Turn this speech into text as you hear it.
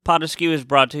Pot Askew is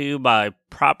brought to you by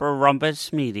Proper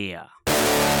Rumpus Media.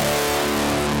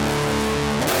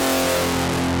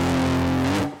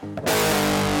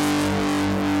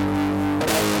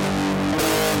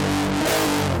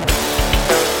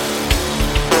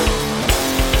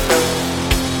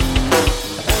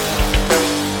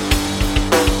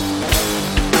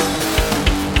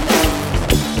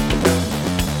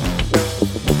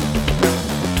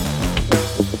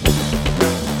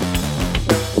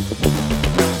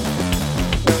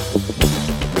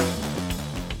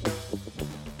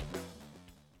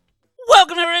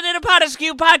 Pot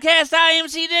Askew Podcast. I am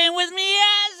CJ, and with me,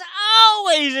 as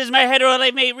always, is my hetero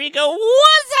mate Rico.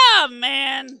 What's up,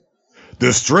 man?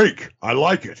 This drink, I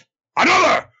like it.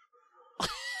 Another.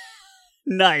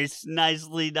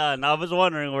 Nicely done. I was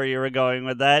wondering where you were going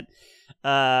with that.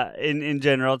 In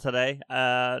general today.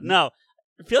 No,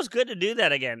 it feels good to do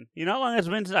that again. You know how long it's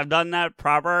been since I've done that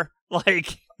proper? A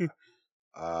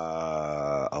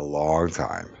long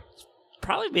time. It's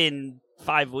probably been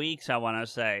 5 weeks, I want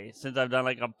to say, since I've done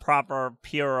a proper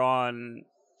pure on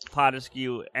Pot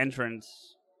Askew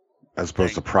entrance. As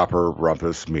opposed to Proper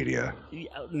Rumpus Media.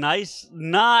 Nice.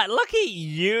 Look at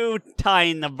you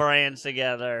tying the brands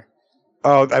together.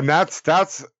 Oh, and that's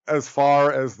as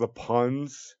far as the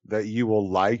puns that you will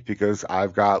like, because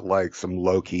I've got some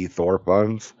low-key Thor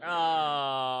puns.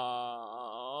 Oh,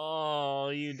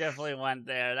 you definitely went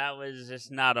there. That was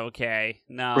just not okay.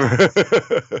 No.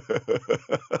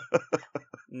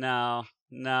 No.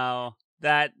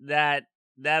 That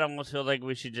almost feels like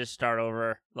we should just start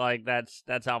over.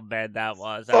 That's how bad that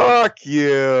was. Fuck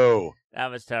you.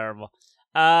 That was terrible.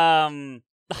 No,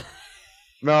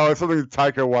 it's something that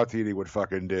Taika Waititi would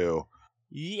fucking do.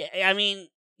 Yeah, I mean,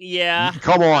 yeah.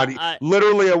 Come on.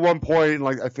 Literally at one point,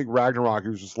 I think Ragnarok, he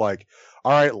was just like,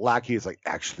 all right, Lackey. It's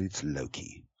actually, it's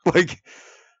Loki.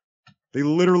 They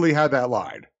literally had that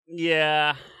line.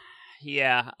 Yeah.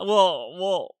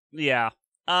 Well, yeah.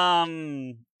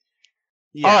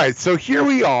 Yeah. All right, so here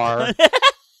we are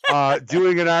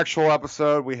doing an actual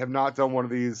episode. We have not done one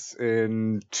of these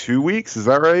in 2 weeks. Is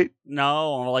that right?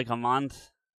 No, a month.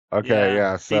 Okay,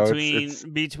 yeah. So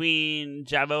between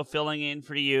Jabbo filling in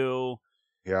for you,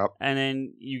 yep, and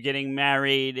then you getting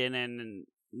married, and then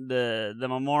the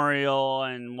memorial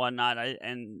and whatnot,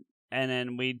 and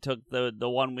then we took the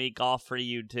 1 week off for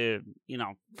you to,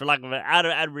 for lack of out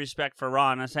of respect for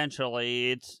Ron.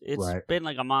 Essentially, it's right. Been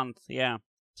a month, yeah.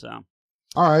 So,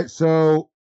 all right, so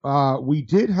we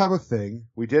did have a thing,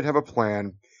 we did have a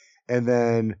plan, and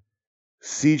then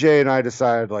CJ and I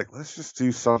decided, let's just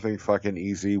do something fucking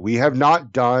easy. We have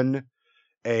not done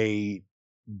a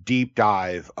deep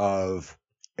dive of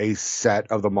a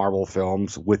set of the Marvel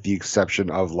films, with the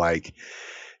exception of the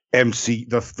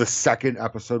second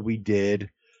episode we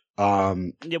did. Yeah,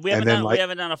 we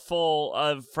haven't done a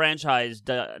full franchise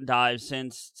dive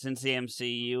since the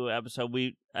MCU episode.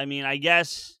 I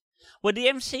guess, would the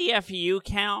MCFU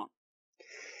count?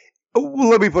 Well,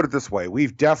 let me put it this way: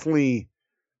 we've definitely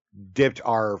dipped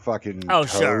our fucking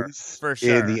toes for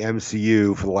sure in the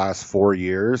MCU for the last 4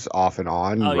 years, off and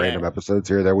on, random episodes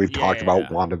here or there. We've talked about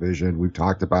WandaVision.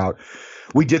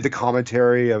 We did the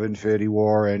commentary of Infinity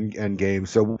War and Endgame.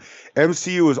 So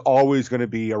MCU is always going to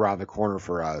be around the corner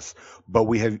for us, but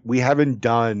we haven't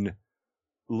done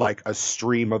a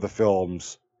stream of the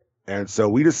films. And so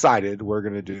we decided we're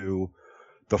going to do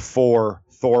the 4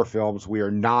 Thor films. We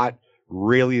are not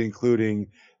really including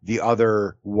the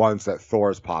other ones that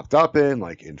Thor's popped up in,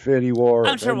 like Infinity War,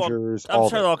 Avengers. I'm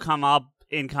sure they'll come up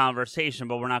in conversation,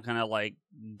 but we're not going to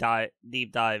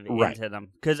deep dive into them.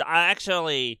 Because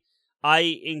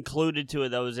I included 2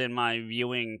 of those in my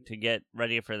viewing to get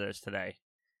ready for this today.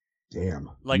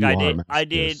 Damn. I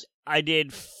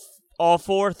did all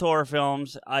 4 Thor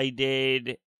films. I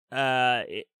did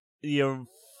your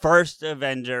first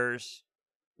Avengers,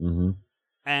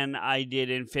 and I did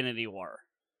Infinity War.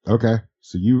 Okay,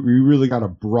 so you really got a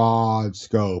broad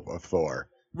scope of Thor.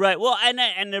 Right. Well,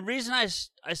 and the reason I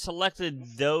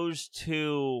selected those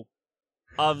 2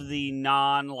 of the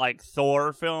non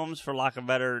Thor films, for lack of a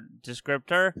better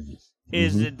descriptor,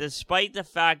 is that despite the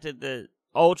fact that the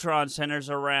Ultron centers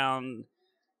around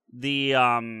the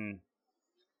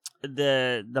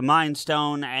Mind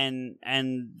Stone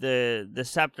and the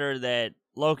scepter that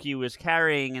Loki was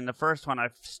carrying in the first one, I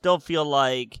still feel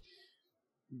like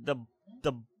the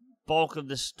bulk of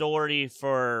the story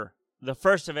for the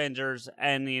first Avengers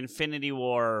and the Infinity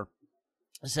War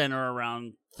center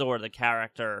around Thor the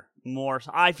character more.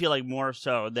 I feel like more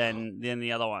so than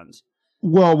the other ones.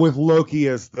 Well, with Loki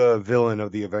as the villain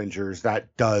of the Avengers,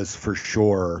 that does for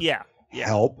sure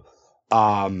help.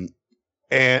 And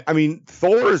I mean,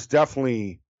 Thor is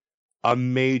definitely a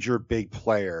major big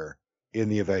player in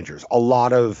the Avengers. A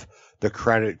lot of the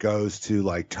credit goes to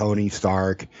like Tony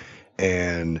Stark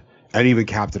and even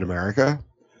Captain America.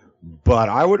 But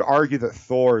I would argue that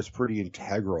Thor is pretty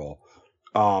integral,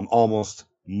 almost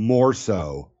more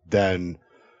so than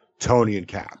Tony and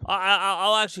Cap.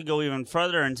 I'll actually go even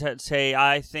further and say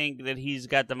I think that he's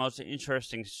got the most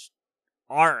interesting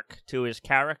arc to his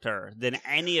character than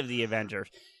any of the Avengers.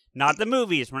 Not the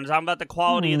movies. We're not talking about the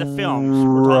quality of the films.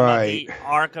 We're talking about the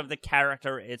arc of the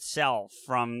character itself,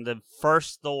 from the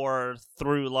first Thor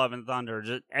through Love and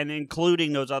Thunder, and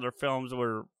including those other films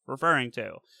we're referring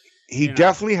to. He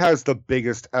definitely has the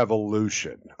biggest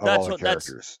evolution of all the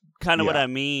characters. That's kind of what I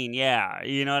mean. Yeah,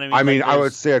 you know what I mean. I mean, I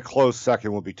would say a close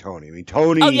second would be Tony. I mean,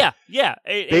 Tony. Oh yeah.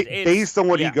 Based on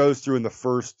what he goes through in the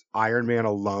first Iron Man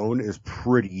alone, is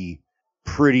pretty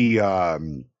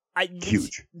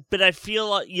huge. But I feel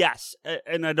like, yes,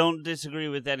 and I don't disagree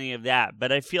with any of that,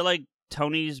 but I feel like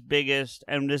Tony's biggest,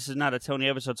 and this is not a Tony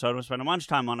episode, so I don't spend much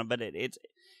time on it, but it's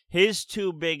his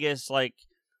two biggest like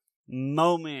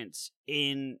moments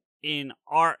in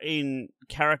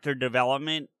character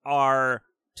development are,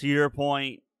 to your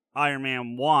point, Iron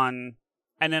Man 1,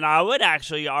 and then I would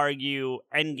actually argue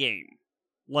Endgame.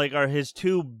 Like, are his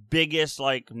two biggest,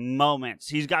 like, moments.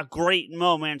 He's got great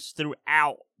moments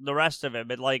throughout the rest of it,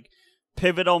 but, like,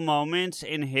 pivotal moments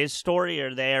in his story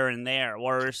are there and there.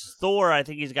 Whereas Thor, I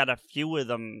think he's got a few of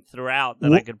them throughout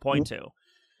that I could point to.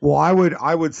 Well,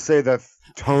 I would say that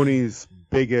Tony's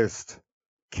biggest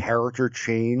character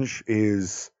change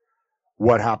is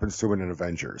what happens to him in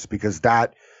Avengers, because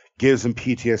that gives him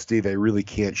PTSD they really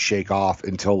can't shake off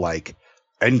until, like,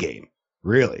 Endgame,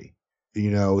 really.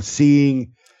 You know,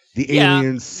 seeing the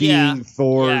aliens, seeing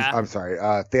Thor's, I'm sorry,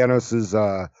 Thanos's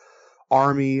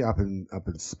army up in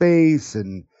space,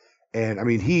 and I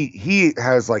mean he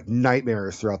has like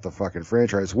nightmares throughout the fucking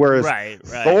franchise. Whereas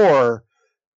Thor,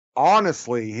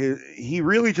 honestly, he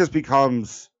really just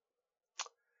becomes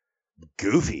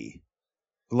goofy,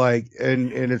 like,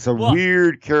 and it's a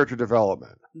weird character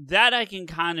development. That I can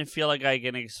kind of feel like I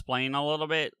can explain a little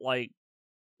bit, like.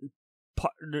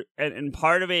 And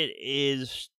part of it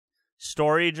is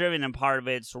story driven and part of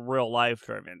it's real life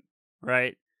driven,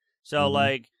 right? So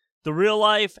like the real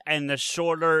life and the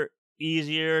shorter,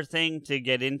 easier thing to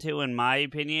get into, in my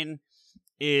opinion,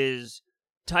 is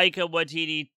Taika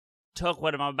Waititi took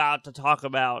what I'm about to talk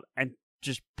about and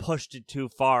just pushed it too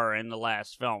far in the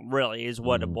last film, really, is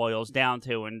what it boils down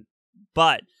to.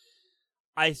 But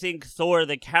I think Thor,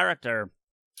 the character,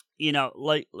 you know,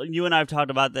 like you and I have talked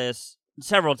about this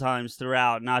several times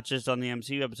throughout, not just on the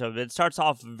MCU episode, but it starts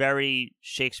off very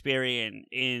Shakespearean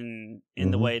in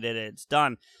the way that it's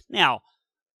done. Now,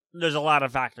 there's a lot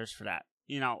of factors for that.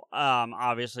 You know,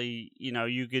 obviously, you know,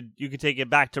 you could take it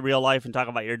back to real life and talk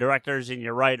about your directors and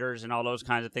your writers and all those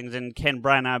kinds of things. And Ken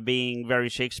Branagh being very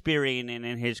Shakespearean and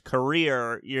in his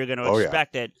career, you're going to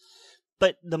expect it.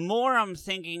 But the more I'm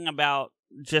thinking about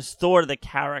just Thor the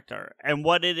character and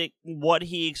what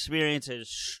he experiences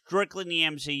strictly in the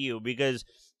MCU, because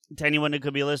to anyone who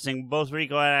could be listening, both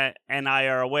Rico and I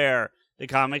are aware the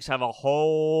comics have a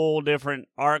whole different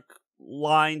arc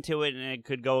line to it, and it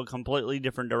could go a completely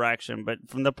different direction. But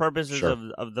from the purposes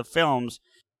of the films,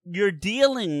 you're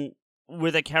dealing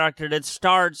with a character that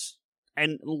starts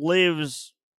and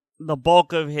lives the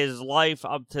bulk of his life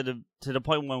up to the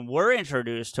point when we're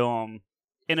introduced to him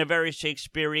in a very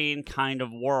Shakespearean kind of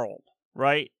world,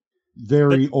 right?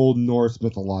 Very Old Norse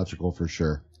mythological, for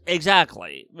sure.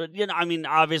 Exactly. But, you know, I mean,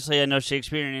 obviously I know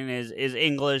Shakespearean is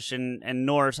English and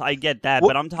Norse. I get that,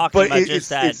 but I'm talking about just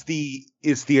that. It's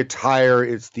the attire,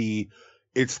 it's the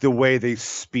way they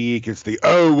speak, it's the,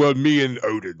 me and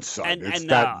Odin's son. It's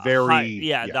that very...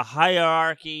 the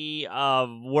hierarchy of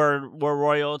we're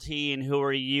royalty and who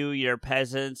are you, you're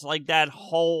peasants, like that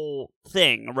whole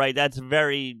thing, right? That's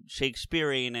very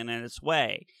Shakespearean in its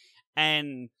way.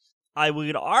 And I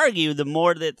would argue the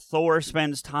more that Thor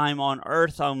spends time on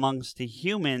Earth amongst the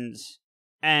humans,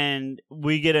 and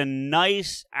we get a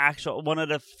nice actual, one of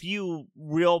the few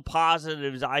real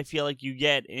positives I feel like you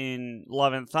get in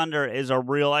Love and Thunder is a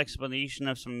real explanation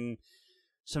of some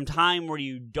time where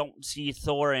you don't see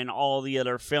Thor in all the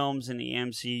other films in the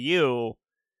MCU.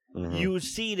 You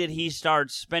see that he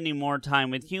starts spending more time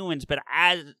with humans, but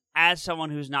as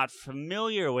someone who's not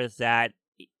familiar with that,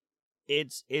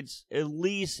 it's at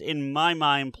least in my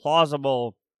mind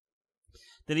plausible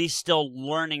that he's still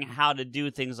learning how to do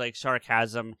things like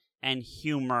sarcasm and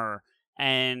humor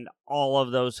and all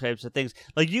of those types of things.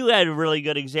 Like, you had a really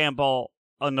good example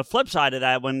on the flip side of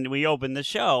that, when we opened the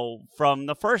show from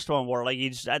the first one, where like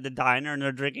he's at the diner and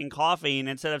they're drinking coffee, and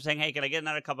instead of saying, "Hey, can I get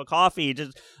another cup of coffee?"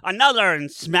 just another,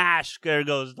 and smash, there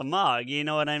goes the mug. You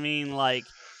know what I mean? Like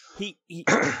he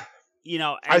you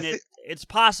know, and it's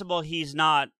possible he's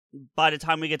not, by the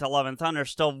time we get to Love and Thunder,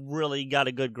 still really got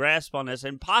a good grasp on this,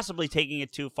 and possibly taking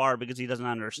it too far because he doesn't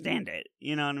understand it.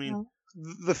 You know what I mean?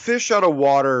 The fish out of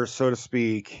water, so to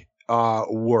speak,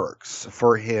 works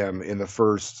for him in the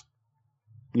first,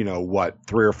 3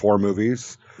 or 4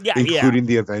 movies, including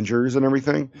the Avengers and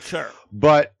everything. Sure.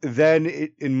 But then,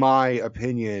 in my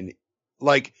opinion,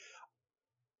 like,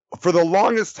 for the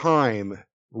longest time,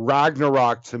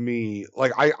 Ragnarok to me,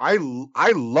 like, I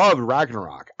loved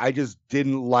Ragnarok. I just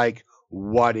didn't like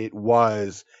what it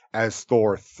was as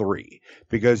Thor 3,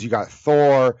 because you got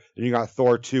Thor and you got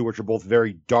Thor 2, which are both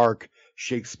very dark,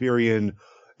 Shakespearean,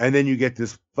 and then you get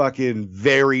this fucking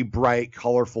very bright,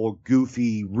 colorful,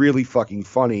 goofy, really fucking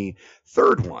funny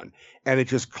third one, and it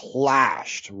just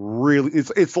clashed. Really,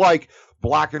 it's like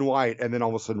black and white, and then all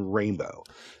of a sudden rainbow.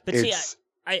 But see,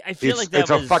 I feel like that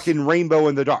it's a fucking rainbow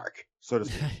in the dark, so to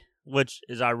speak. Which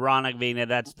is ironic, being that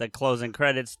that's the closing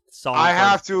credits song. I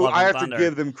have to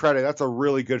give them credit. That's a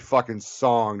really good fucking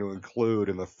song to include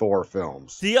in the Thor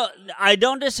films. I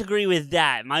don't disagree with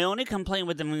that. My only complaint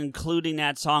with them including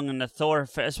that song in the Thor,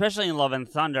 especially in Love and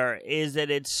Thunder, is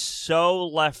that it's so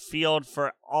left field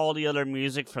for all the other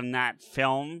music from that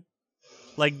film.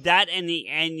 Like, that and the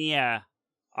Enya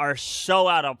are so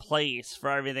out of place for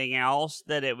everything else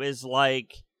that it was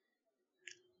like,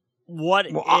 what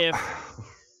if...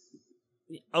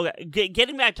 Okay,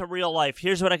 getting back to real life,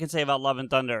 here's what I can say about Love and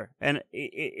Thunder. And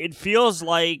it feels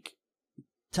like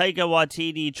Taika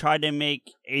Waititi tried to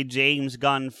make a James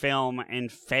Gunn film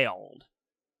and failed.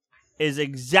 Is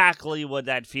exactly what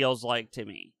that feels like to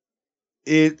me.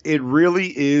 It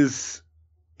really is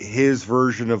his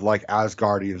version of, like, as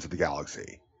Guardians of the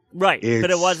Galaxy. Right, but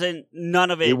it wasn't,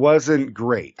 none of it. It wasn't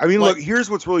great. I mean, look, here's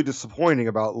what's really disappointing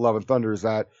about Love and Thunder is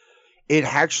that it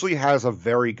actually has a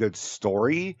very good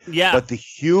story, but the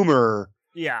humor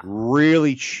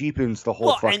really cheapens the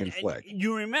whole fucking flick.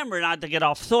 You remember, not to get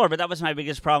off Thor, but that was my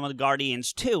biggest problem with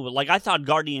Guardians 2. Like, I thought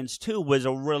Guardians 2 was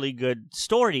a really good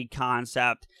story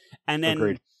concept, and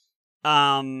then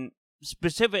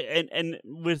specific, and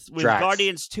with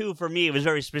Guardians 2, for me, it was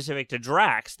very specific to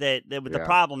Drax. That with the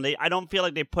problem, I don't feel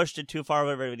like they pushed it too far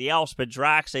with everybody else, but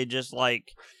Drax, they just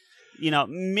like...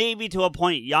 maybe to a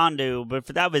point Yondu, but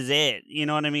that was it. You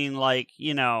know what I mean? Like,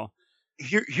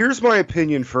 Here's my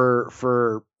opinion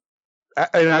for,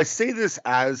 and I say this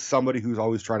as somebody who's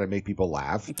always trying to make people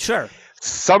laugh. Sure.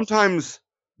 Sometimes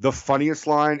the funniest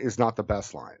line is not the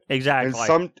best line. Exactly.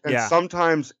 And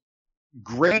sometimes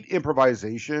great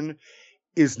improvisation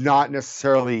is not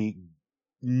necessarily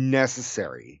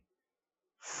necessary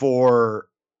for...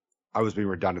 I was being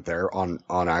redundant there on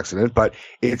accident, but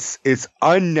it's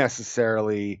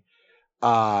unnecessarily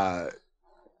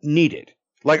needed.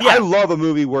 Like, I love a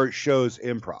movie where it shows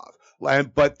improv,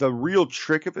 but the real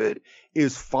trick of it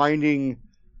is finding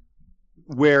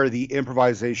where the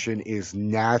improvisation is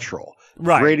natural.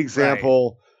 Right. Great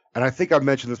example, and I think I've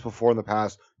mentioned this before in the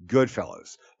past,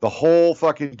 Goodfellas. The whole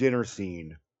fucking dinner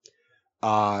scene.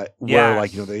 Where,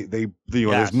 like,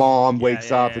 his mom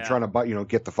wakes up, they're trying to,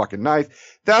 get the fucking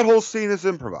knife. That whole scene is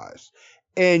improvised.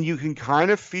 And you can kind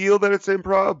of feel that it's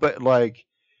improv, but, like,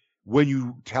 when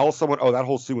you tell someone, oh, that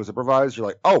whole scene was improvised, you're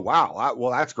like, oh, wow, well,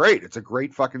 that's great. It's a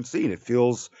great fucking scene. It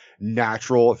feels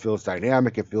natural. It feels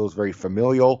dynamic. It feels very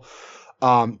familial.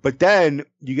 But then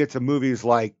you get to movies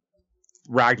like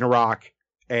Ragnarok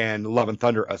and Love and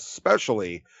Thunder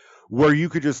especially, where you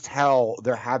could just tell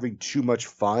they're having too much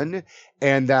fun,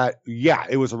 and that,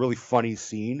 it was a really funny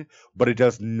scene, but it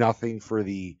does nothing for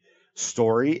the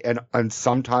story. And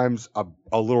sometimes a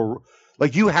little,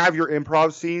 like, you have your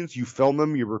improv scenes, you film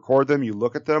them, you record them, you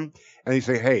look at them, and you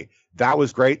say, hey, that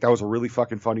was great. That was a really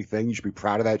fucking funny thing. You should be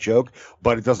proud of that joke,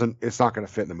 but it's not going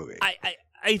to fit in the movie.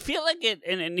 I feel like it,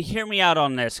 and hear me out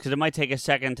on this, because it might take a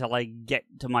second to, like, get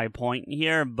to my point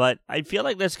here, but I feel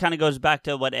like this kind of goes back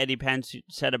to what Eddie Pence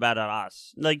said about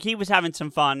us. Like, he was having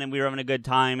some fun, and we were having a good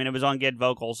time, and it was on Get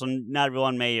Vocals, and not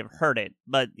everyone may have heard it,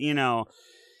 but,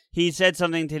 he said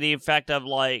something to the effect of,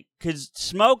 like, because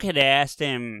Smoke had asked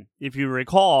him, if you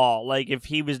recall, like, if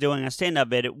he was doing a stand-up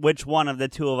bit, which one of the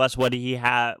two of us would he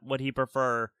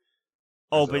prefer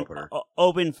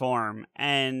open form,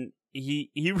 and he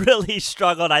really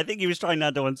struggled. I think he was trying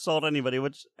not to insult anybody,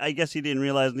 which I guess he didn't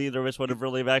realize neither of us would have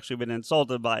really actually been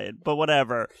insulted by it, but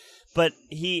whatever. But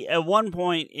he, at one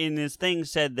point in his thing,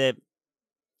 said that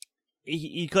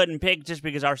he couldn't pick just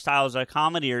because our styles of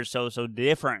comedy are so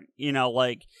different.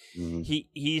 Like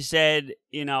he said,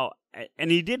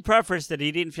 and he did preface that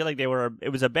he didn't feel like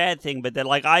it was a bad thing, but that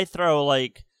like I throw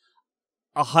like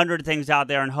 100 things out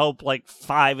there and hope like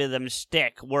 5 of them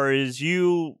stick, whereas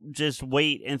you just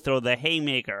wait and throw the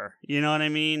haymaker. You know what I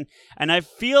mean? And I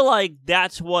feel like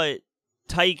that's what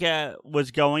Taika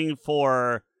was going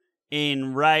for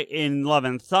in Love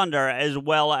and Thunder, as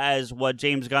well as what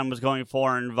James Gunn was going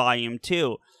for in Volume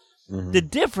 2. Mm-hmm. The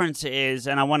difference is,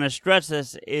 and I want to stress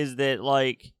this, is that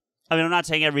like, I mean, I'm not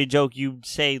saying every joke you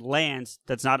say lands.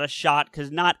 That's not a shot,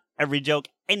 because not every joke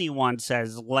anyone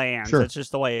says lands. Sure. It's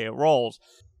just the way it rolls.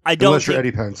 Unless you're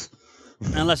Eddie Pence.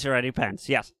 Unless you're Eddie Pence,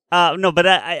 yes. No, but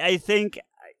I think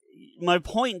my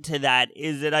point to that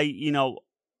is that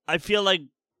I feel like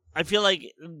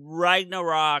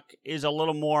Ragnarok is a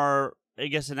little more, I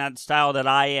guess, in that style that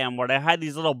I am, where they had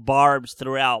these little barbs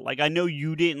throughout. Like, I know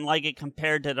you didn't like it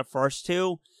compared to the first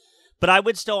two, but I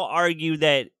would still argue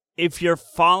that if you're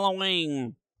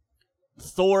following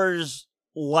Thor's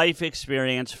life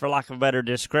experience, for lack of a better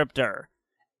descriptor,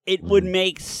 it would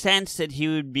make sense that he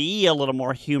would be a little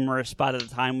more humorous by the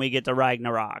time we get to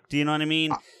Ragnarok. Do you know what I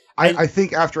mean? I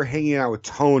think after hanging out with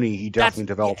Tony, he definitely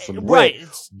developed some wit. Right.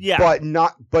 Yeah.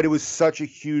 But it was such a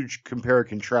huge compare and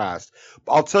contrast.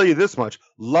 I'll tell you this much.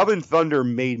 Love and Thunder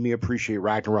made me appreciate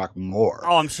Ragnarok more.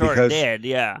 Oh, I'm sure it did.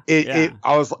 Yeah.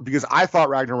 Because I thought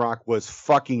Ragnarok was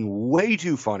fucking way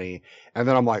too funny. And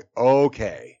then I'm like,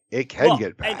 okay, it can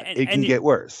get bad. It can get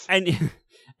worse.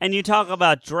 And you talk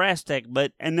about drastic,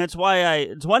 and that's why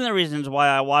it's one of the reasons why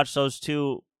I watched those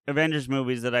two Avengers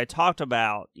movies that I talked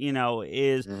about,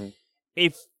 is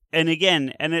this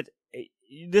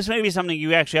may be something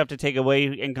you actually have to take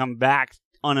away and come back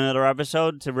on another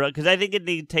episode because I think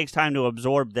it takes time to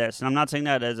absorb this. And I'm not saying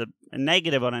that as a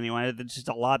negative on anyone. It's just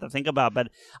a lot to think about. But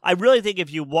I really think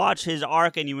if you watch his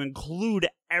arc and you include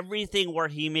everything where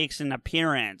he makes an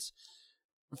appearance,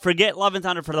 forget Love and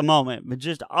Thunder for the moment, but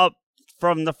just up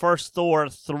from the first Thor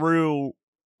through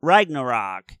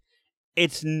Ragnarok,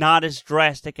 it's not as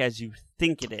drastic as you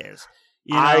think it is.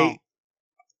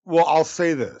 I'll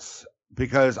say this,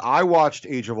 because I watched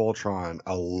Age of Ultron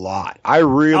a lot. I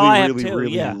really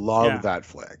love that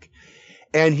flick.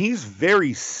 And he's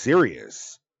very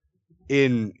serious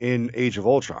in Age of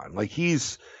Ultron. Like,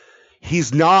 he's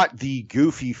not the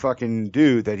goofy fucking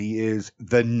dude that he is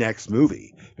the next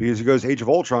movie, because he goes Age of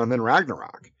Ultron, then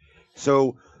Ragnarok.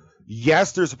 So,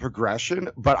 yes, there's a progression,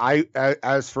 but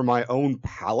as for my own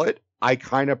palate, I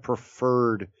kind of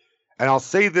preferred, and I'll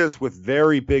say this with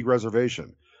very big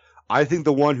reservation, I think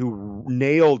the one who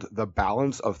nailed the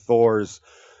balance of Thor's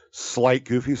slight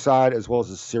goofy side, as well as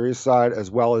his serious side, as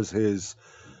well as his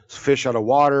fish out of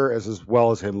water, as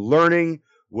well as him learning,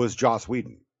 was Joss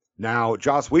Whedon. Now,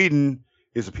 Joss Whedon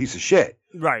is a piece of shit.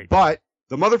 Right. But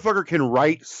the motherfucker can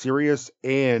write serious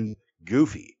and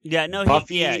goofy. Yeah, no,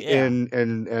 Buffy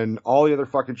and all the other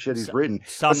fucking shit he's written,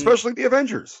 especially the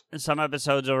Avengers. Some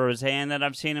episodes of Roseanne that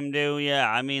I've seen him do,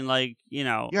 I mean, like,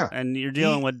 and you're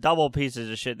dealing with double pieces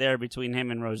of shit there between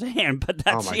him and Roseanne, but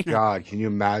that's, oh my God, can you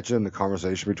imagine the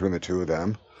conversation between the two of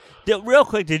them? Real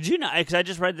quick, did you know, because I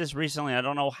just read this recently, I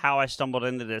don't know how I stumbled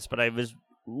into this, but I was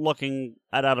looking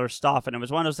at other stuff, and it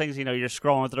was one of those things, you're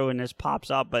scrolling through and this pops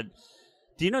up, but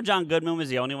do you know John Goodman was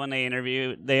the only one they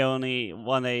interviewed? The only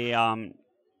one they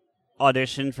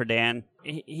auditioned for Dan.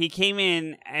 He came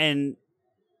in and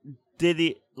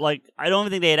I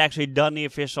don't think they had actually done the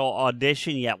official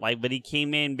audition yet. But he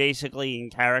came in basically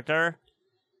in character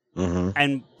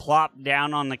and plopped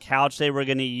down on the couch they were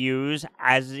going to use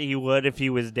as he would if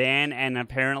he was Dan. And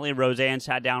apparently Roseanne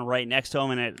sat down right next to him,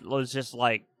 and it was just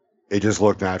like, it just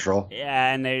looked natural.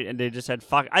 Yeah, and they just said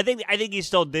fuck. I think he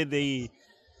still did the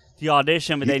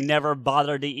audition, but they never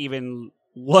bothered to even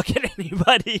look at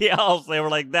anybody else. They were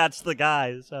like, "That's the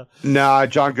guy." So nah,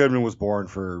 John Goodman was born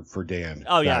for Dan.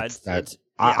 Oh yeah,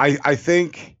 I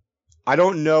think, I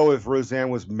don't know if Roseanne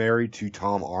was married to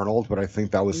Tom Arnold, but I think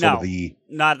that was some of the,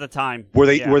 not at the time. Were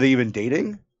they even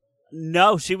dating?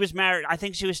 No, she was married. I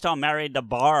think she was still married to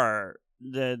Barr.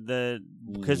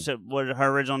 Because her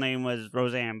original name was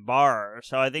Roseanne Barr,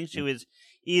 so I think she was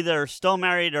either still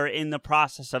married or in the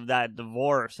process of that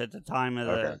divorce at the time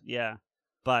of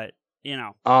but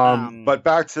but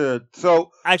back to,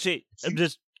 so actually,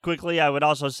 just quickly, I would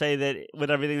also say that with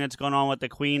everything that's going on with the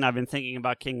Queen, I've been thinking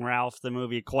about King Ralph, the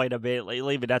movie, quite a bit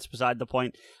lately, but that's beside the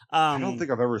point. I don't think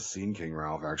I've ever seen King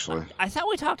Ralph, actually. I thought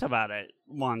we talked about it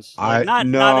once, not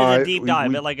as a deep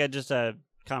dive, but like just a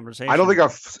conversation. I don't think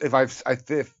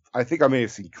I think I may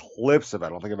have seen clips of it. I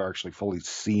don't think I've actually fully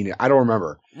seen it. I don't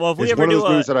remember. Well, if we it's ever one of those do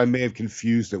movies that I may have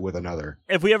confused it with another.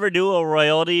 If we ever do a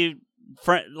royalty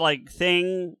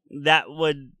thing, that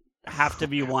would have to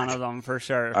be one of them for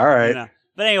sure. All right. You know?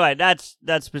 But anyway, that's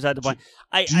beside the point.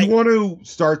 Do you want to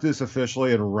start this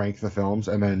officially and rank the films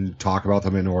and then talk about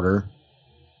them in order?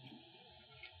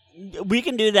 We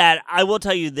can do that. I will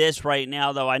tell you this right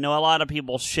now, though. I know a lot of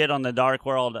people shit on the Dark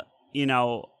World, you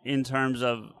know, in terms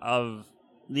of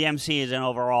the MC as an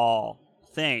overall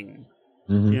thing.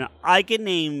 Mm-hmm. You know, I can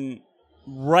name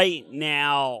right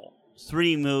now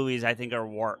 3 movies I think are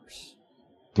worse.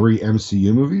 3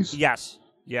 MCU movies? Yes.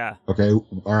 Yeah. Okay.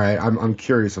 All right. I'm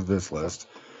curious of this list.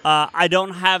 I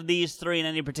don't have these 3 in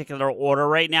any particular order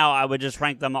right now. I would just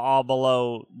rank them all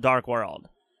below Dark World.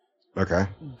 Okay.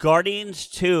 Guardians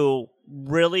 2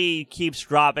 really keeps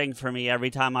dropping for me every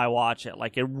time I watch it.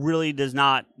 Like, it really does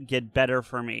not get better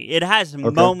for me. It has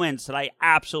moments that I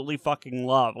absolutely fucking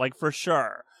love, like, for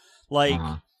sure. Like,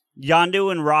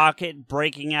 Yondu and Rocket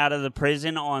breaking out of the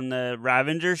prison on the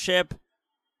Ravager ship,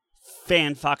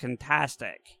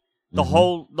 fan-fucking-tastic. The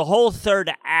whole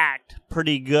third act,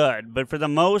 pretty good, but for the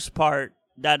most part,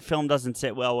 that film doesn't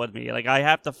sit well with me. Like, I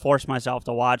have to force myself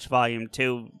to watch Volume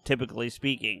 2, typically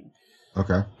speaking.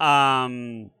 Okay.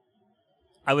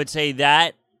 I would say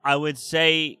that. I would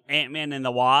say Ant-Man and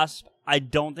the Wasp. I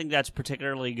don't think that's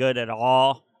particularly good at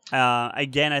all.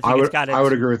 Again, I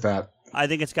would agree with that. I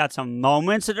think it's got some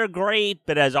moments that are great,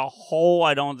 but as a whole,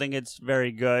 I don't think it's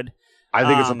very good. I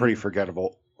think it's a pretty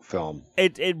forgettable film.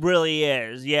 It really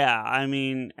is, yeah. I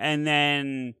mean, and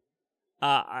then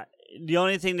the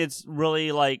only thing that's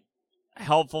really like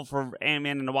helpful for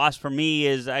Ant-Man and the Wasp for me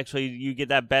is actually you get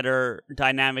that better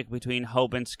dynamic between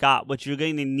Hope and Scott, which you're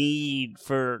going to need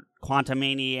for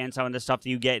Quantumania and some of the stuff that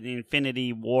you get in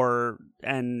Infinity War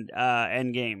and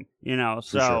Endgame, you know.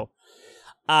 So,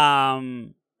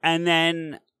 and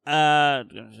then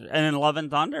Love and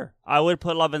Thunder. I would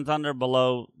put Love and Thunder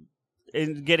below.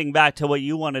 In getting back to what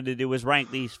you wanted to do was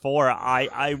rank these 4.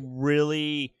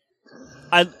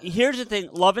 Here's the thing,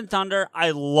 Love and Thunder,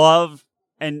 I love,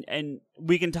 and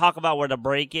we can talk about where the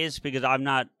break is because I'm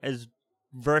not as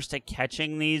versed at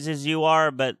catching these as you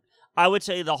are, but I would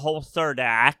say the whole third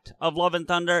act of Love and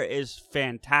Thunder is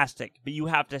fantastic, but you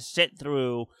have to sit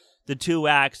through the 2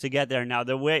 acts to get there. Now,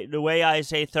 the way I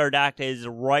say third act is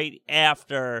right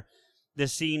after the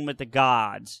scene with the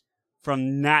gods.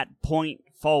 From that point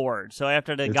forward, so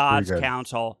after the Gods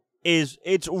Council, it's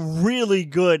really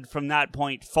good from that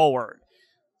point forward.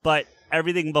 But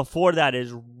everything before that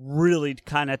is really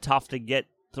kind of tough to get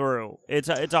through. It's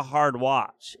a hard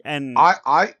watch, and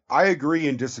I agree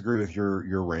and disagree with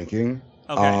your ranking.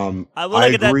 Okay, I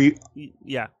agree.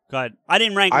 Yeah, go ahead. I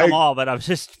didn't rank them all, but I was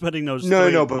just putting those.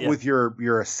 No, but with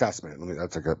your assessment,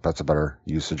 that's a better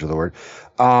usage of the word.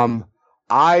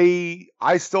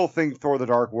 I still think Thor: The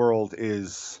Dark World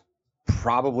is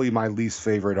probably my least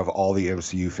favorite of all the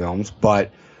MCU films,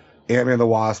 but Ant-Man and the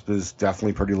Wasp is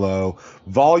definitely pretty low.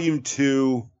 Volume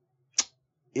 2,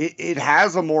 it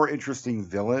has a more interesting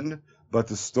villain, but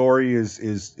the story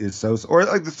is so, or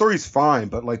like the story's fine,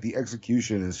 but like the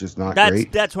execution is just not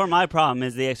great. That's where my problem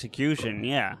is, the execution.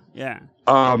 Yeah.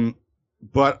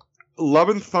 But Love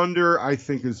and Thunder, I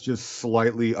think, is just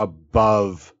slightly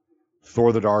above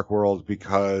Thor: The Dark World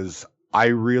because I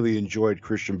really enjoyed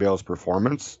Christian Bale's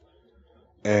performance,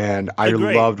 and I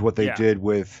loved what they did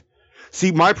with.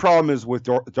 See, my problem is with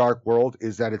Dark World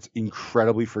is that it's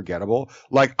incredibly forgettable.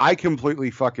 Like, I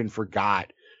completely fucking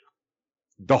forgot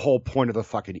the whole point of the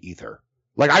fucking ether.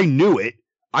 Like, I knew it.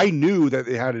 I knew that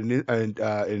they had an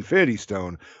Infinity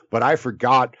Stone, but I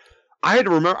forgot. I had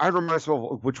to remember. I remind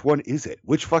myself, which one is it?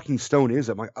 Which fucking stone is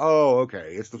it? I'm like, oh,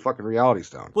 okay, it's the fucking Reality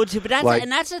Stone. Well, but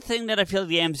that's the thing that I feel like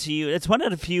the MCU. It's one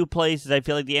of the few places I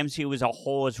feel like the MCU as a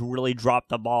whole has really dropped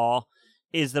the ball.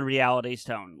 Is the Reality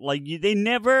Stone. Like, they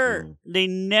never.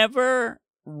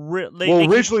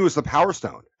 Originally it was the Power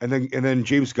Stone, and then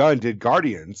James Gunn did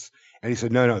Guardians, and he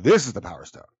said, no, this is the Power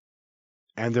Stone,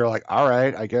 and they're like, all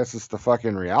right, I guess it's the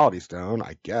fucking Reality Stone,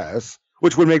 I guess,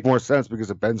 which would make more sense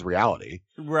because it bends reality,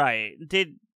 right?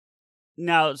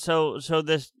 So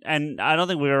this, and I don't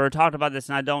think we ever talked about this,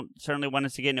 and I don't certainly want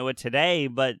us to get into it today,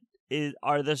 but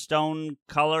are the stone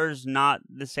colors not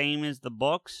the same as the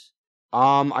books?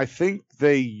 I think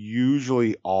they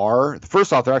usually are.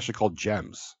 First off, they're actually called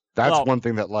gems. That's one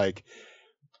thing that like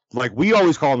we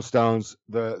always call them stones.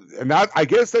 I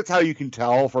guess that's how you can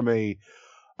tell from a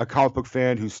comic book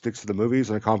fan who sticks to the movies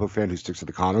and a comic book fan who sticks to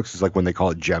the comics is like when they call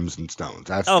it gems and stones.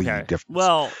 That's the difference.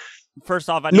 Well, first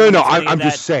off, I'm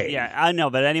just saying. Yeah, I know,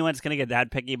 but anyone's gonna get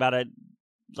that picky about it.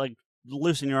 Like,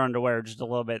 loosen your underwear just a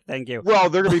little bit. Thank you. Well,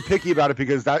 they're gonna be picky about it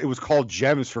because it was called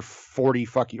Gems for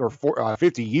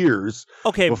 50 years.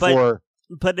 Okay, before...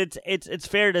 but it's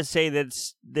fair to say that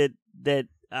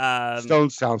Stone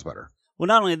sounds better. Well,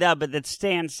 not only that, but that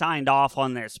Stan signed off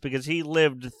on this because he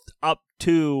lived up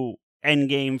to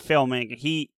Endgame filming.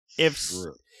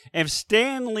 If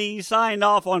Stan Lee signed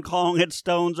off on calling it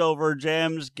Stones over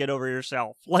Gems, get over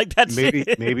yourself. Like that's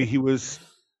maybe he was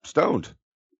stoned.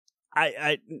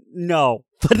 I no,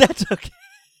 but that's okay.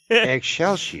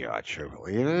 Excelsior, true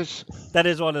believers. That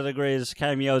is one of the greatest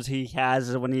cameos he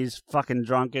has when he's fucking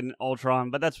drunk in Ultron,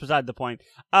 but that's beside the point.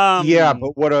 Yeah,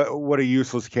 but what a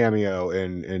useless cameo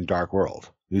in Dark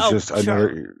World. He's just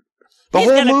another. The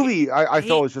whole movie, I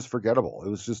felt was just forgettable. It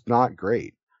was just not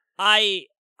great. And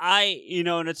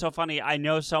it's so funny. I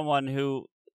know someone who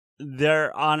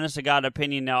their honest to God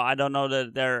opinion now. I don't know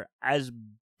that they're as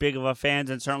big of a fans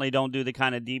and certainly don't do the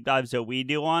kind of deep dives that we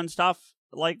do on stuff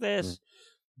like this.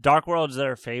 Dark World's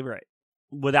their favorite,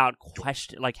 without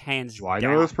question, like hands down. Do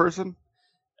I know this person?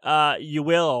 You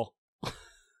will.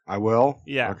 I will?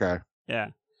 Yeah. Okay. Yeah.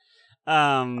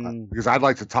 Because I'd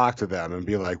like to talk to them and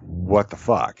be like, what the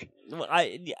fuck?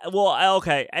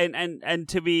 Okay. And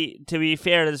to be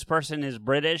fair, this person is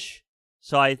British,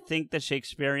 so I think the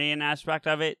Shakespearean aspect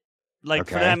of it, like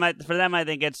for them, I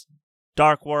think it's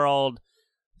Dark World,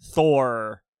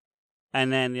 Thor,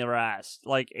 and then the rest,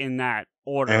 like in that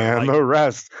order. And the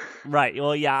rest, right?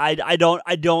 Well, yeah, I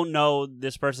don't know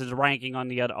this person's ranking on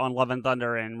Love and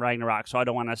Thunder and Ragnarok, so I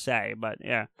don't want to say, but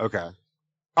yeah. Okay,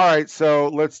 all right. So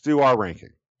let's do our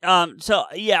ranking. So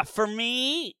yeah, for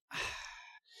me,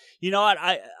 you know what?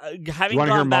 Having do you want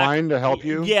to hear mine to help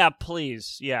you? Yeah,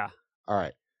 please. Yeah. All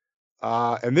right.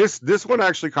 And this one I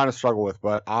actually kind of struggle with,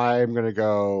 but I'm gonna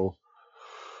go.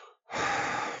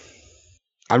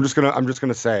 I'm just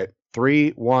gonna say it.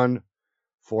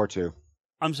 3-1-4-2.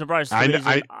 I'm surprised. I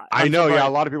know. Yeah, a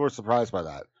lot of people are surprised by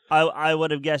that. I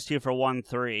would have guessed you for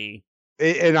 1-3.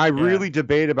 And I really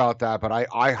debate about that, but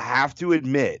I have to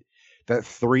admit that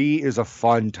 3 is a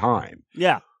fun time.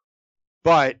 Yeah.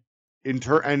 But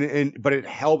but it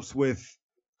helps with,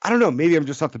 I don't know, maybe I'm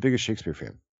just not the biggest Shakespeare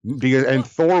fan.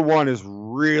 Thor 1 is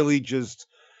really just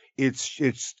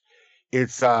it's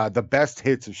the best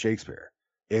hits of Shakespeare.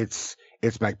 It's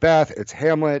Macbeth, it's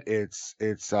Hamlet, it's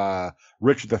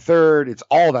Richard III, it's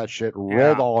all that shit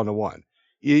rolled all into one.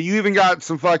 You even got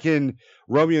some fucking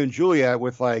Romeo and Juliet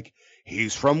with like,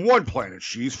 he's from one planet,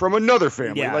 she's from another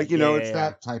family. It's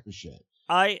that type of shit.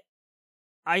 I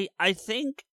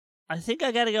think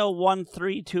I gotta go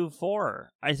 1-3-2-4.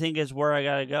 I think is where I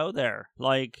gotta go there.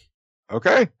 Like,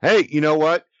 okay, hey, you know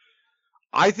what?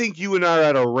 I think you and I are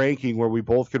at a ranking where we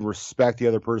both can respect the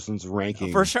other person's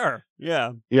ranking. For sure.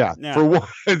 Yeah. For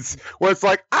once, where it's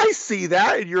like, I see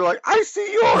that, and you're like, I see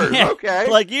yours. Yeah.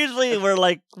 Okay. Like, usually we're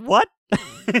like, what?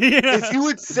 If you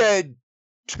had said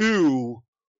 2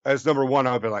 as number 1,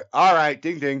 I would be like, all right,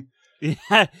 ding, ding.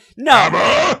 Yeah.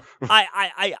 No.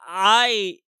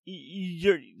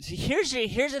 Here's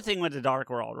the thing with the Dark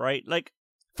World, right? Like,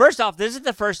 first off, this is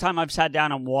the first time I've sat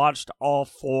down and watched all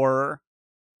 4.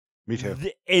 Me too.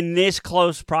 In this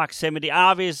close proximity.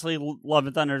 Obviously, Love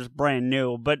and Thunder is brand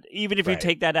new, but even if you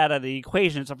take that out of the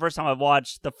equation, it's the first time I've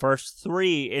watched the first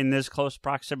 3 in this close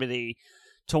proximity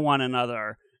to one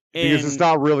another. Because it's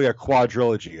not really a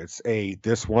quadrilogy. It's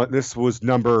this was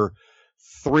number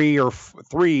 3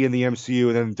 in the MCU,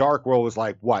 and then Dark World was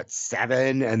like, what,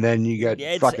 7? And then you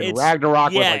get fucking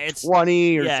Ragnarok with like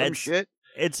 20 or some shit.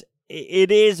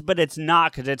 It is, but it's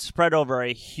not, because it's spread over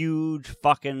a huge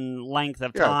fucking length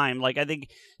of time. Like, I think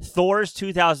Thor's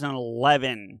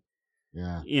 2011.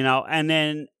 Yeah. And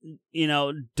then,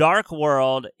 Dark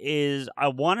World is, I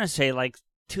want to say, like,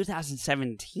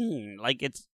 2017. Like,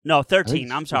 it's, no,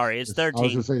 13. I'm sorry. It's 13. I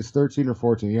was going to say it's 13 or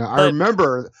 14. Yeah. I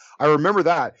remember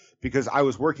that because I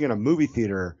was working in a movie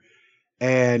theater,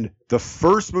 and the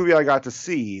first movie I got to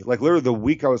see, like literally the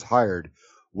week I was hired,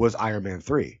 was Iron Man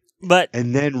 3.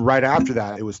 And then right after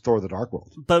that, it was Thor: The Dark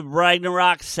World. But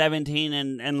Ragnarok 17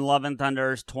 and Love and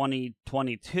Thunder is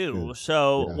 2022. Yeah.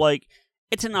 So, like,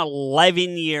 it's an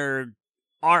 11-year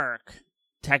arc,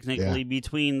 technically,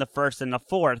 between the first and the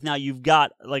fourth. Now, you've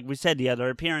got, like we said, the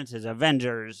other appearances,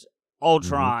 Avengers,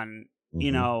 Ultron,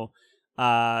 Infinity.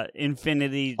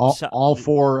 All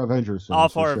 4 Avengers films. All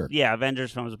 4,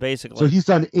 Avengers films, basically. So he's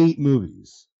done 8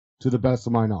 movies, to the best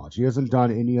of my knowledge. He hasn't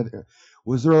done any other...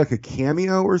 Was there like a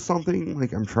cameo or something?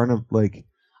 Like, I'm trying to like.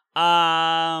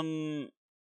 No,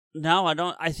 I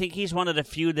don't. I think he's one of the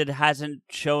few that hasn't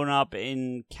shown up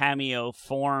in cameo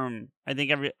form. I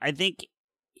think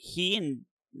he and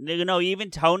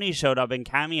even Tony showed up in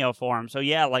cameo form. So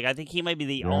yeah, like I think he might be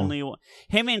the only one.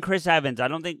 Him and Chris Evans. I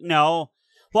don't think no.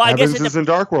 Well, I Evans guess is in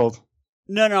Dark World.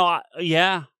 No.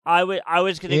 Yeah, I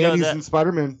was gonna go. And he's in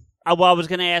Spider-Man. Well, I was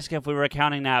gonna ask if we were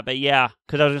counting that, but yeah,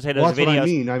 because I was gonna say those videos.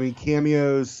 That's what I mean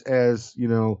cameos as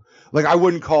like I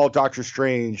wouldn't call Doctor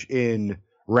Strange in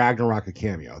Ragnarok a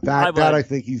cameo. That I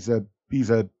think he's a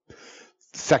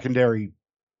secondary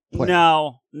player.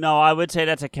 No, I would say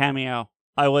that's a cameo.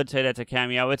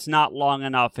 It's not long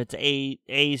enough. It's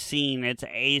a scene. It's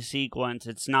a sequence.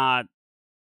 It's not.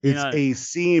 It's a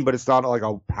scene, but it's not like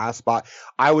a pass by.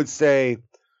 I would say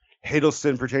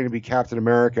Hiddleston pretending to be Captain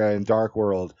America in Dark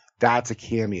World. That's a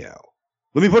cameo.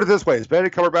 Let me put it this way: is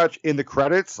Benedict Cumberbatch in the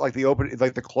credits, like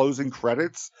the closing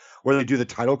credits, where they do the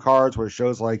title cards, where it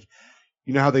shows like,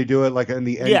 how they do it, like in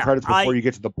the end credits before you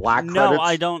get to the black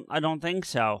credits? No, I don't think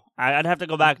so. I'd have to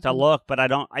go back to look, but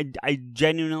I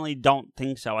genuinely don't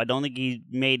think so. I don't think he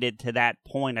made it to that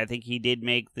point. I think he did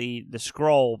make the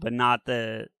scroll, but not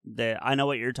the. I know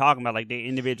what you're talking about, like the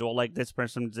individual, like this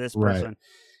person. Right.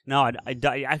 No,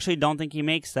 I actually don't think he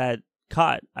makes that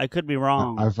cut. I could be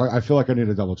wrong. I feel like I need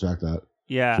to double check that.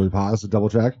 Yeah. Should we pause to double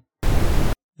check?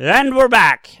 And we're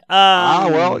back.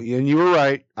 Well, and you were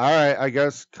right. All right, I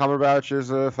guess Cumberbatch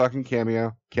is a fucking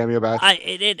cameo batch.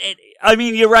 I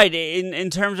mean, you're right. In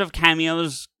terms of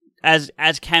cameos, as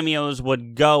cameos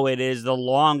would go, it is the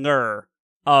longer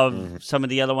of some of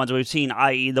the other ones we've seen.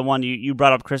 I.e., the one you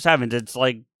brought up, Chris Evans. It's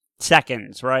like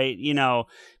seconds, right?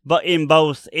 But in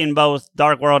both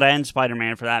Dark World and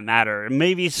Spider-Man, for that matter,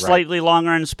 maybe slightly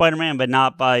longer in Spider-Man, but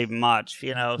not by much.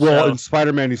 Well, in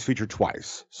Spider-Man, he's featured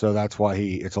twice, so that's why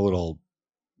it's a little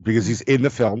because he's in the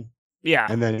film,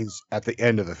 and then he's at the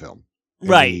end of the film,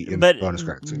 right? But the bonus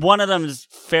credits. One of them is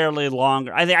fairly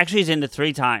longer. I think actually he's in it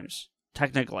 3 times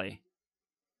technically.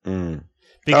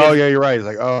 Because, you're right. It's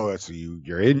like, so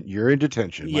you're in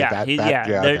detention. Yeah,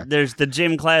 like there's the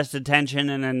gym class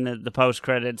detention, and then the post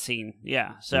credit scene.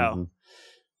 Yeah, so,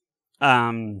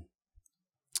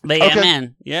 but yeah,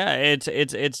 man, yeah,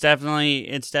 it's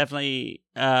definitely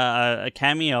a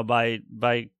cameo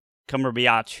by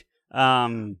Cumberbatch.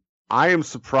 I am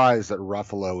surprised that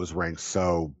Ruffalo was ranked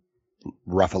so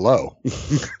Ruffalo.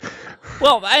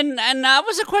 Well, and that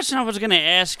was a question I was going to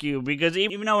ask you, because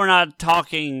even though we're not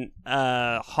talking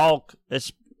Hulk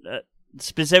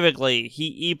specifically,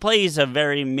 he plays a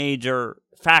very major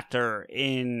factor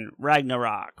in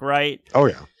Ragnarok, right? Oh,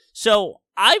 yeah. So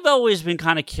I've always been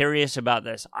kind of curious about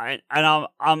this.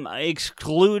 I'm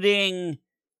excluding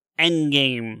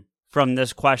Endgame from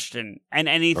this question, and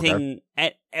anything,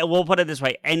 we'll put it this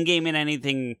way, Endgame and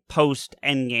anything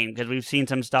post-Endgame, because we've seen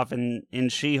some stuff in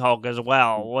She-Hulk as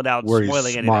well, without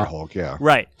spoiling anything. Smart Hulk, yeah.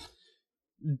 Right.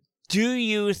 Do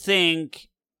you think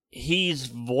he's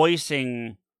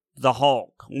voicing the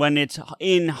Hulk when it's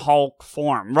in Hulk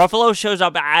form? Ruffalo shows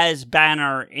up as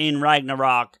Banner in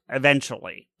Ragnarok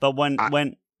eventually, but when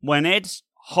it's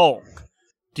Hulk,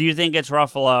 do you think it's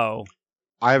Ruffalo?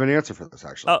 I have an answer for this,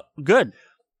 actually. Oh, good.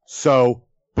 So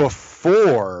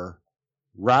before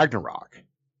Ragnarok,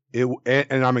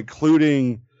 and I'm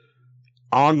including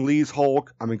Ang Lee's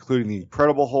Hulk, I'm including the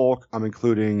Incredible Hulk, I'm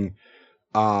including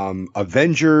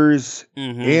Avengers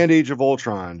and Age of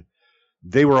Ultron.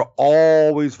 They were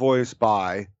always voiced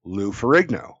by Lou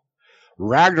Ferrigno.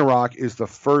 Ragnarok is the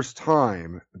first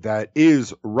time that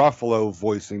is Ruffalo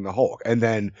voicing the Hulk, and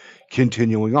then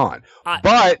continuing on.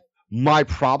 But my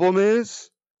problem is,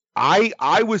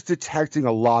 I was detecting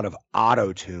a lot of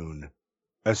auto-tune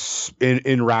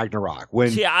in Ragnarok.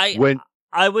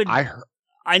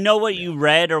 I know what you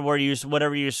read or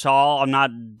whatever you saw. I'm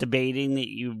not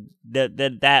debating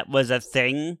that was a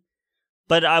thing,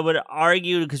 but I would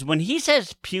argue, because when he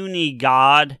says puny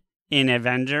god in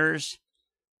Avengers,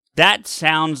 that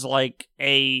sounds like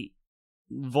a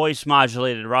voice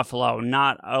modulated Ruffalo,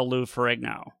 not a Lou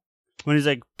Ferrigno. When he's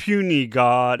like puny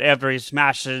god after he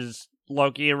smashes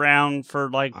Loki around for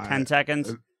like 10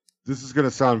 seconds. This is going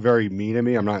to sound very mean to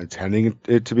me. I'm not intending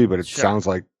it to be, but it sounds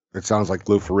like Lou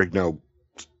Ferrigno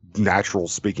natural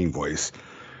speaking voice.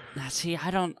 See,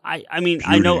 I mean, puny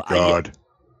I know. God.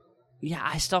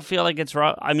 I still feel like it's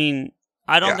rough. I mean,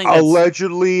 I don't think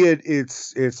allegedly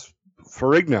it's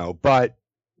Ferrigno, but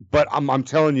I'm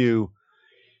telling you,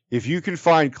 if you can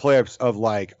find clips of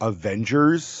like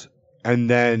Avengers and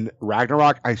then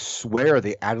Ragnarok, I swear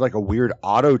they added like a weird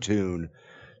auto-tune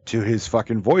to his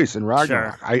fucking voice in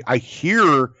Ragnarok. Sure. I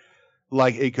hear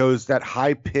like it goes that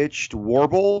high-pitched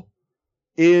warble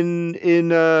in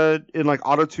like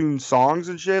auto-tune songs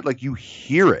and shit. Like you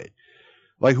hear it.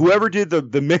 Like whoever did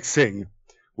the mixing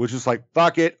was just like,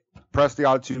 fuck it, press the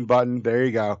auto-tune button, there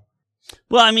you go.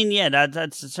 Well, I mean, yeah,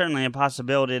 that's certainly a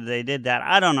possibility that they did that.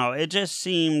 I don't know. It just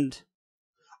seemed.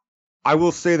 I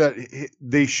will say that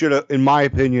they should have, in my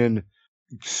opinion,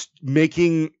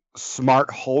 making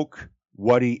Smart Hulk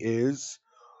what he is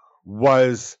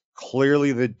was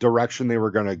clearly the direction they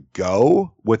were going to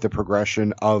go with the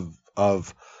progression of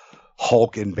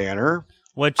Hulk and Banner.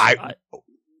 Which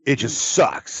it just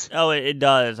sucks. Oh, it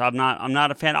does. I'm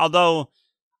not a fan. Although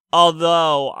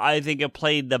I think it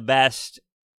played the best,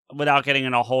 without getting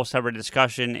in a whole separate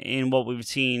discussion, in what we've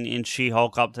seen in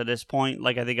She-Hulk up to this point.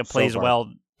 Like, I think it plays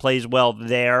well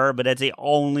there, but it's the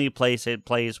only place it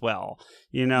plays well.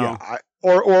 You know, yeah,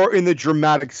 or in the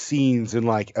dramatic scenes in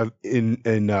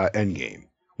Endgame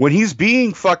when he's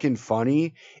being fucking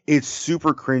funny, it's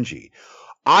super cringy.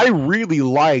 I really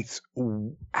liked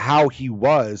how he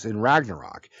was in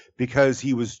Ragnarok because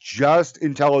he was just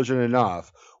intelligent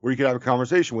enough where you could have a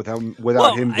conversation with him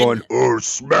without him going, "Oh,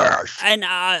 smash!" And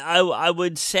I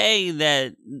would say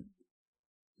that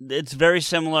it's very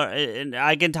similar, and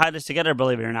I can tie this together,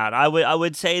 believe it or not. I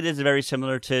would say it is very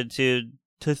similar to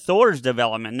Thor's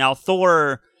development. Now,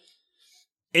 Thor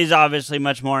is obviously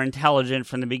much more intelligent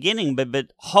from the beginning,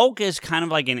 but Hulk is kind of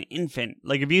like an infant.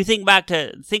 Like, if you think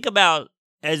about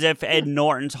as if Ed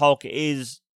Norton's Hulk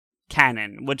is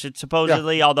canon, which it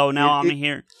supposedly, although now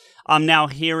I'm now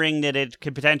hearing that it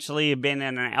could potentially have been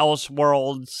in an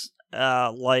Elseworlds,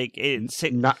 not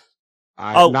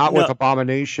with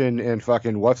Abomination and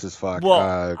fucking what's his fuck.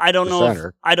 Well, I don't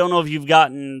know if you've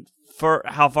gotten for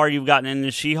how far you've gotten into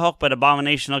She-Hulk, but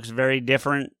Abomination looks very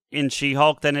different in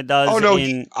She-Hulk than it does. Oh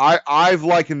no, I've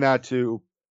likened that to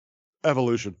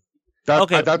Evolution.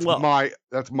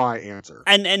 That's my answer.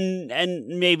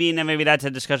 And maybe that's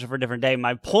a discussion for a different day.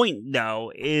 My point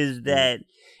though is that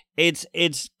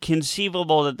it's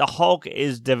conceivable that the Hulk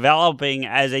is developing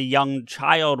as a young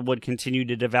child would continue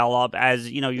to develop. As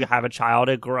you know, you have a child,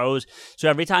 it grows. So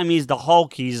every time he's the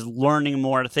Hulk, he's learning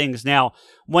more things. Now,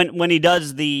 when he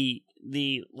does the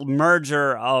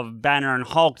merger of Banner and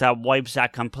Hulk, that wipes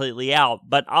that completely out.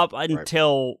 But up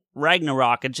until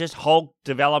Ragnarok, it's just Hulk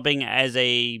developing as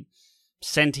a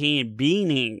sentient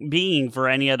being for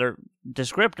any other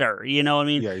descriptor. You know what I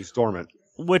mean? Yeah, he's dormant.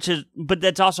 But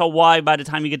that's also why by the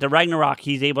time you get to Ragnarok,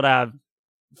 he's able to have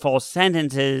full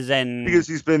sentences and because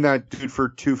he's been that dude for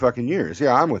 2 fucking years.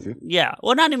 Yeah, I'm with you. Yeah,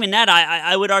 well, not even that.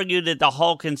 I would argue that the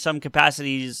Hulk, in some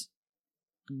capacities,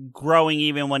 growing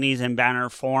even when he's in Banner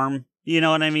form. You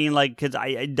know what I mean? Like, because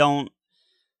I don't.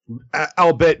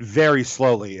 Albeit very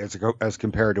slowly as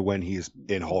compared to when he's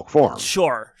in Hulk form.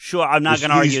 Sure. I'm not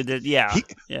going to argue that. Yeah,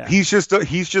 He's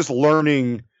just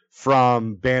learning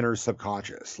from Banner's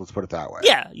subconscious. Let's put it that way.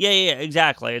 Yeah,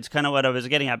 exactly. It's kind of what I was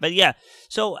getting at. But yeah,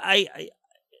 so I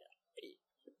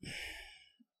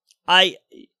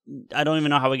don't even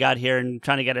know how we got here and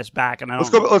trying to get us back. And let's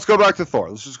go back to Thor.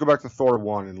 Let's just go back to Thor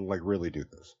 1 and like really do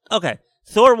this. Okay.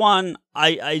 Thor 1,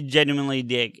 I genuinely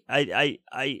dig. I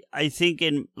think,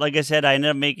 like I said, I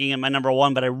ended up making it my number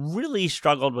 1, but I really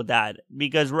struggled with that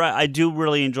because I do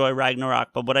really enjoy Ragnarok.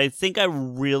 But what I think I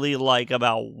really like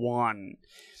about 1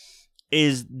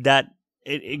 is that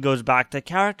it goes back to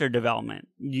character development.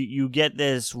 You get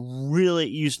this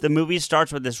the movie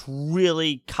starts with this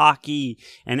really cocky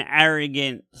and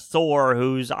arrogant Thor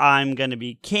who's, I'm going to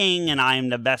be king and I'm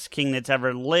the best king that's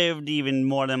ever lived, even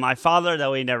more than my father,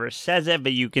 though he never says it,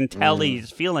 but you can tell he's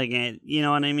feeling it. You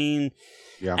know what I mean?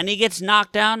 Yeah. And he gets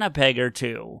knocked down a peg or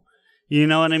two. You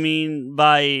know what I mean?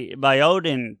 By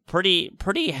Odin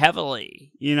pretty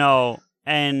heavily, you know,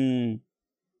 and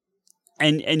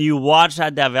you watch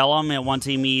that development once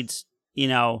he meets, you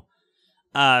know,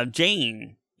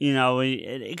 Jane, you know,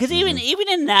 because even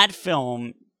in that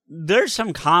film, there's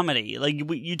some comedy. Like,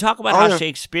 you talk about how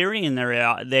Shakespearean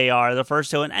they are, the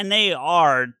first two, and they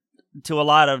are to a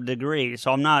lot of degree.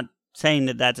 So I'm not saying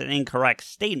that that's an incorrect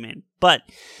statement, but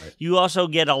you also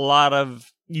get a lot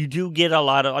of,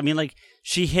 I mean, like,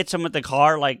 she hits him with the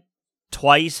car, like,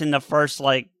 twice in the first,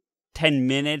 like, 10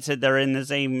 minutes that they're in the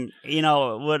same, you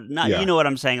know, you know what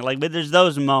I'm saying? Like, but there's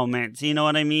those moments, you know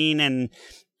what I mean? And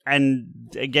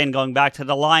again, going back to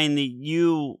the line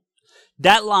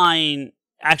that line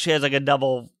actually has like a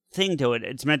double thing to it.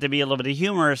 It's meant to be a little bit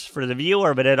humorous for the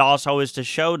viewer, but it also is to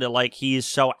show that like he is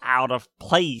so out of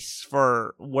place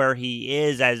for where he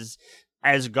is as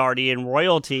guardian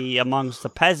royalty amongst the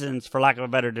peasants, for lack of a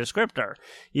better descriptor,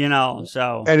 you know,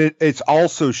 so. And it's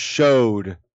also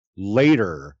showed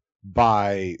later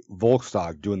by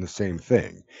Volstagg doing the same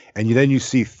thing. And then you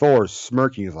see Thor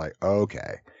smirking. He's like,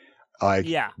 okay, Like,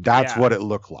 that's what it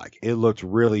looked like. It looked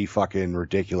really fucking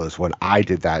ridiculous when I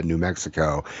did that in New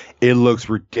Mexico. It looks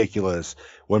ridiculous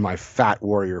when my fat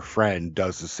warrior friend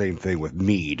does the same thing with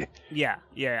mead. Yeah.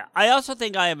 I also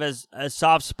think I have a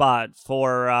soft spot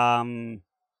for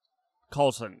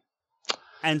Coulson.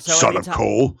 And so Son of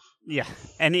Cole. Yeah.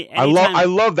 I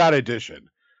love that addition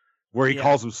where he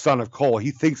calls him Son of Cole.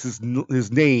 He thinks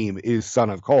his name is Son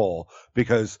of Cole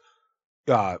because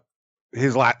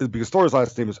because Thor's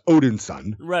last name is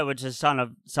Odinson. Right, which is son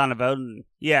of Odin.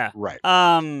 Yeah. Right.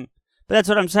 But that's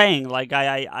what I'm saying. Like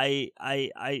I'm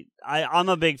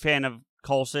a big fan of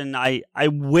Coulson. I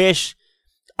wish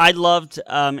I loved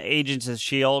Agents of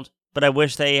S.H.I.E.L.D., but I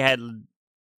wish they had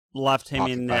left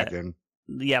him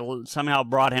somehow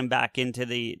brought him back into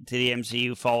the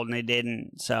MCU fold, and they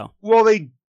didn't. So they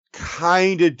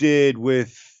kind of did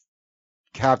with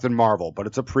Captain Marvel, but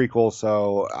it's a prequel,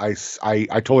 so I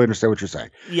totally understand what you're saying.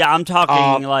 Yeah, I'm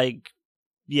talking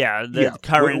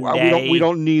current day. We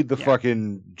don't need the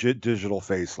fucking digital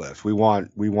facelift.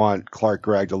 We want Clark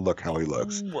Gregg to look how he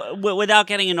looks. Without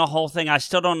getting into a whole thing, I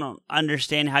still don't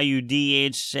understand how you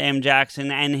de-age Sam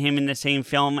Jackson and him in the same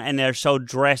film, and they're so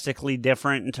drastically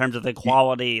different in terms of the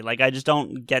quality. Like, I just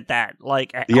don't get that.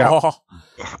 Like, at all.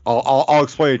 I'll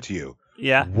explain it to you.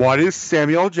 Yeah. What is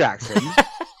Samuel Jackson?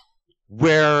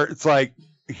 Where it's like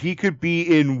he could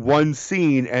be in one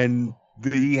scene and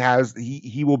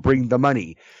he will bring the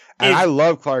money. And I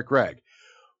love Clark Gregg,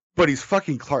 but he's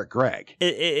fucking Clark Gregg.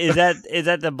 Is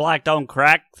that the black don't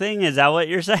crack thing? Is that what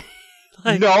you're saying?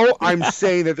 No, I'm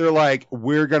saying that they're like,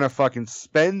 we're gonna fucking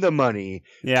spend the money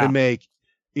to make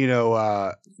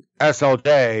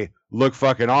SLJ look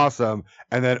fucking awesome,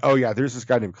 and then there's this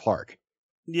guy named Clark.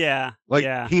 Yeah,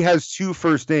 he has two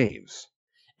first names.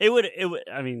 It would.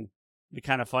 I mean, it'd be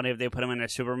kind of funny if they put him in a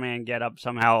Superman getup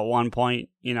somehow at one point.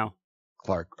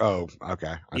 Clark. Oh,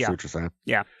 okay. I see what you're saying.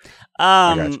 Yeah.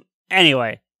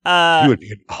 Anyway. He would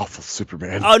be an awful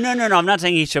Superman. Oh, no. I'm not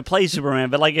saying he should play Superman,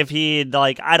 but like if he'd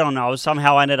I don't know,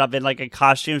 somehow ended up in like a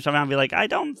costume somehow and be like, I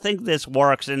don't think this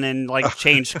works, and then like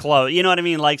change clothes. You know what I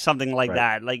mean? Like something like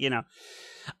that. Like,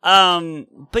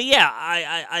 but yeah,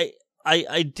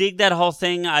 I dig that whole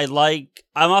thing. I'm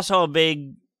also a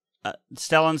big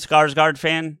Stellan Skarsgård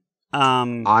fan.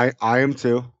 I am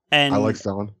too. And I like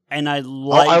Stellan. And I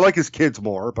like his kids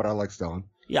more, but I like Stellan.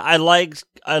 Yeah, I like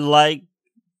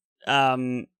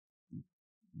the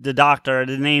doctor.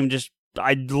 The name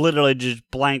I literally just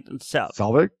blanked.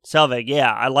 Selvig? Selvig,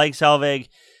 yeah. I like Selvig.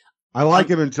 I like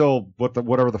him until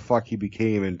whatever the fuck he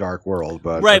became in Dark World,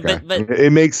 but right, okay. but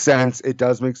it makes sense. It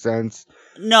does make sense.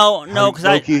 No, because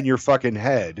Loki in your fucking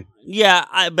head.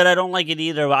 Yeah, but I don't like it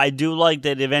either. I do like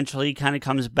that eventually he kind of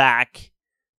comes back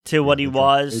to what he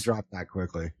was. They dropped that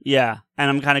quickly. Yeah, and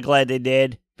I'm kind of glad they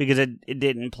did because it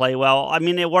didn't play well. I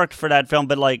mean, it worked for that film,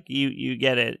 but like you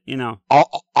get it,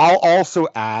 I'll also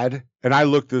add, and I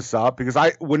looked this up because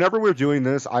whenever we're doing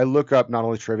this, I look up not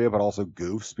only trivia but also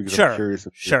goofs because I'm curious.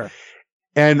 Sure.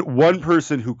 And one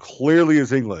person who clearly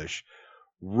is English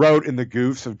wrote in the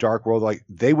goofs of Dark World, like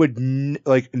they would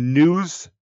news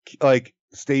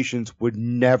stations would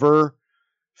never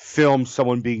film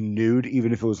someone being nude,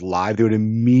 even if it was live. They would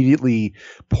immediately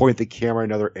point the camera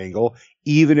another angle,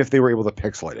 even if they were able to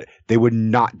pixelate it. They would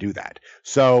not do that.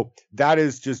 So that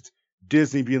is just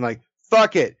Disney being like,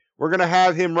 fuck it. We're going to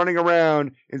have him running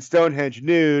around in Stonehenge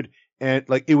nude, and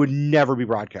like it would never be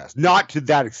broadcast. Not to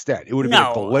that extent. It would have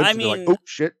been a glimpse. I mean, like, oh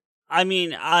shit. I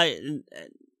mean,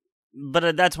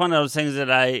 but that's one of those things that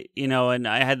and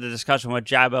I had the discussion with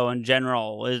Jabbo in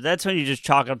general, is that's when you just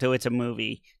chalk up to it's a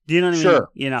movie. Do you know what I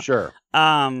mean? Sure.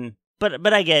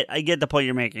 But I get the point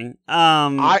you're making.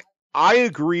 I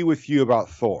agree with you about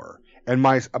Thor, and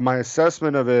my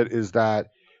assessment of it is that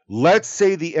let's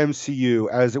say the MCU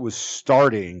as it was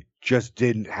starting just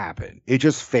didn't happen. It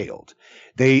just failed.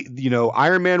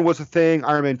 Iron Man was a thing.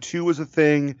 Iron Man 2 was a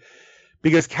thing.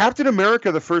 Because Captain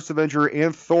America, the First Avenger,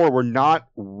 and Thor were not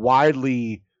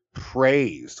widely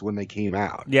praised when they came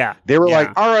out. Yeah. They were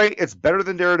like, all right, it's better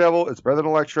than Daredevil, it's better than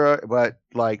Elektra, but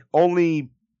then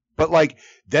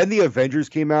the Avengers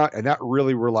came out, and that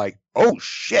really were like, oh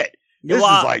shit, this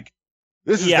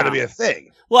is going to be a thing.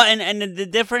 Well, and the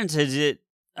difference is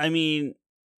to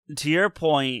your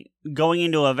point, going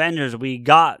into Avengers, we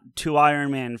got 2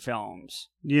 Iron Man films.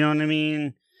 You know what I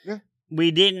mean? Yeah.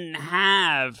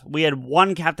 We had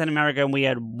 1 Captain America and we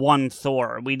had 1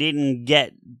 Thor. We didn't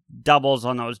get doubles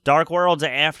on those. Dark World's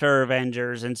after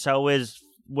Avengers, and so is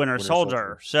Winter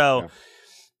Soldier. So,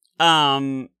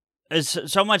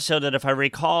 So much so that if I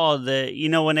recall,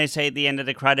 when they say at the end of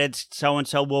the credits,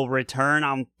 so-and-so will return,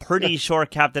 I'm pretty sure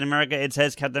Captain America, it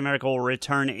says Captain America will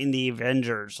return in the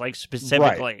Avengers, like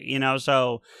specifically, right.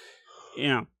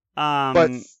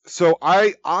 But so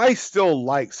I still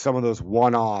like some of those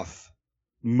one-off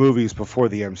movies before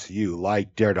the MCU,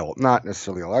 like Daredevil, not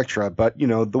necessarily Elektra, but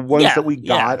the ones that we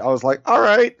got, I was like, all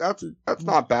right, that's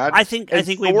not bad. I think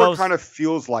we Thor both kind of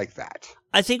feels like that.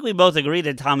 I think we both agree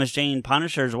that Thomas Jane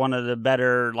Punisher is one of the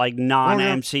better, like,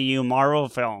 non-MCU Marvel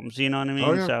films. You know what I mean?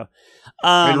 Oh, yeah. So,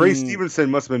 and Ray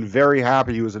Stevenson must have been very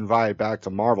happy he was invited back to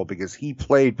Marvel because he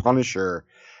played Punisher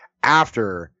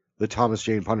after the Thomas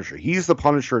Jane Punisher. He's the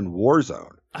Punisher in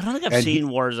Warzone. I don't think I've seen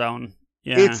Warzone.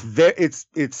 Yeah,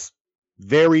 it's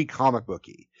very comic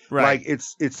booky. Right. Like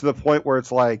it's to the point where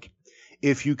it's like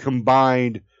if you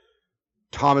combined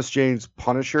Thomas Jane's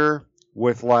Punisher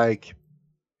with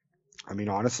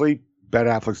honestly, Ben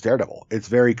Affleck's Daredevil. It's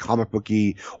very comic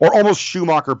booky or almost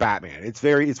Schumacher Batman.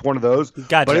 It's one of those,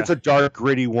 gotcha. But it's a dark,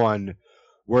 gritty one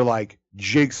where like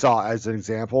Jigsaw, as an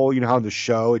example, how in the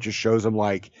show it just shows him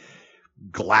like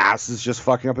glass is just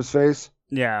fucking up his face.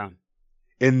 Yeah.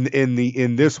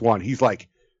 In this one, he's like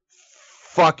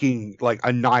fucking like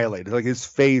annihilated. Like his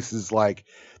face is like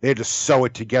they had to sew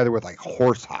it together with like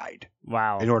horsehide.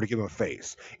 Wow. In order to give him a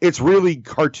face. It's really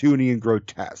cartoony and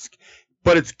grotesque.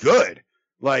 But it's good.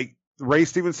 Like, Ray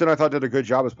Stevenson, I thought, did a good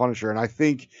job as Punisher. And I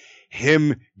think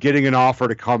him getting an offer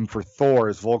to come for Thor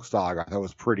as Volkstag, I thought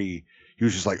was pretty... He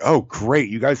was just like, oh, great.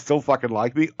 You guys still fucking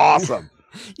like me? Awesome.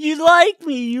 You like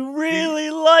me. You really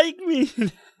like me.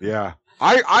 Yeah.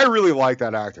 I really like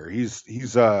that actor. He's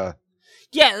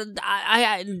Yeah,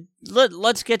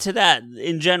 let's get to that.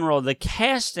 In general, the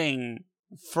casting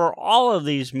for all of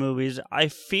these movies, I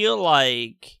feel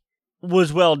like...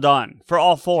 was well done for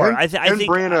all four. I think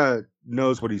Branagh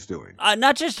knows what he's doing.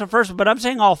 Not just the first one, but I'm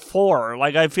saying all four.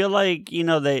 Like I feel like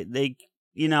they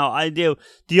I do.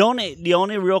 The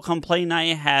only real complaint I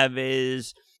have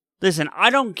is, listen, I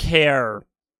don't care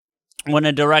when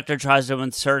a director tries to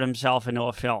insert himself into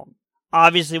a film.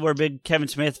 Obviously, we're big Kevin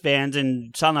Smith fans,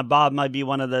 and Silent Bob might be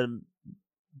one of the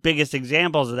biggest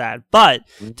examples of that. But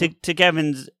to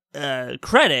Kevin's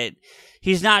credit,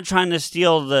 he's not trying to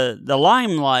steal the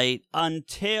limelight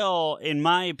until, in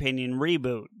my opinion,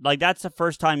 Reboot. Like, that's the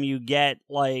first time you get,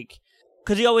 like...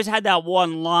 Because he always had that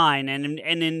one line, and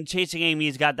in Chasing Amy,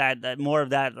 he's got that more of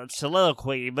that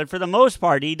soliloquy. But for the most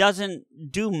part, he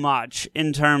doesn't do much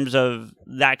in terms of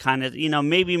that kind of...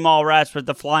 maybe Mallrats with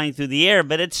the flying through the air,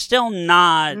 but it's still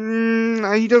not...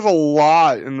 he does a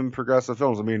lot in the progressive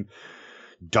films. I mean,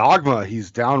 Dogma, he's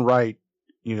downright...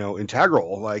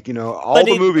 integral, like,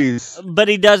 the movies. But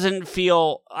he doesn't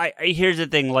feel, here's the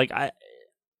thing, like,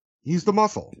 he's the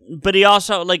muscle. But he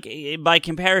also, like, by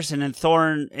comparison, in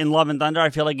Thor in Love and Thunder, I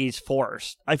feel like he's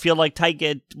forced. I feel like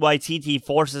Taika Waititi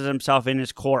forces himself in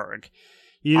his Korg.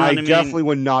 You know what I mean? Definitely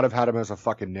would not have had him as a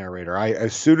fucking narrator.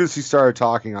 As soon as he started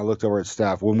talking, I looked over at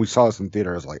Steph. When we saw this in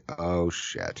theater, I was like, oh,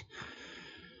 shit.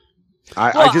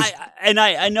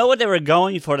 I know what they were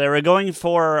going for. They were going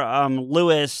for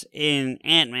Lewis in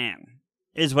Ant-Man,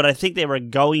 is what I think they were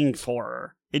going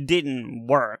for. It didn't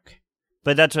work,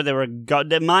 but that's what they were.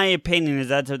 My opinion is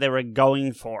that's what they were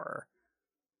going for.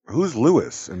 Who's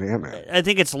Lewis in Ant-Man? I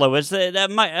think it's Lewis,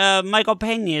 Michael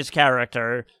Pena's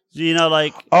character.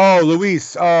 Like... Oh,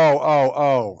 Luis.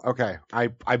 Oh. Okay.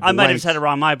 I might have said it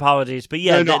wrong. My apologies. But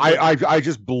yeah. No, I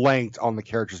just blanked on the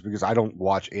characters because I don't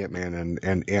watch Ant-Man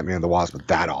and Ant-Man and the Wasp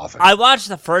that often. I watched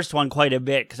the first one quite a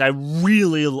bit because I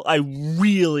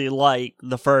really like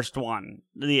the first one,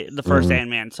 the first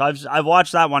Ant-Man. So I've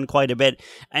watched that one quite a bit.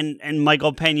 And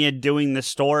Michael Pena doing the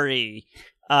story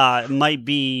might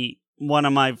be one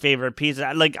of my favorite pieces.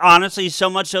 Like, honestly, so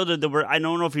much so that I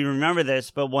don't know if you remember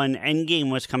this, but when Endgame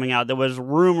was coming out, there was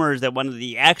rumors that one of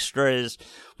the extras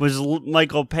was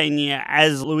Michael Pena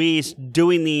as Luis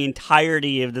doing the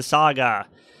entirety of the saga.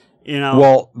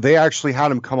 Well, they actually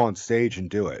had him come on stage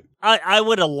and do it. I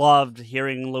would have loved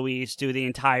hearing Luis do the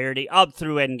entirety up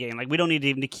through Endgame. Like, we don't need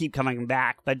even to keep coming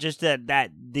back, but just that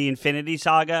the Infinity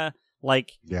Saga,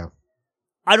 like... Yeah.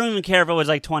 I don't even care if it was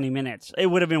like 20 minutes. It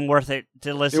would have been worth it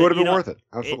to listen. It would have been worth it.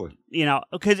 Absolutely.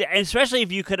 Because especially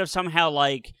if you could have somehow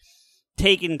like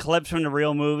taken clips from the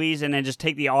real movies and then just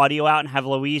take the audio out and have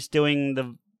Luis doing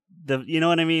the you know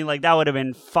what I mean? Like that would have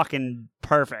been fucking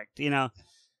perfect,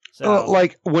 So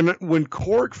like when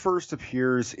Korg first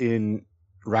appears in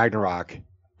Ragnarok,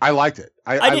 I liked it.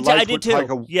 I did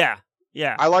too. Yeah.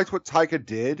 I liked what Taika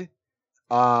did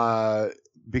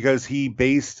because he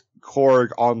based Korg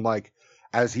on like,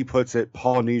 as he puts it,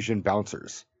 Polynesian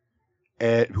bouncers,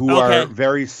 who are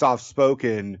very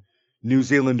soft-spoken, New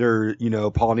Zealander,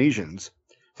 Polynesians.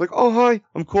 It's like, oh, hi,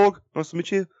 I'm Korg. Nice to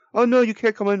meet you. Oh, no, you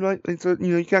can't come in, right? It's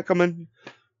you can't come in.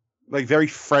 Like, very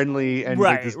friendly, and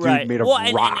like this dude made of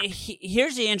rock. And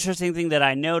here's the interesting thing that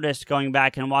I noticed going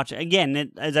back and watching.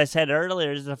 Again, as I said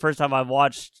earlier, this is the first time I've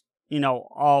watched,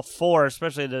 all four,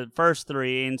 especially the first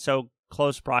three, in so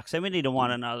close proximity to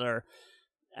one another.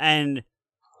 And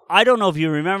I don't know if you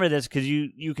remember this, because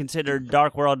you consider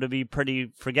Dark World to be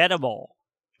pretty forgettable.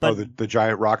 But the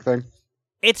giant rock thing?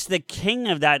 It's the king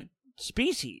of that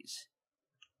species.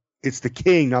 It's the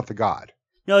king, not the god.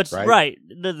 No, it's right.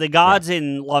 The god's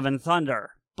in Love and Thunder,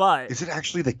 but is it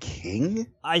actually the king?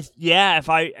 If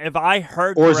I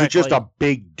heard, or is it just a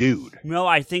big dude? No,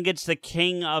 I think it's the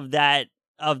king of that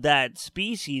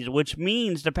species, which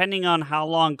means depending on how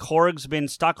long Korg's been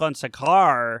stuck on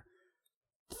Sakaar,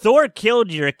 Thor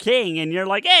killed your king, and you're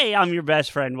like, hey, I'm your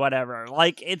best friend, whatever.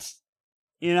 Like it's,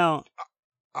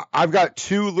 I've got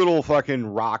two little fucking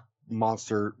rock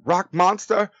monster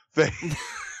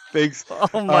things.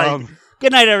 Oh my.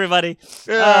 Good night, everybody.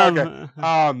 Yeah,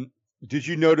 okay. Did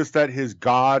you notice that his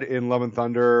god in Love and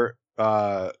Thunder,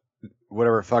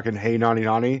 whatever fucking Hey Nani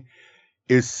Nani,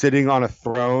 is sitting on a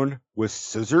throne with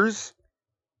scissors?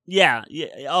 Yeah.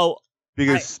 Oh,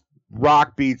 because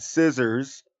rock beats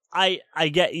scissors. I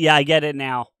get it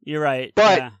now. You're right.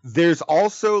 But there's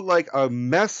also like a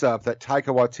mess up that Taika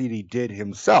Waititi did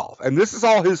himself, and this is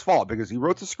all his fault because he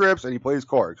wrote the scripts and he plays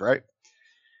Korg, right?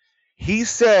 He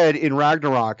said in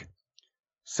Ragnarok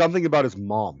something about his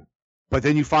mom. But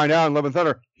then you find out in Love and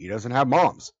Thunder, he doesn't have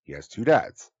moms. He has two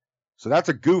dads. So that's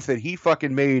a goof that he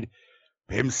fucking made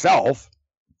himself.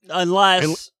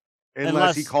 Unless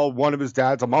he called one of his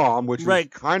dads a mom, which is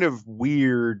kind of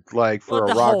weird, like, for a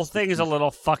rock. The whole thing is a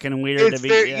little fucking weird to be.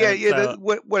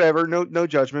 Whatever. No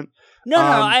judgment. No,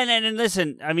 and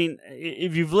listen, I mean,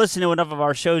 if you've listened to enough of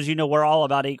our shows, we're all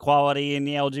about equality in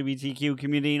the LGBTQ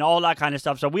community and all that kind of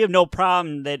stuff. So we have no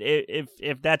problem that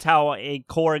if that's how a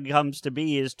Korg comes to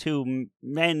be, is two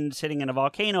men sitting in a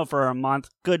volcano for a month,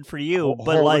 good for you.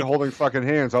 Holding fucking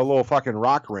hands, a little fucking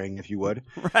rock ring, if you would.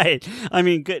 Right. I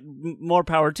mean, good, more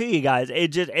power to you guys.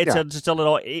 It's just a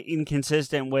little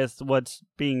inconsistent with what's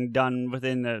being done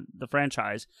within the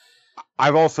franchise.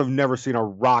 I've also never seen a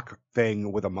rock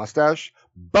thing with a mustache,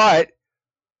 but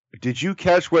did you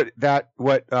catch what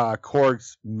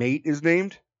Korg's mate is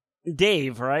named?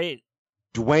 Dave, right?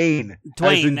 Dwayne.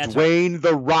 Dwayne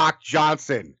The Rock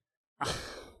Johnson.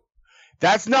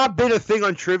 That's not been a thing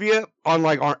on trivia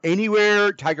on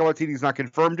anywhere. Taika Waititi's not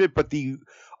confirmed it, but the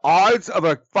odds of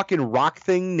a fucking rock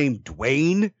thing named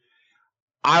Dwayne,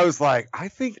 I was like, I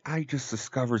think I just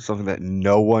discovered something that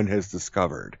no one has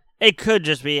discovered. It could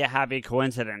just be a happy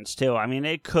coincidence, too. I mean,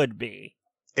 it could be.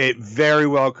 It very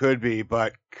well could be,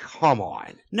 but come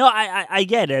on. No, I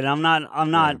get it. I'm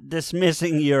not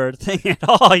dismissing your thing at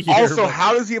all here. Also,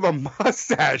 how does he have a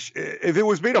mustache? If it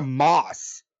was made of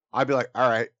moss, I'd be like, all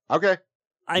right, okay.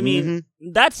 I mean,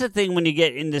 that's the thing when you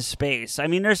get into space. I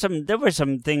mean, there were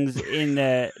some things in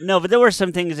but there were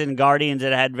some things in Guardians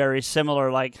that had very similar,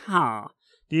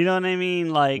 do you know what I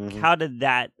mean? Like, how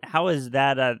is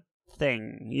that a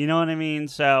thing? You know what I mean?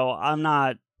 So I'm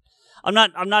not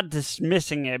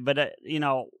dismissing it, but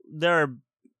there are,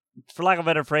 for lack of a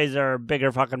better phrase, there are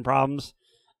bigger fucking problems,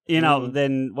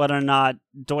 than whether or not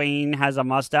Dwayne has a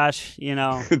mustache,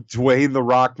 Dwayne the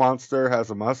Rock Monster has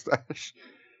a mustache.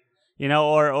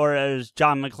 Or as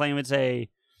John McClane would say,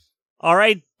 all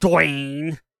right,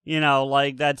 Dwayne,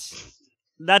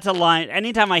 that's a line.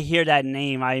 Anytime I hear that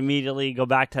name, I immediately go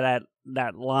back to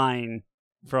that line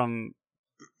from.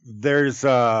 There's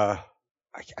I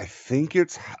think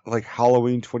it's like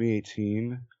Halloween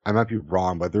 2018. I might be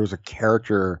wrong, but there was a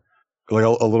character, like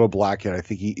a little black kid. I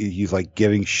think he's like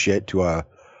giving shit to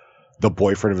the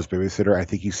boyfriend of his babysitter. I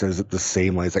think he says it the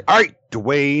same way. He's like, all right,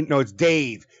 Dwayne. No, it's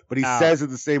Dave. But he says it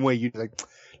the same way. You're like,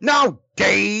 no,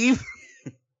 Dave.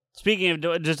 Speaking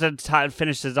of, just to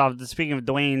finish this off, speaking of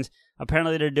Dwayne's,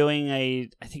 apparently they're doing I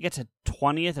think it's a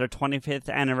 20th or 25th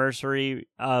anniversary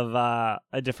of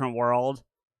A Different World.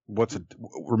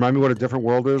 Remind me what A Different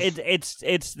World is?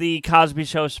 It's the Cosby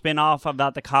Show spinoff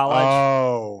about the college.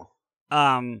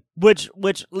 Oh. Which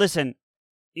listen,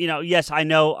 yes, I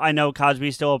know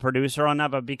Cosby's still a producer on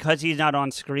that, but because he's not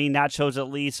on screen, that shows at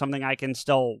least something I can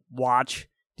still watch.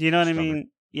 Do you know what I mean?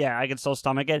 Yeah, I can still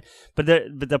stomach it. But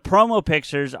the promo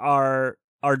pictures are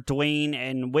Dwayne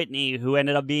and Whitney, who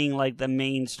ended up being like the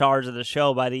main stars of the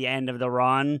show by the end of the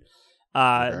run.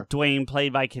 Dwayne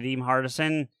played by Kadeem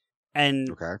Hardison, and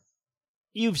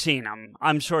you've seen him.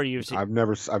 I'm sure you've seen. I've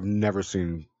never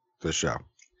seen the show.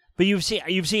 But you've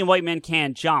seen White Men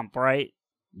Can't Jump, right?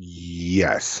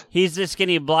 Yes. He's the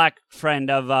skinny black friend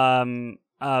of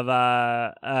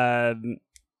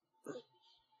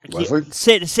Wesley?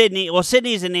 Sydney. Well,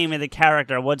 Sydney's the name of the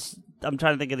character. I'm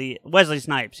trying to think of the Wesley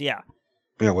Snipes. Yeah.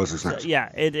 Yeah, Wesley Snipes. So,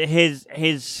 yeah,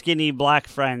 his skinny black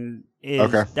friend is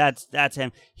okay. That's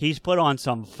him. He's put on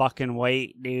some fucking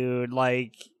weight, dude.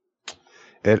 Like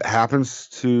it happens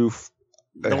to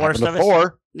the worst of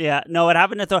Thor. Yeah, no, it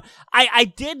happened to Thor. I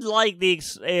did like the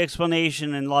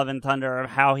explanation in Love and Thunder of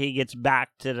how he gets back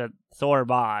to the Thor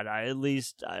bod. At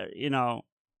least, you know.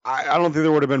 I don't think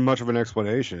there would have been much of an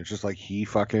explanation. It's just like he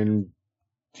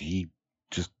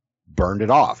just burned it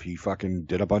off. He fucking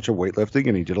did a bunch of weightlifting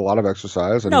and he did a lot of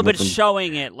exercise. And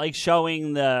showing it, like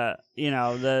showing the, you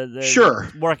know, the sure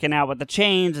working out with the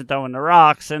chains and throwing the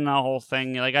rocks and the whole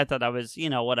thing. Like I thought that was, you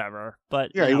know, whatever.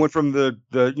 But yeah, he went from the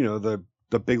you know the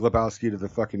Big Lebowski to the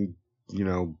fucking, you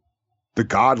know, the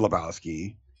God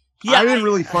Lebowski. Yeah, I didn't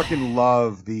really fucking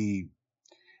love the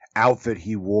outfit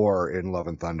he wore in Love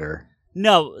and Thunder.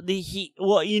 No,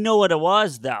 well, you know what it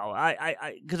was though.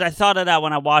 Because I thought of that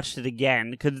when I watched it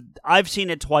again. Because I've seen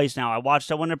it twice now. I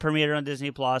watched it when it premiered on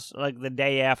Disney Plus, like the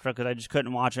day after, because I just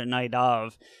couldn't watch it night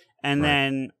of, and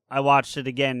then I watched it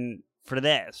again for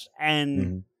this,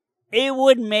 and it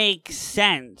would make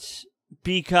sense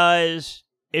because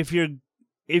if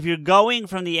you're going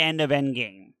from the end of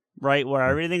Endgame, right, where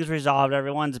everything's resolved,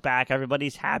 everyone's back,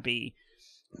 everybody's happy.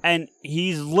 And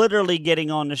he's literally getting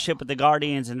on the ship with the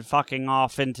Guardians and fucking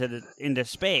off into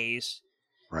space.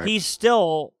 Right. He's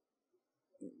still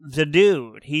the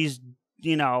dude. He's,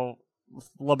 you know,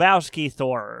 Lebowski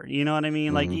Thor. You know what I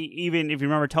mean? Like, even if you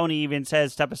remember, Tony even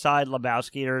says, "Step aside,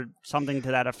 Lebowski," or something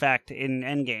to that effect in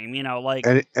Endgame. You know, like.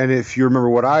 And if you remember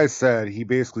what I said, he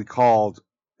basically called.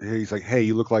 He's like, "Hey,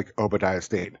 you look like Obadiah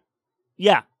Stane."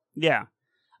 Yeah. Yeah.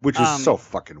 Which is so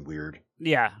fucking weird.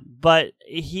 Yeah, but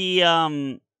he,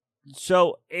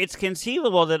 so it's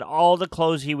conceivable that all the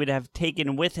clothes he would have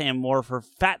taken with him were for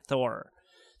Fat Thor.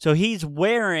 So he's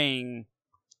wearing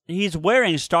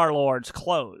Star-Lord's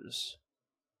clothes,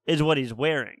 is what he's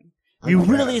wearing. You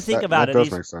really think about it, does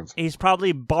make sense. He's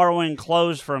probably borrowing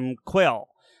clothes from Quill,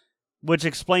 which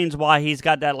explains why he's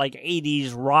got that, like,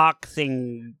 80s rock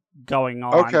thing going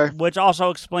on. Okay. Which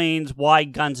also explains why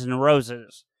Guns N'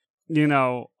 Roses. You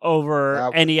know,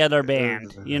 over any other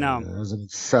band, you know. There's an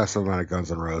excessive amount of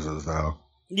Guns N' Roses, though.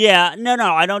 Yeah, no,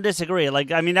 I don't disagree. Like,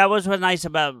 I mean, that was what's nice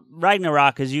about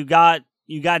Ragnarok, is you got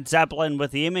Zeppelin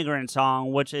with the Immigrant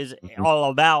Song, which is all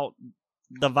about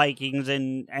the Vikings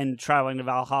and traveling to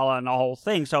Valhalla and the whole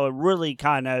thing. So it really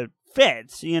kind of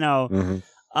fits, you know.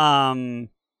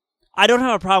 I don't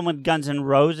have a problem with Guns N'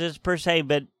 Roses per se,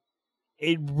 but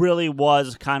it really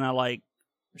was kind of like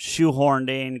shoehorned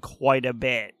in quite a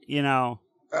bit, you know.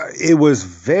 It was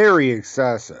very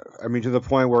excessive. I mean, to the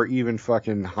point where even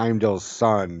fucking Heimdall's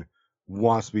son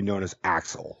wants to be known as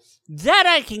Axel. That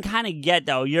I can kind of get,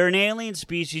 though. You're an alien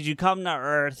species. You come to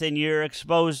Earth, and you're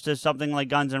exposed to something like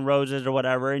Guns N' Roses or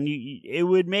whatever, and it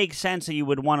would make sense that you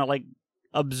would want to, like,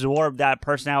 absorb that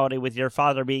personality with your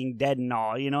father being dead and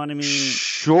all. You know what I mean?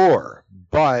 Sure,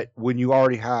 but when you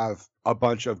already have a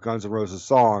bunch of Guns N' Roses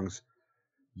songs,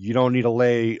 you don't need to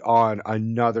lay on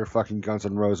another fucking Guns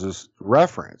N' Roses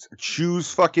reference.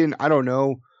 Choose fucking, I don't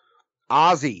know,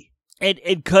 Ozzy.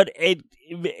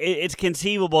 It's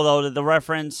conceivable, though, that the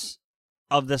reference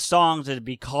of the songs is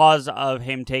because of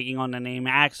him taking on the name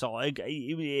Axel.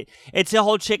 It's the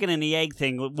whole chicken and the egg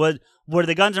thing. Were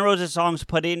the Guns N' Roses songs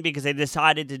put in because they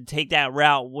decided to take that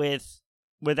route with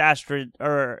Astrid?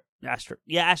 Yeah,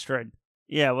 Astrid.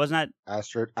 Yeah, wasn't that?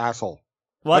 Astrid, Asshole.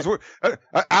 What? That's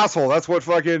what asshole. That's what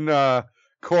fucking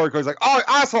Korg was like. Oh,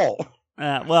 asshole.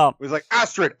 Well, it was like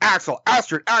Astrid, Axel,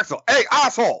 hey,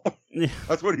 asshole.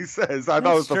 That's what he says. I thought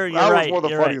that was one of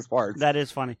the funniest parts. That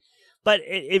is funny. But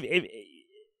did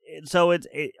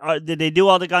they do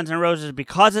all the Guns N' Roses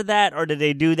because of that, or did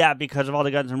they do that because of all the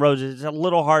Guns N' Roses? It's a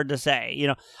little hard to say. You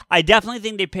know, I definitely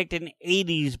think they picked an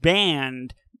 '80s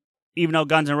band. Even though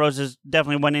Guns N' Roses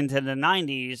definitely went into the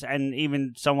 90s and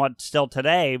even somewhat still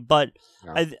today. But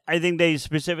yeah. I think they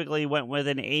specifically went with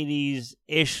an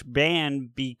 80s-ish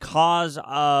band because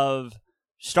of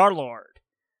Star-Lord.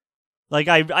 Like,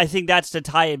 I think that's to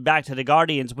tie it back to the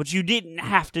Guardians, which you didn't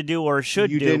have to do or should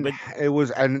do. But it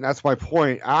was, and that's my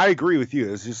point. I agree with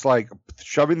you. It's just like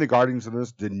shoving the Guardians in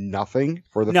this did nothing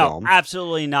for the film. No,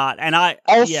 absolutely not. And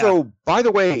by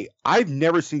the way, I've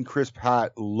never seen Chris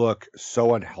Pratt look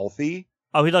so unhealthy.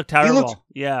 Oh, he looked terrible.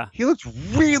 He looked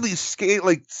really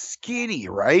skinny,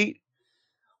 right?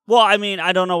 Well, I mean,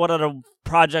 I don't know what other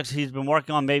projects he's been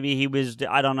working on. Maybe he was,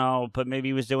 I don't know, but maybe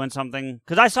he was doing something.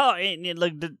 Because I saw,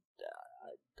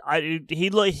 he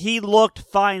looked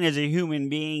fine as a human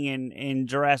being in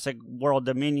Jurassic World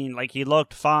Dominion. Like, he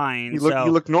looked fine. He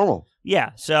looked normal.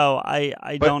 Yeah, so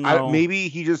I don't know. Maybe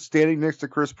he just standing next to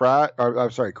Chris Pratt.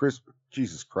 I'm sorry, Chris.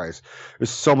 Jesus Christ. There's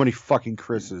so many fucking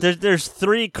Chris's. There's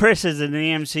 3 Chris's in the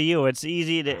MCU. It's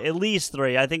easy to, at least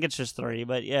 3. I think it's just 3,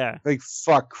 but yeah. Like,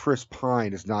 fuck, Chris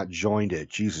Pine has not joined it.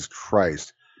 Jesus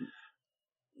Christ.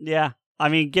 Yeah. I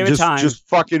mean, give it time. Just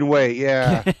fucking wait,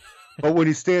 yeah. But when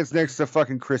he stands next to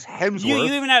fucking Chris Hemsworth. You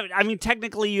even have, I mean,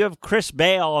 technically you have Chris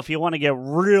Bale if you want to get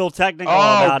real technical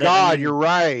about it. Oh, God, you're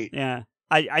right. Yeah.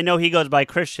 I know he goes by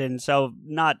Christian, so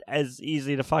not as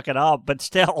easy to fuck it up, but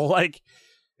still, like.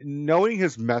 Knowing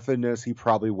his methodness, he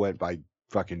probably went by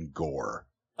fucking Gore.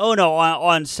 Oh, no,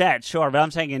 on set, sure. But I'm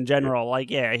saying in general,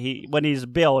 like, yeah, when he's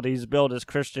billed as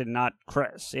Christian, not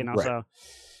Chris, you know, right.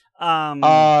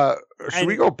 So. Should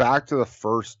we go back to the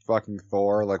first fucking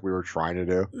Thor like we were trying to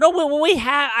do? No, we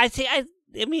have.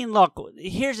 I mean, look.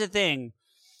 Here's the thing.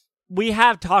 We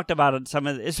have talked about it.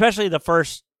 Especially the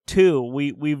first 2.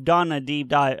 We've done a deep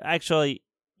dive. Actually,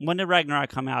 when did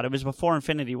Ragnarok come out? It was before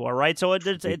Infinity War, right? So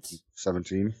it's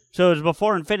 17. So it was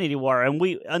before Infinity War, and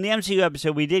on the MCU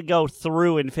episode we did go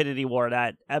through Infinity War,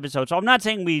 that episode. So I'm not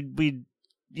saying we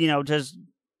just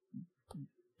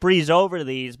breeze over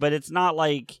these, but it's not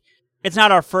like. It's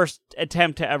not our first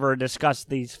attempt to ever discuss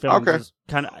these films. Okay.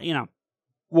 Kind of,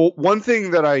 Well, one thing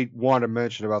that I want to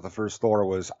mention about the first Thor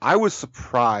was I was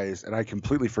surprised, and I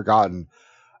completely forgotten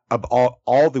about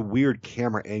all the weird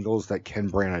camera angles that Ken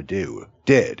Branagh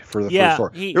did for the first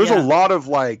Thor. There was a lot of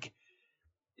like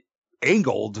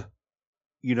angled,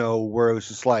 where it was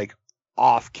just like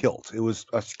off kilt. It was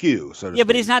askew. So to speak.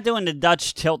 But he's not doing the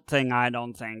Dutch tilt thing. I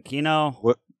don't think.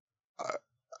 What?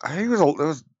 I think it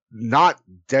was not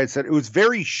dead set. It was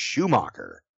very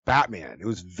Schumacher Batman. It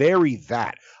was very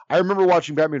that. I remember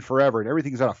watching Batman Forever, and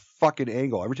everything's at a fucking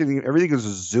angle. Everything is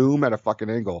a zoom at a fucking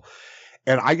angle.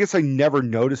 And I guess I never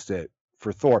noticed it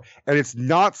for Thor. And it's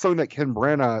not something that Ken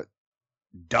Branagh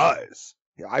does.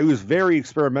 I was very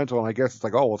experimental, and I guess it's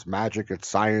like, oh, it's magic, it's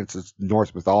science, it's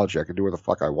Norse mythology. I can do what the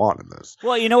fuck I want in this.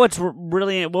 Well,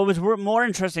 what was more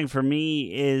interesting for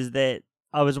me is that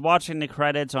I was watching the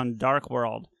credits on Dark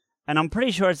World. And I'm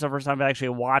pretty sure it's the first time I've actually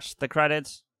watched the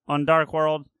credits on Dark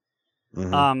World,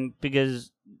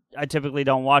 because I typically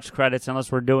don't watch credits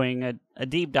unless we're doing a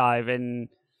deep dive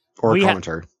or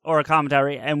a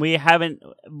commentary. And we haven't,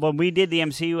 when we did the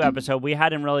MCU episode, we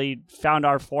hadn't really found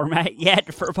our format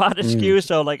yet for Pod Askew,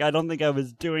 so like I don't think I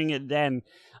was doing it then.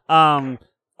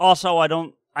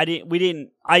 Also,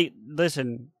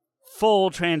 listen.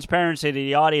 Full transparency to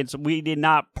the audience, we did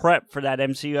not prep for that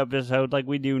MCU episode like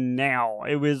we do now.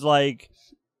 It was like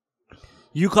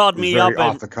you called me up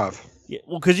off the cuff. Yeah,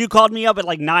 well, because you called me up at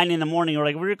like 9 a.m. You're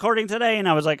like, we're recording today, and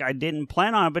I was like, I didn't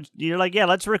plan on it, but you're like, yeah,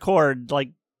 let's record.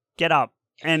 Like, get up.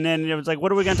 And then it was like,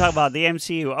 what are we going to talk about? The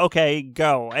MCU. Okay,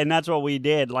 go. And that's what we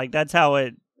did. Like, that's how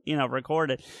it,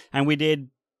 recorded. And we did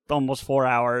almost 4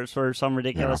 hours for some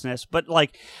ridiculousness. Yeah. But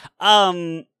like,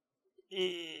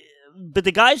 but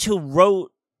the guys who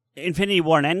wrote Infinity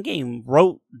War and Endgame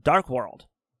wrote Dark World.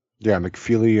 Yeah,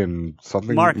 McFeely and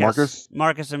something. Marcus and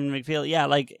McFeely. Yeah,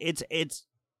 like it's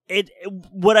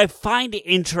what I find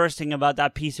interesting about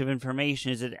that piece of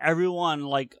information is that everyone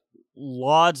like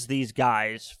lauds these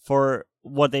guys for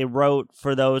what they wrote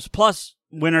for those, plus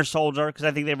Winter Soldier, because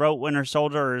I think they wrote Winter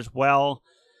Soldier as well.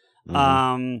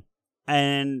 Mm-hmm.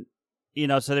 And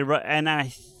so they wrote, and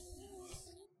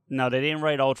no, they didn't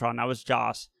write Ultron. That was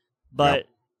Joss. But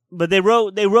they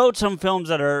wrote some films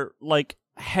that are like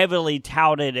heavily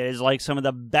touted as like some of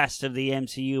the best of the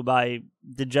MCU by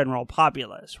the general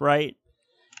populace, right?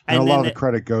 And a lot of the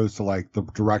credit goes to like the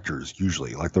directors,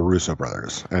 usually like the Russo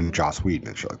brothers and Joss Whedon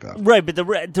and shit like that. Right, but the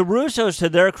Russos, to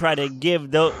their credit, give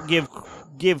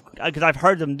because I've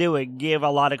heard them do it, give a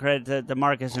lot of credit to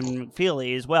Marcus and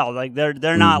McFeely as well. Like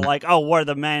they're not like, oh, we're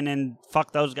the men and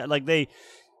fuck those guys. Like they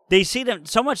see them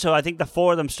so much so I think the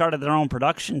 4 of them started their own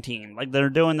production team. Like they're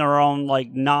doing their own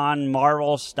like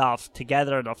non-Marvel stuff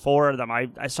together. The 4 of them,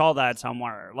 I saw that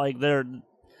somewhere. Like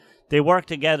they work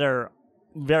together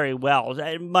very well.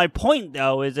 My point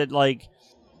though is that like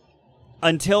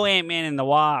until Ant-Man and the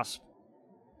Wasp,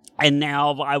 and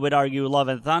now I would argue Love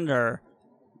and Thunder,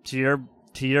 to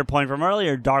your point from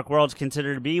earlier, Dark World's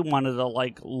considered to be one of the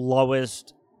like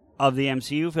lowest of the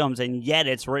MCU films, and yet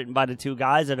it's written by the 2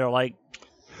 guys that are like.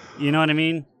 You know what I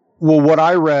mean? Well, what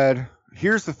I read,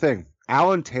 here's the thing.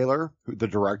 Alan Taylor, the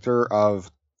director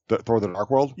of Thor: The Dark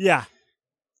World. Yeah.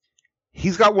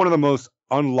 He's got one of the most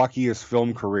unluckiest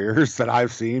film careers that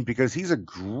I've seen because he's a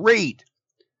great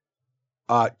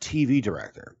TV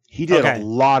director. He did a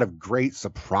lot of great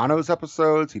Sopranos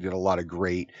episodes. He did a lot of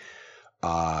great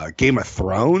Game of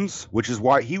Thrones, which is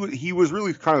why he was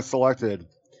really kind of selected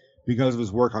because of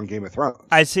his work on Game of Thrones.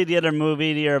 I see the other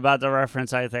movie you're about to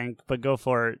reference, I think, but go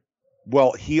for it.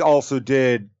 Well, he also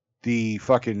did the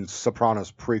fucking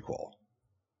Sopranos prequel.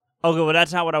 Okay, well,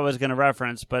 that's not what I was going to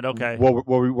reference, but okay. What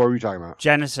were you talking about?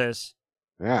 Genesis.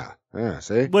 Yeah,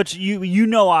 see? Which you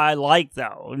know I like,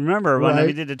 though. Remember, when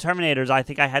we did the Terminators, I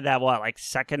think I had that, like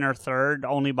second or third,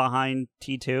 only behind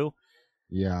T2?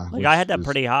 Yeah. Like, I had that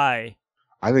pretty high.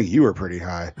 I think you were pretty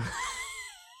high.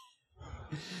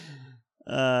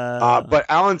 But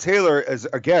Alan Taylor is,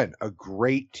 again, a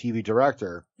great TV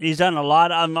director. He's done a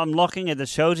lot. I'm looking at the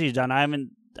shows he's done.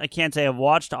 I can't say I've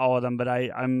watched all of them, but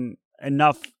I'm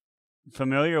enough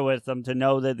familiar with them to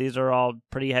know that these are all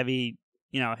pretty heavy,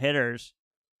 hitters.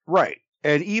 Right.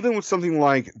 And even with something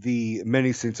like The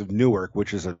Many Saints of Newark,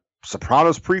 which is a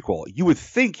Sopranos prequel, you would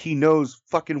think he knows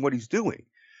fucking what he's doing.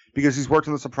 Because he's worked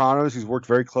on The Sopranos, he's worked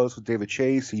very close with David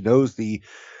Chase, he knows the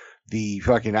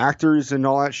fucking actors and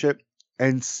all that shit.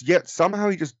 And yet somehow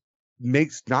he just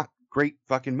makes not great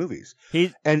fucking movies.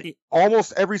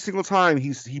 Almost every single time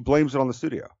he blames it on the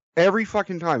studio. Every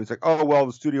fucking time he's like, "Oh well,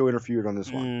 the studio interfered on this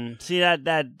one." See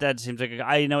that seems like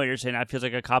I know what you're saying. That feels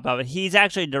like a cop out. But he's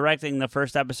actually directing the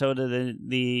first episode of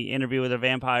the Interview with a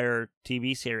Vampire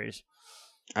TV series,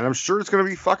 and I'm sure it's going to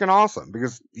be fucking awesome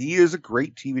because he is a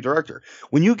great TV director.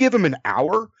 When you give him an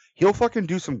hour, he'll fucking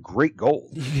do some great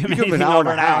gold. You give him an hour and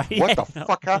a half. What the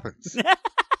fuck happens?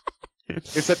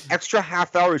 It's an extra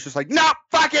half hour. It's just like, no,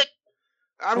 fuck it.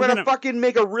 I'm going to fucking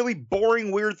make a really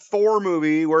boring, weird Thor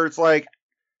movie where it's like,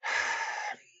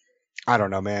 I don't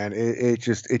know, man. It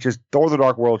just Thor: The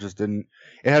Dark World just didn't.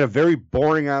 It had a very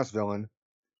boring ass villain.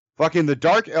 Fucking the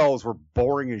Dark Elves were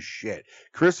boring as shit.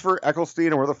 Christopher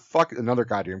Eccleston, or where the fuck another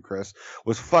goddamn Chris,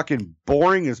 was fucking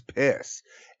boring as piss.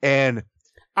 And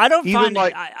I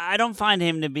don't find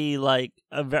him to be like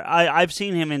I've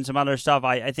seen him in some other stuff.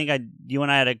 I think you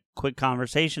and I had a quick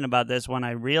conversation about this when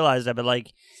I realized that, but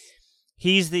like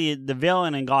he's the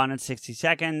villain in Gone in 60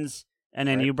 Seconds. And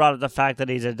then you brought up the fact that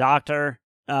he's a doctor,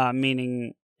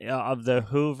 meaning of the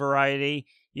Who variety,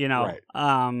 Right.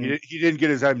 He didn't get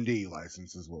his MD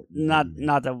license, is what. Not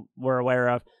that we're aware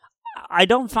of. I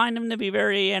don't find him to be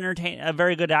very a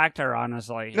very good actor,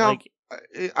 honestly. No,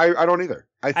 I don't either.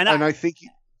 I think.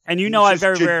 And I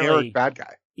very rarely bad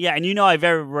guy. Yeah, and I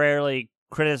very rarely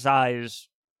criticize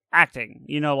acting.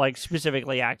 Like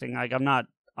specifically acting. Like I'm not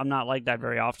like that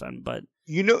very often, but.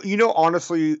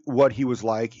 Honestly, what he was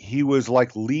like? He was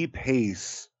like Lee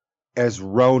Pace as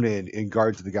Ronan in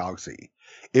Guardians of the Galaxy.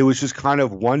 It was just kind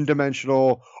of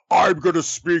one-dimensional. I'm going to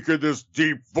speak in this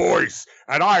deep voice,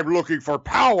 and I'm looking for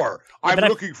power. I'm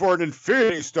looking for an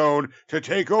Infinity Stone to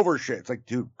take over shit. It's like,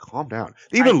 dude, calm down.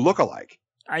 They even look alike.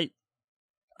 I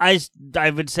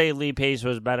would say Lee Pace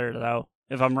was better, though,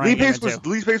 if I'm right. Lee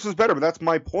Pace was better, but that's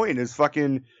my point, is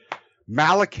fucking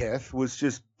Malekith was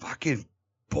just fucking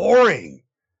boring.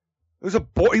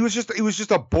 He was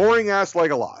just a boring ass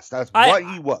Legolas. That's what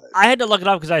he was. I had to look it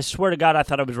up because I swear to God I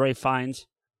thought it was Ralph Fiennes,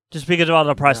 just because of all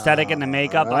the prosthetic and the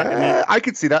makeup. I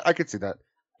could see that.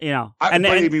 He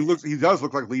does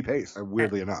look like Lee Pace,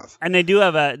 weirdly enough. And they do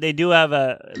have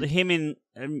him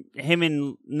and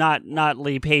not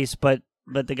Lee Pace, but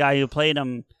the guy who played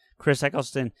him, Chris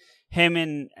Eccleston, him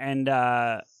and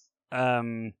Ralph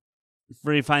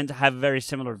Fiennes have very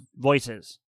similar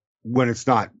voices. When it's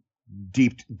not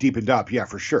deepened up, yeah,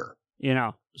 for sure.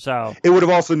 So it would have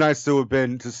also nice to have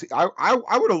been to see. I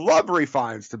would have loved Ralph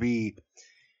Fiennes to be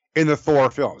in the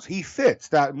Thor films. He fits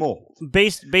that mold.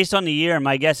 Based on the year,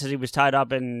 my guess is he was tied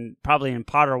up probably in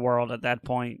Potter World at that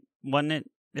point, wasn't it?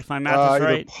 If my math is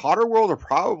right, Potter World or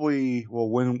probably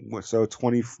Potter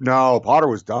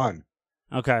was done.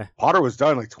 Okay, Potter was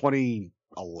done like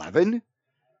 2011.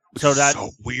 So that's so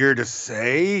weird to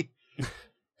say.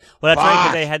 Well, that's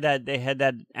right, because they had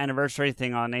that anniversary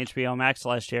thing on HBO Max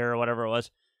last year or whatever it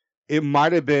was. It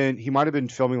might have been he might have been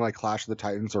filming like Clash of the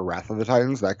Titans or Wrath of the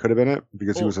Titans. That could have been it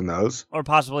because he was in those, or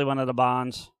possibly one of the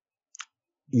Bonds.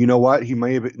 You know what? He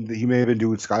may have been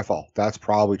doing Skyfall. That's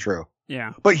probably true.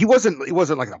 Yeah, but he wasn't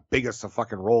like the biggest of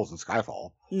fucking roles in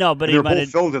Skyfall. No, but they were both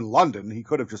filmed in London. He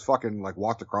could have just fucking like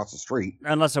walked across the street.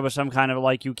 Unless there was some kind of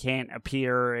like you can't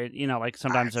appear. Like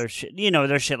sometimes there's shit.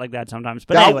 There's shit like that sometimes.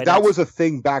 But anyway, that was a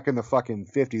thing back in the fucking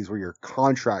 50s where you're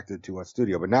contracted to a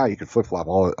studio, but now you can flip flop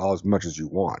all as much as you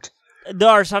want. There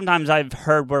are sometimes I've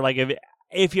heard where like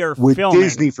if you're with filming,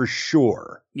 Disney for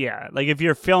sure. Yeah, like if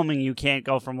you're filming, you can't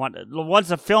go from once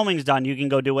the filming's done, you can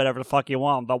go do whatever the fuck you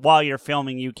want. But while you're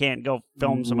filming, you can't go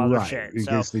film some other shit. In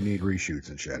so. case they need reshoots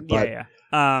and shit. But,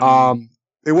 yeah.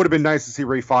 It would have been nice to see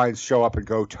Ralph Fiennes show up and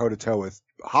go toe to toe with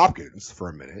Hopkins for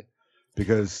a minute,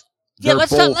 because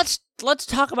let's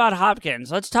talk about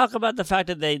Hopkins. Let's talk about the fact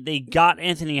that they got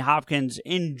Anthony Hopkins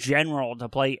in general to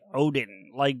play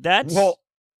Odin. Like that's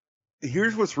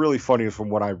here's what's really funny from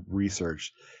what I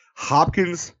researched.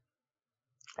 Hopkins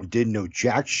didn't know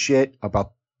jack shit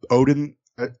about Odin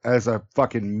as a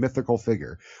fucking mythical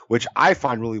figure, which I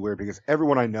find really weird because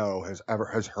everyone I know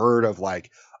has heard of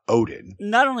like Odin.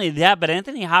 Not only that, but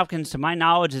Anthony Hopkins, to my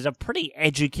knowledge, is a pretty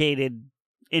educated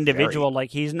individual. Like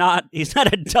he's not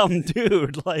a dumb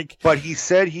dude. Like, but he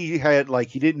said he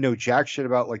didn't know jack shit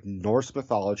about like Norse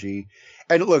mythology.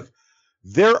 And look,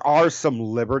 there are some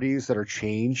liberties that are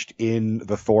changed in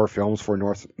the Thor films for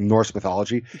Norse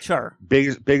mythology. Sure.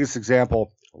 Biggest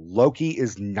example, Loki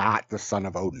is not the son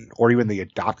of Odin, or even the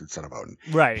adopted son of Odin.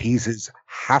 Right. He's his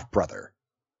half-brother.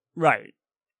 Right.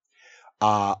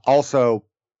 Also,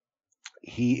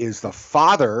 he is the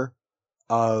father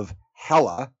of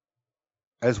Hela,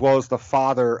 as well as the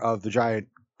father of the giant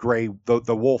gray,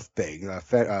 the wolf thing,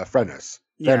 Fenris.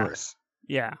 Yeah. Fenris.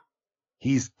 Yeah.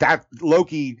 He's that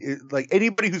Loki, like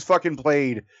anybody who's fucking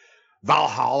played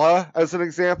Valhalla as an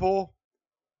example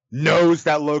knows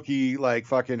that Loki like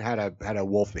fucking had a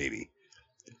wolf baby.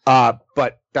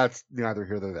 But that's neither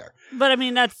here nor there. But I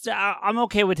mean, that's I'm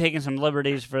okay with taking some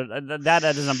liberties for that. That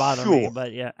doesn't bother me.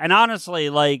 But yeah, and honestly,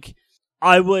 like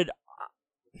I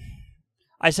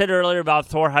said earlier about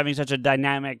Thor having such a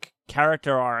dynamic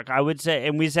character arc. I would say,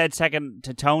 and we said second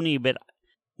to Tony, but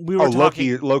we were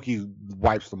talking. Loki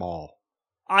wipes them all.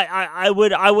 I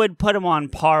would put him on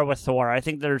par with Thor. I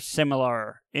think they're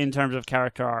similar in terms of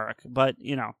character arc, but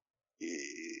you know,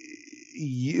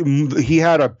 he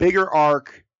had a bigger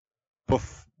arc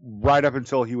right up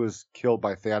until he was killed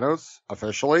by Thanos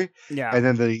officially. Yeah, and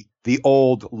then the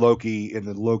old Loki in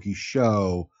the Loki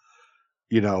show,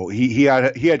 you know, he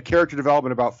had character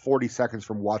development about 40 seconds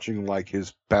from watching like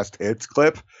his best hits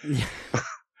clip.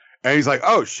 And he's like,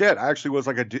 oh, shit, I actually was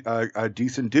like a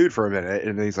decent dude for a minute.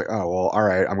 And then he's like, oh, well, all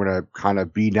right, I'm going to kind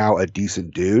of be now a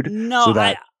decent dude. No, so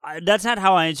that's not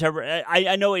how I interpret.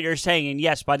 I know what you're saying. And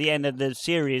yes, by the end of the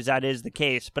series, that is the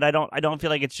case. But I don't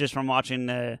feel like it's just from watching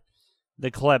the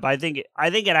clip. I think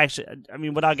it actually, I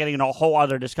mean, without getting into a whole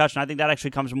other discussion, I think that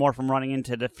actually comes more from running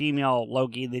into the female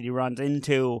Loki that he runs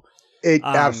into. It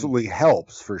absolutely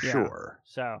helps for sure.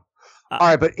 So. All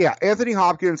right, but yeah, Anthony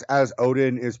Hopkins as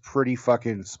Odin is pretty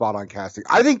fucking spot on casting.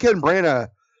 I think Ken Branagh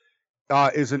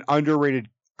is an underrated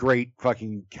great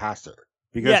fucking caster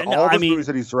because all the movies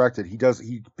that he's directed, he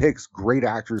picks great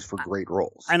actors for great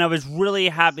roles. And I was really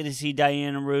happy to see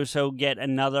Diana Russo get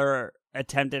another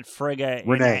attempt at Frigga.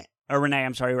 Renee,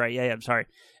 I'm sorry, right? Yeah, I'm sorry.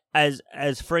 As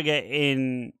Frigga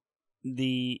in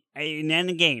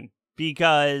Endgame,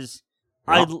 because.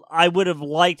 I would have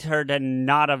liked her to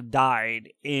not have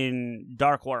died in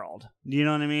Dark World. Do you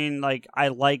know what I mean? Like, I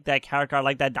like that character. I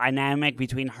like that dynamic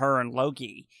between her and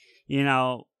Loki. You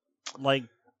know, like...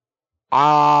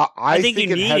 I think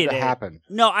it had to happen.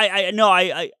 No,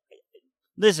 I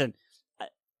listen,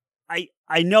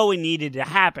 I know it needed to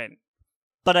happen,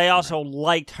 but I also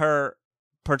liked her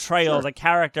portrayal as a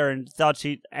character and thought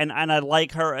and I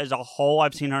like her as a whole.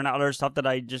 I've seen her in other stuff that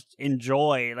I just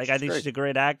enjoy. Like, I think she's a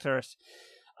great actress.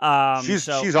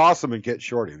 She's awesome in Get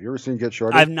Shorty. Have you ever seen Get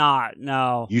Shorty? I've not.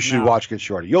 No. You should watch Get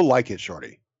Shorty. You'll like Get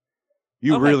Shorty.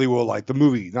 You really will like the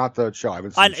movie, not the show. I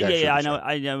haven't seen I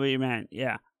know what you meant.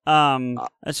 Yeah.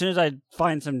 As soon as I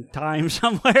find some time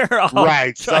somewhere,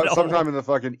 I'll sometime in the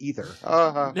fucking ether.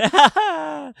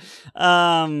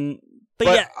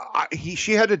 But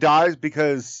she had to die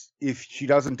because if she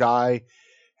doesn't die,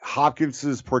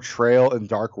 Hopkins's portrayal in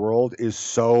Dark World is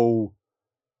so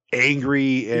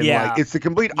angry and like it's the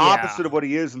complete opposite of what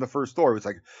he is in the first Thor. It's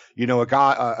like, you know,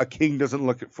 a king doesn't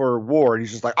look for war, and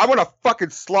he's just like, I'm gonna fucking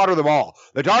slaughter them all.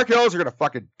 The Dark Elves are gonna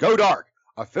fucking go dark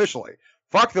officially.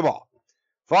 Fuck them all.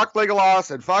 Fuck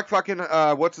Legolas and fuck fucking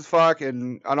what's his fuck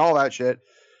and all that shit.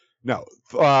 No,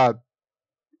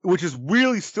 which is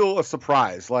really still a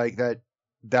surprise. Like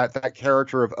that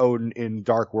character of Odin in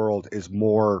Dark World is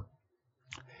more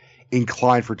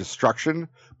inclined for destruction,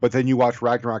 but then you watch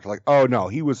Ragnarok, like, oh no,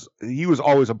 he was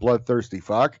always a bloodthirsty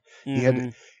fuck. Mm-hmm.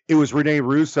 It was Rene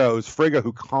Russo's Frigga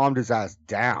who calmed his ass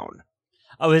down.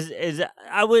 Oh,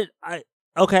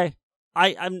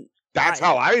 That's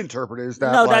how I interpret it. Is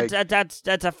that no?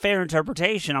 That's a fair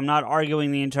interpretation. I'm not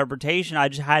arguing the interpretation. I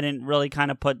just hadn't really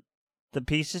kind of put the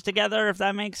pieces together, if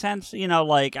that makes sense. You know,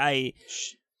 like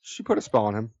she put a spell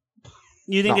on him.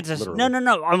 You think it's a literally.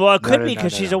 No. Well, it could be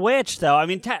because she's a witch, though. I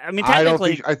mean,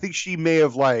 technically, I think she may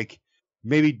have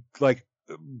maybe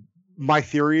my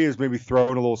theory is maybe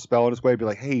throwing a little spell in his way, be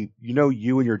like, hey,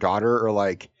 you and your daughter are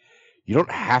like, you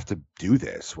don't have to do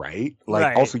this, right?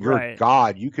 Like, also you're a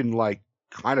god, you can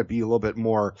kind of be a little bit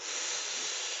more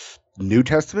New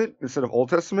Testament instead of Old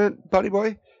Testament, buddy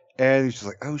boy. And he's just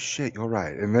like, oh shit, you're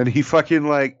right. And then he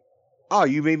fucking oh,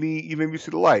 you made me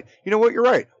see the light. You know what? You're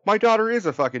right. My daughter is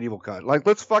a fucking evil cunt.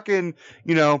 Let's fucking,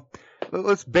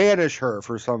 let's banish her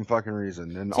for some fucking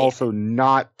reason. And also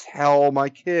not tell my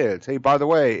kids, hey, by the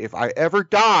way, if I ever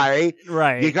die,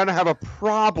 you're going to have a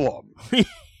problem.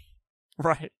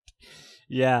 Right.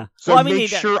 Yeah. So make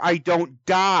sure I don't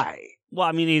die. Well,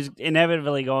 I mean, he's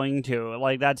inevitably going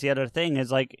to. That's the other thing is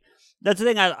that's the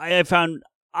thing I found,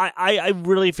 I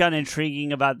really found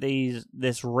intriguing about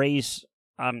this race.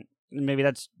 Maybe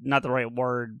that's not the right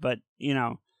word, but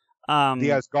the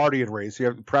Asgardian race. You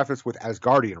have to preface with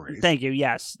Asgardian race. Thank you.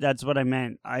 Yes, that's what I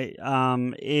meant.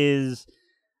 Is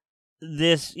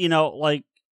this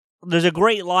there's a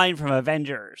great line from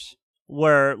Avengers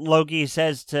where Loki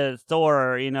says to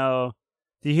Thor,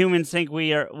 the humans think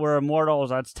we're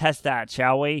immortals. Let's test that,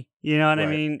 shall we? You know what I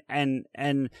mean?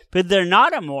 And but they're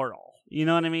not immortal. You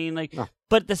know what I mean? No.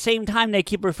 But at the same time, they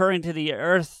keep referring to the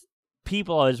Earth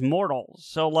people as mortals.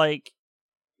 So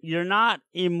you're not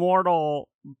immortal.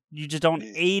 You just don't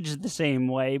age the same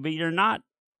way. But you're not.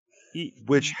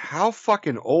 Which how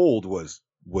fucking old was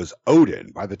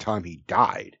Odin by the time he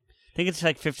died? I think it's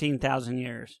 15,000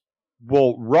 years.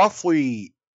 Well,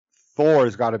 roughly. Thor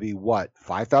has got to be what,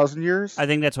 5,000 years? I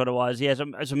think that's what it was. Yeah,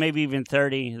 so maybe even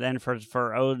 30 then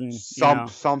for Odin.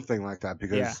 Something like that,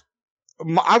 because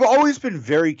I've always been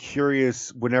very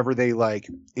curious whenever they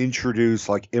introduce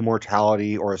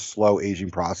immortality or a slow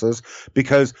aging process,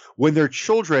 because when they're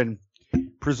children,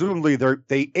 presumably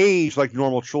they age like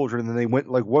normal children, and then they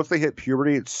once they hit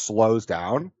puberty, it slows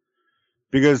down.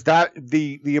 Because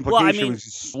the implication was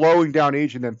slowing down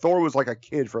aging. Then Thor was like a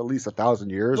kid for at least 1,000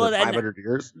 years or 500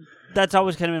 years. That's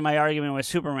always kind of been my argument with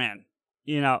Superman.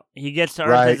 He gets to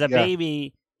Earth as a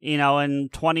baby,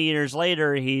 and 20 years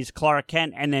later he's Clark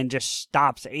Kent, and then just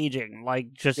stops aging.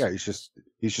 He's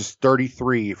just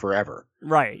 33 forever.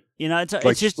 Right.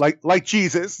 It's just like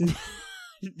Jesus.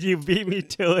 You beat me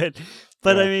to it.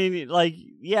 But I mean, I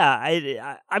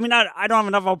mean, I don't have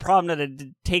enough of a problem that it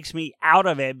takes me out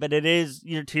of it, but it is,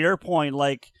 to your point,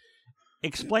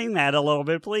 explain that a little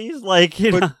bit, please.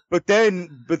 But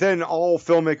then all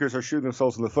filmmakers are shooting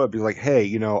themselves in the foot, be like,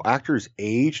 hey, actors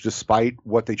age despite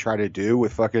what they try to do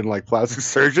with fucking plastic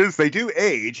surgeons. They do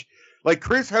age.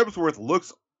 Chris Hemsworth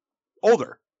looks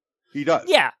older. He does.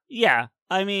 Yeah.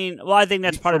 I mean, well, I think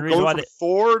that's part of the reason why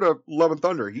Thor to Love and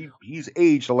Thunder, he's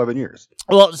aged 11 years.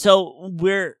 Well, so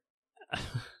we're, I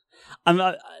don't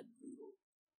know.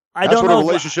 That's what a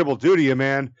relationship will do to you,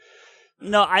 man.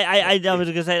 No, I was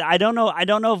gonna say I don't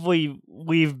know if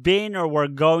we've been or we're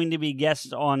going to be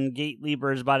guests on Gate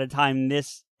Leapers by the time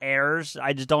this airs.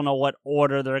 I just don't know what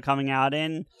order they're coming out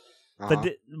in.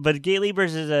 But Gate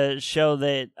Leapers is a show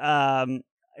that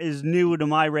is new to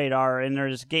my radar, and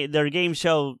they're a game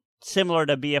show similar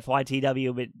to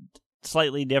BFYTW, but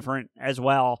slightly different as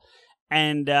well.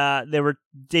 And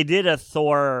they did a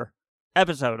Thor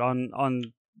episode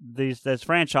on this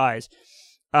franchise.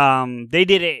 They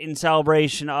did it in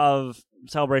celebration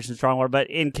strong word, but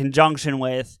in conjunction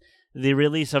with the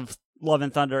release of Love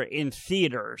and Thunder in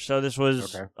theater. So this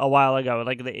was a while ago.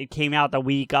 It came out the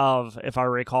week of, if I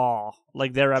recall,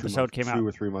 their episode came out 2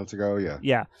 or 3 months ago. Yeah.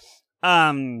 Yeah.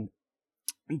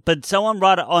 But someone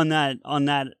brought on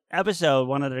that episode,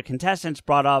 one of their contestants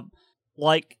brought up,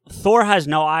 Thor has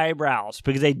no eyebrows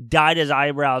because they dyed his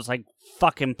eyebrows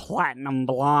fucking platinum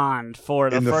blonde for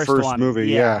the first movie.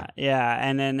 Yeah.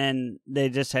 And then they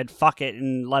just said fuck it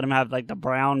and let him have the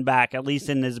brown back, at least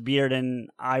in his beard and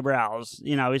eyebrows.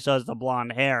 He still has the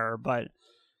blonde hair, but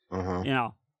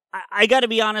I got to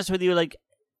be honest with you,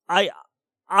 I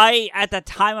at the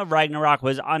time of Ragnarok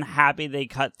was unhappy they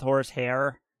cut Thor's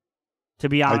hair. To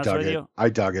be honest with you, I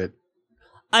dug it.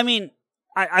 I mean,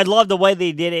 I love the way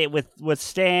they did it with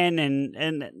Stan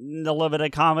and the little bit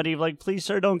of comedy of please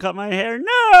sir, don't cut my hair,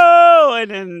 no, and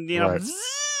then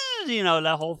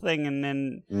that whole thing, and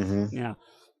then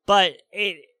but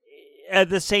at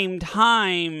the same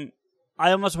time,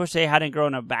 I almost wish they hadn't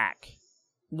grown it back.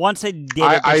 Once they did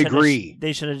it, I agree.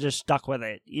 They should have just stuck with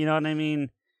it. You know what I mean?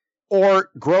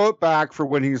 Or grow it back for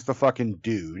when he's the fucking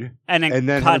dude, and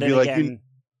then cut it again.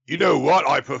 you know what?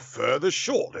 I prefer the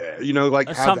short hair. You know, like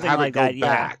have like it go that.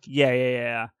 Back.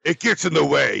 Yeah. It gets in the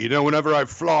way. You know, whenever I'm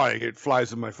flying, it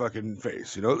flies in my fucking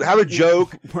face. You know, have a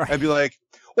joke right. And be like,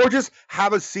 or just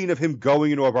have a scene of him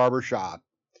going into a barbershop,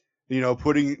 you know,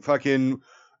 putting fucking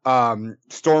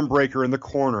Stormbreaker in the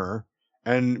corner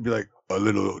and be like, a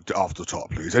little off the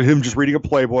top, please. And him just reading a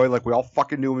Playboy like we all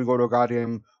fucking knew when we go to a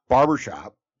goddamn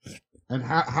barbershop. And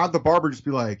have the barber just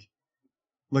be like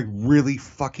really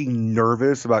fucking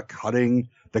nervous about cutting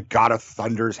the God of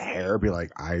Thunder's hair. Be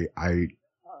like, I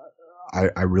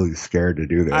really scared to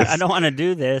do this. I don't want to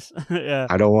do this. Yeah.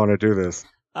 I don't want to do this.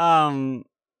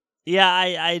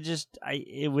 Yeah,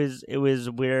 it was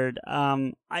weird.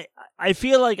 I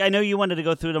feel like I know you wanted to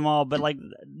go through them all, but like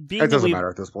it doesn't matter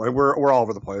at this point. We're all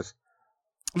over the place.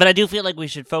 But I do feel like we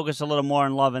should focus a little more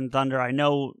on Love and Thunder. I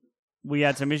know we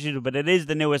had some issues, but it is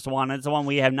the newest one. It's the one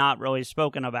we have not really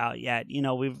spoken about yet. You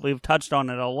know, we've touched on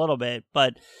it a little bit,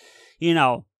 but you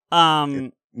know,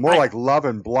 more like Love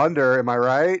and Blunder. Am I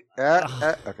right?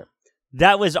 Okay.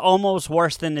 That was almost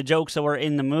worse than the jokes that were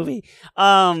in the movie.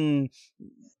 A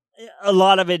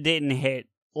lot of it didn't hit.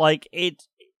 Like it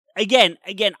again.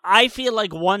 I feel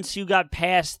like once you got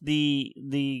past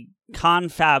the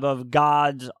confab of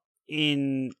gods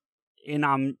in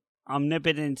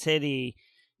Omnipotent City,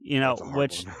 you know,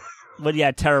 which, but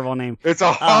yeah, terrible name. It's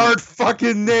a hard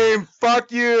fucking name.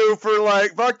 Fuck you.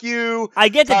 I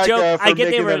get the joke. I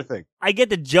get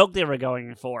the joke they were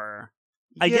going for.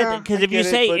 I get it because if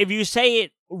you say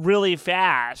it really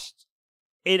fast,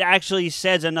 it actually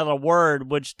says another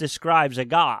word which describes a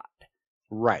god.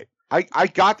 Right. I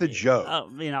got the joke.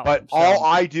 You know, but all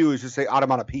I do is just say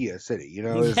Onomatopoeia City. You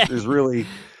know, is really.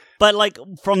 But like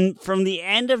from the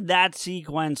end of that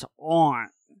sequence on,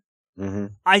 mm-hmm.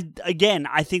 I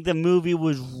think the movie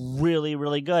was really,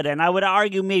 really good, and I would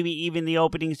argue maybe even the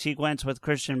opening sequence with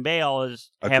Christian Bale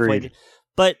is halfway.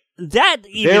 But that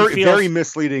even feels very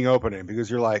misleading opening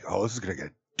because you're like, oh, this is gonna get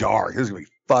dark. This is gonna be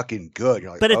fucking good.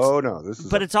 You're like, no, this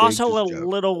is. But it's also a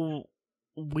little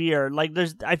weird. Like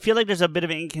I feel like there's a bit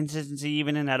of an inconsistency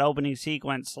even in that opening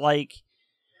sequence. Like,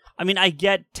 I mean, I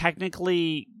get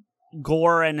technically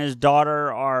Gore and his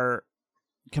daughter are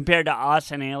compared to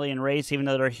us an alien race, even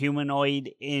though they're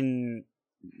humanoid in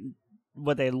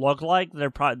what they look like.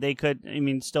 They could, I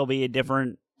mean, still be a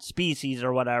different species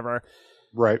or whatever.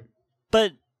 Right.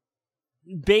 But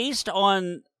based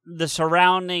on the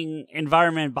surrounding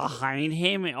environment behind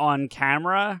him on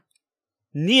camera,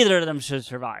 neither of them should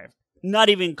survive. Not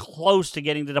even close to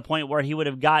getting to the point where he would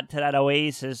have got to that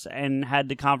oasis and had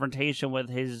the confrontation with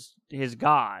his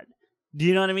god. Do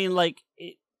you know what I mean? Like,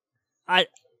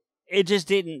 it just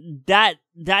didn't. That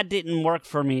didn't work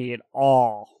for me at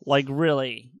all. Like,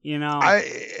 really, you know.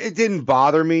 It didn't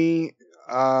bother me.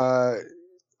 I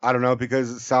don't know, because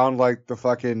it sounded like the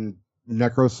fucking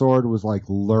Necrosword was like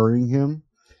luring him,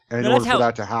 and in order for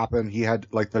that to happen, he had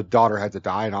the daughter had to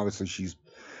die, and obviously she's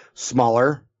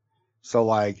smaller, so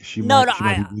like she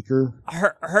might be weaker.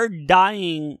 Her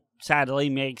dying sadly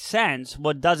makes sense.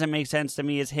 What doesn't make sense to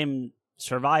me is him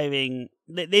surviving.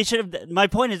 They should have. My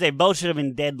point is, they both should have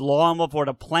been dead long before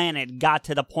the planet got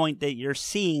to the point that you're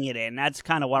seeing it in. That's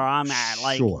kind of where I'm at.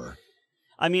 Like, sure.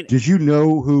 I mean, did you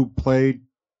know who played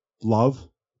Love?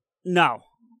 No.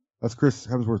 That's Chris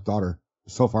Hemsworth's daughter.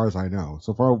 So far as I know,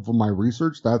 so far from my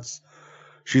research,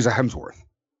 she's a Hemsworth.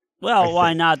 Well,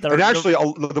 why not? And actually,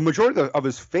 the majority of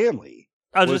his family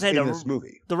was in this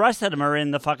movie. The rest of them are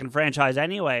in the fucking franchise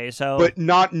anyway. So, but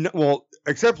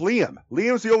except Liam.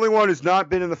 Liam's the only one who's not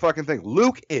been in the fucking thing.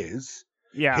 Luke is.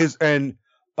 Yeah.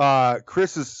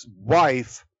 Chris's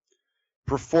wife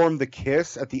performed the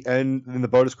kiss at the end in the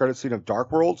bonus credit scene of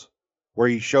Dark World, where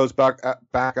he shows back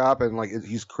up and like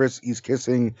he's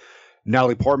kissing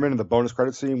Natalie Portman in the bonus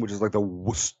credit scene, which is like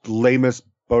the lamest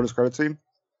bonus credit scene.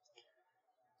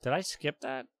 Did I skip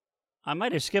that? I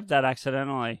might have skipped that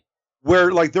accidentally.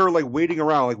 Where like they're like waiting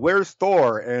around, like where's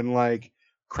Thor, and like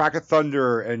Crack of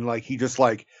Thunder, and like he just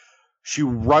like she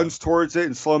runs towards it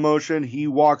in slow motion, he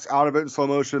walks out of it in slow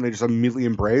motion, and they just immediately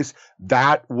embrace.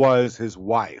 That was his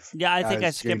wife. Yeah, I think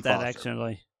I skipped that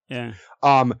accidentally. Yeah.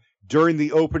 During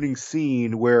the opening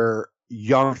scene where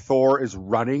young Thor is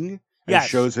running and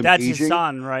shows him that's aging. His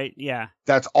son, right? Yeah.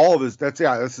 That's all of his. That's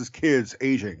his kids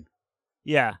aging.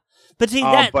 Yeah, but see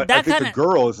I think the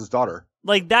girl is his daughter.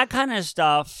 Like that kind of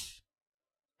stuff,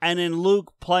 and then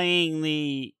Luke playing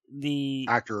the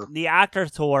actor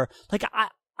Thor. Like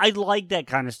I like that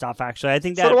kind of stuff. Actually, I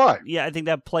think that. So do I. Yeah, I think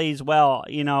that plays well.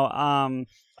 You know,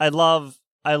 I love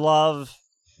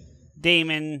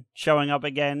Damon showing up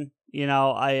again. You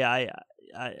know, I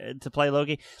to play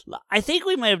Loki. I think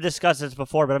we might have discussed this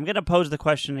before, but I'm going to pose the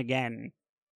question again.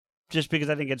 just because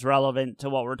I think it's relevant to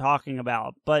what we're talking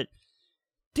about. But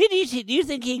do you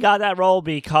think he got that role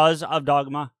because of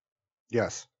Dogma?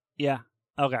 Yes. Yeah.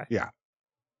 Okay. Yeah.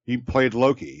 He played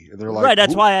Loki, and they're like, right.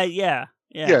 That's why. Yeah.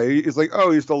 He's like,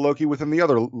 oh, he's the Loki within the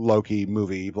other Loki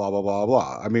movie, blah, blah, blah,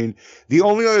 blah. I mean, the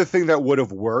only other thing that would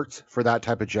have worked for that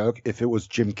type of joke if it was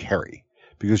Jim Carrey,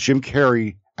 because Jim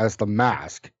Carrey as the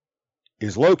Mask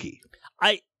is Loki.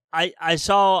 I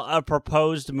saw a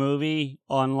proposed movie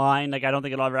online, like I don't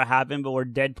think it'll ever happen, but where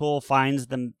Deadpool finds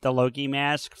the Loki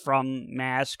mask from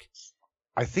Mask.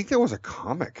 I think there was a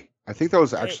comic. I think that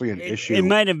was actually an issue. It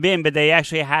might have been, but they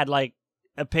actually had like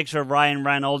a picture of Ryan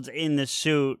Reynolds in the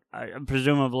suit,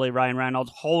 presumably Ryan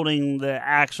Reynolds, holding the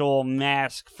actual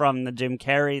mask from the Jim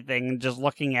Carrey thing and just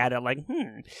looking at it like,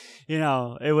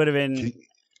 it would have been...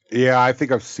 Yeah, I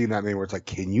think I've seen that meme where it's like,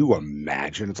 can you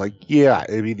imagine? It's like, yeah,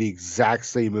 it'd be the exact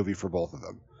same movie for both of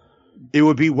them. It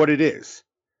would be what it is.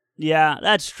 Yeah,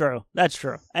 that's true.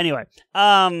 Anyway,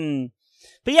 but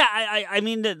yeah, I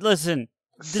mean, listen...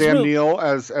 Sam Neill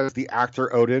as the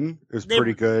actor Odin is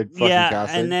pretty good.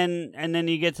 Casting. and then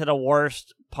you get to the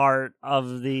worst part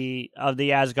of the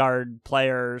Asgard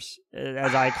players,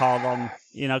 as I call them,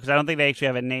 because I don't think they actually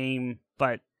have a name,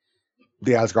 but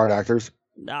the Asgard actors.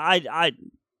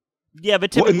 Yeah,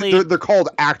 but typically they're called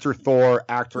Actor Thor,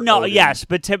 Actor. No, Odin. yes,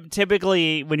 but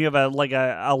typically when you have a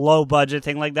low budget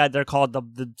thing like that, they're called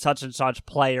the such and such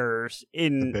players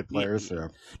in the bit players. Yeah.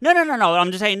 No.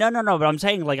 I'm just saying no. But I'm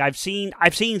saying like I've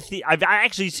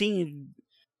actually seen,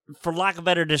 for lack of a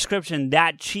better description,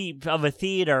 that cheap of a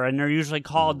theater, and they're usually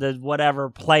called the whatever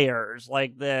players,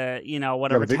 like the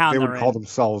whatever town they they're would call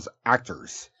themselves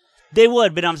actors. They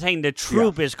would, but I'm saying the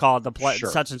troupe is called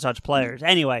such and such players.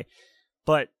 Anyway,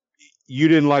 but. You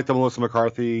didn't like the Melissa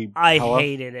McCarthy? I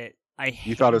hated it.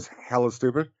 You thought it was hella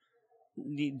stupid?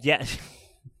 Yeah.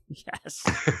 Yes.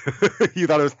 You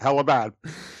thought it was hella bad.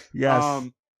 Yes.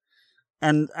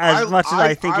 And as much as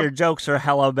I think your jokes are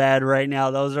hella bad right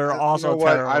now, those are also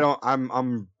terrible. I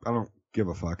don't give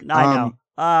a fuck. I know.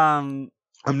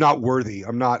 I'm not worthy.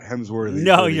 I'm not Hemsworthy.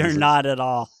 No, you're not at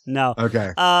all. No.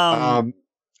 Okay.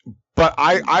 But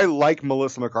I like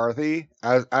Melissa McCarthy.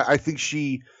 I think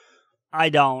she. I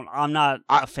don't. I'm not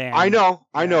a fan. I know,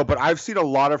 but I've seen a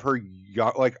lot of her.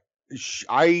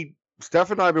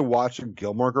 Steph and I have been watching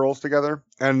Gilmore Girls together,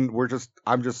 and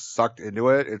I'm just sucked into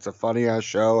it. It's a funny ass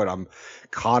show, and I'm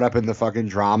caught up in the fucking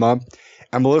drama.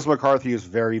 And Melissa McCarthy is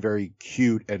very, very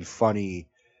cute and funny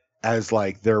as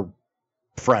like their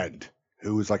friend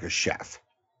who is like a chef.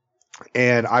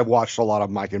 And I watched a lot of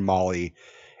Mike and Molly.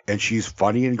 And she's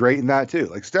funny and great in that too.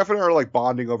 Like Steph and I are like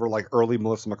bonding over like early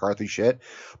Melissa McCarthy shit.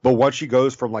 But once she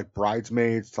goes from like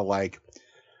Bridesmaids to like,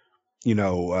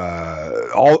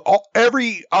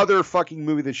 every other fucking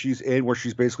movie that she's in where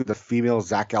she's basically the female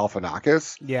Zach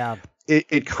Galifianakis. Yeah.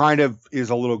 It kind of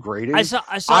is a little grating.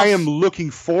 I am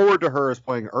looking forward to her as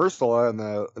playing Ursula in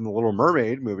the Little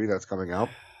Mermaid movie that's coming out.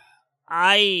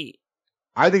 I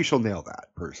think she'll nail that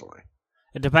personally.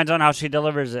 It depends on how she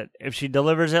delivers it. If she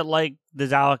delivers it like the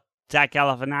Zach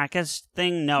Galifianakis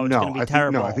thing, it's going to be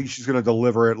terrible. I think she's going to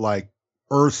deliver it like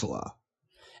Ursula.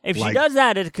 If she does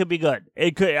that, it could be good.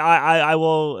 It could. I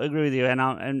will agree with you, and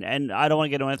I don't want to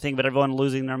get into anything, but everyone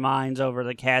losing their minds over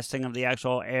the casting of the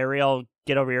actual Ariel.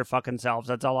 Get over your fucking selves.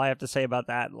 That's all I have to say about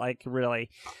that. Like, really.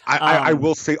 I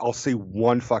will say. I'll say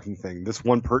one fucking thing. This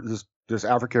one this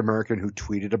African American who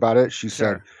tweeted about it. She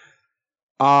said,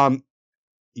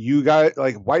 you guys,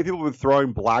 like, white people have been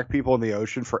throwing black people in the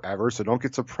ocean forever, so don't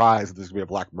get surprised if there's gonna be a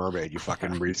black mermaid, you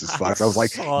fucking racist fucks. I was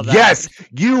like, yes,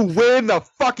 you win the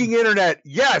fucking internet.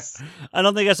 Yes. I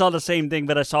don't think I saw the same thing,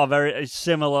 but I saw a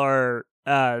similar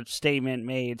statement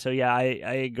made. So yeah,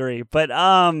 I agree. But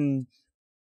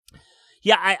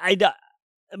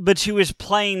but she was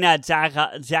playing that Zach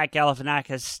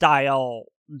Galifianakis style.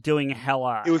 Doing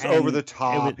hella. It was over the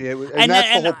top. And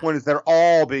that's the whole point, is they're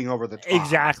all being over the top.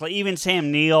 Exactly. Even Sam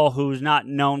Neill, who's not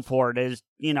known for it, is,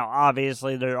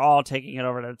 obviously they're all taking it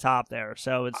over the top there.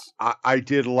 So it's... I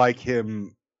did like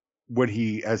him when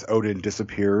he, as Odin,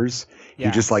 disappears. Yeah.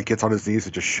 He just like gets on his knees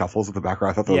and just shuffles in the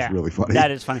background. I thought that was really funny.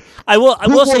 That is funny. I will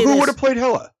say who would have played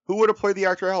Hela? Who would have played the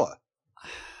actor Hela?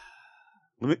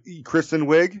 Kristen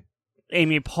Wiig?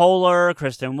 Amy Poehler,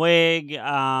 Kristen Wiig,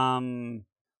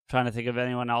 trying to think of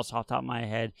anyone else off the top of my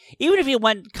head. Even if you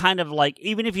went kind of like,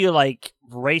 even if you like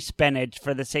race Bennett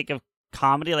for the sake of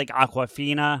comedy, like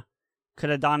Awkwafina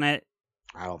could have done it.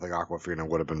 I don't think Awkwafina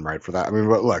would have been right for that. I mean,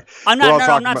 but look, I'm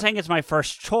not saying it's my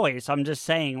first choice. I'm just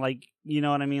saying, like, you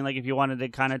know what I mean? Like, if you wanted to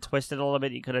kind of twist it a little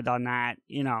bit, you could have done that,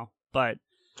 But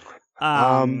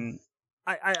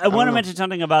I want to mention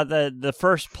something about the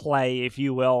first play, if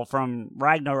you will, from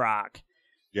Ragnarok.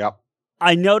 Yep.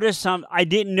 I noticed I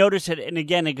didn't notice it, and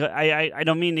again, I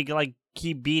don't mean to like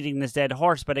keep beating this dead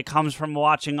horse, but it comes from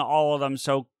watching all of them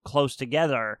so close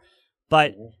together.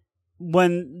 But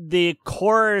when the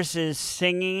chorus is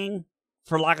singing,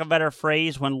 for lack of a better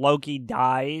phrase, when Loki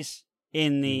dies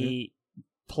in the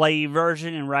play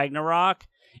version in Ragnarok,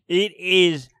 it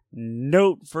is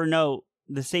note for note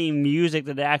the same music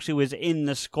that actually was in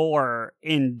the score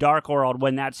in Dark World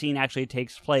when that scene actually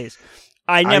takes place.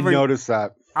 I never noticed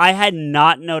that. I had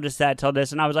not noticed that till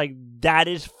this, and I was like, that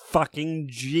is fucking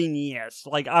genius.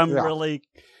 Like, I'm really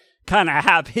kind of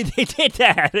happy they did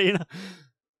that, you know?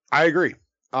 I agree.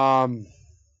 But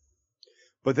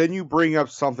then you bring up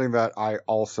something that I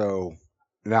also...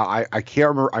 Now, I can't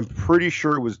remember. I'm pretty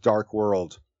sure it was Dark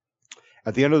World.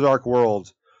 At the end of Dark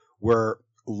World, where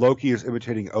Loki is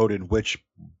imitating Odin, which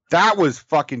that was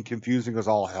fucking confusing as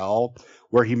all hell,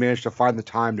 where he managed to find the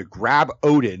time to grab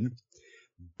Odin,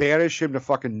 banish him to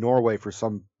fucking Norway for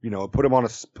some, put him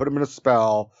in a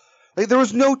spell. Like, there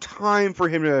was no time for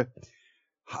him to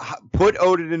put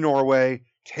Odin in Norway,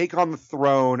 take on the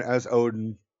throne as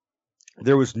Odin.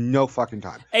 There was no fucking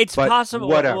time. It's possible.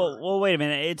 Whatever. Well, wait a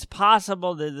minute. It's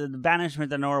possible that the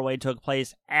banishment to Norway took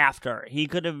place after. He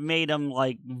could have made him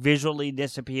like visually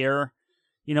disappear,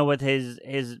 with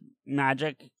his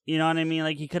magic. You know what I mean?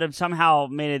 Like he could have somehow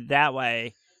made it that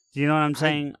way. Do you know what I'm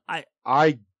saying?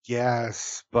 I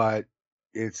guess, but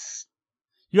it's...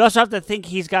 You also have to think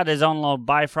he's got his own little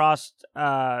Bifrost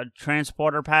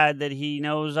transporter pad that he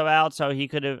knows about, so he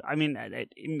could have... I mean,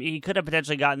 he could have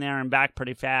potentially gotten there and back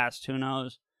pretty fast. Who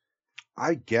knows?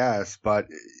 I guess, but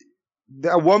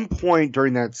at one point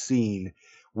during that scene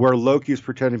where Loki is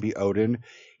pretending to be Odin,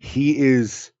 he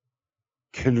is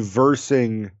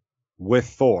conversing with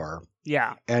Thor.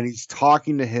 Yeah. And he's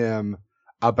talking to him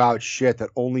about shit that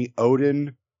only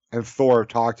Odin and Thor have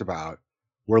talked about,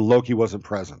 where Loki wasn't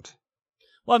present.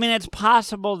 Well, I mean, it's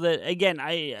possible that, again,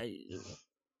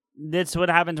 that's what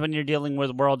happens when you're dealing with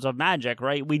worlds of magic,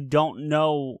 right? We don't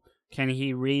know, can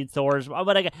he read Thor's...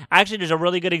 But actually, there's a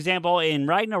really good example in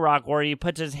Ragnarok where he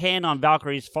puts his hand on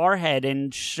Valkyrie's forehead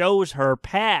and shows her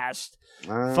past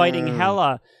fighting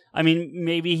Hela. I mean,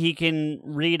 maybe he can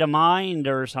read a mind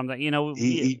or something,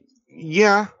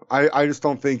 Yeah, I just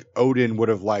don't think Odin would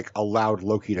have, allowed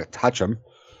Loki to touch him.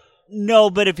 No,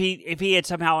 but if he had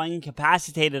somehow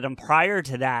incapacitated him prior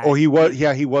to that. Oh, he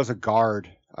was a guard,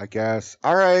 I guess.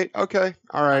 All right, okay,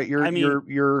 all right. You're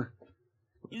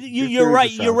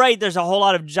right. You're right. There's a whole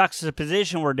lot of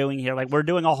juxtaposition we're doing here. Like we're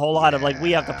doing a whole lot of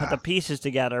we have to put the pieces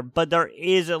together. But there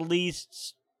is at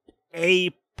least a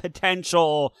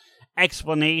potential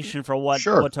explanation for what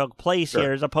took place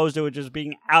here, as opposed to it just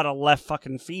being out of left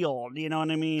fucking field. You know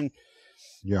what I mean?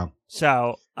 Yeah.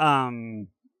 So,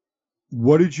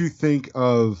 what did you think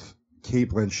of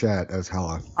Cate Blanchett as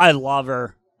Hela? I love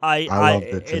her. I loved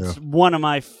it too. It's one of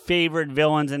my favorite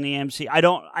villains in the MC.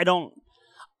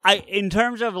 In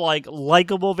terms of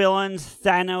likable villains,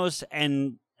 Thanos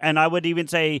and I would even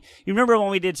say, you remember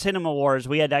when we did Cinema Wars,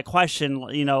 we had that question,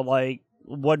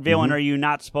 what villain are you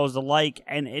not supposed to like?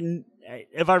 And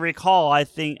if I recall, I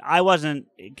think I wasn't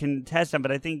contestant,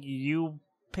 but I think you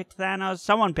picked Thanos.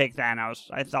 Someone picked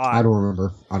Thanos, I thought. I don't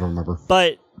remember.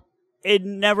 But it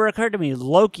never occurred to me.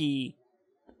 Loki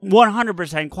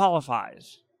 100%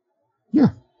 qualifies.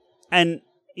 Yeah. And,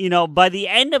 by the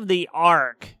end of the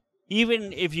arc,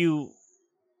 even if you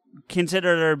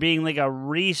consider there being a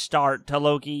restart to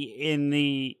Loki in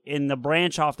the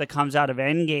branch off that comes out of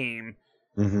Endgame,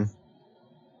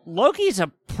 Loki's a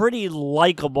pretty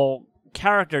likable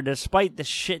character despite the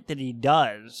shit that he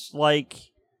does.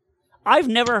 I've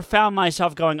never found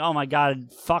myself going, oh my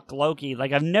god, fuck Loki.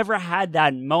 I've never had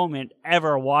that moment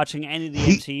ever watching any of the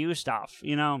MCU stuff,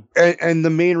 And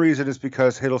the main reason is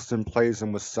because Hiddleston plays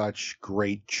him with such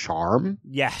great charm.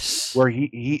 Yes. Where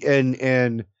he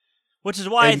which is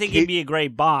why I think he'd be a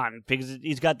great Bond, because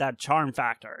he's got that charm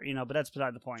factor, but that's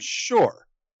beside the point. Sure.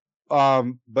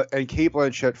 But Cate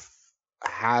Blanchett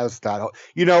has that.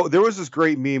 There was this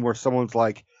great meme where someone's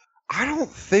like, I don't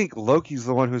think Loki's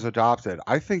the one who's adopted.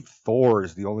 I think Thor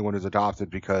is the only one who's adopted,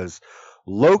 because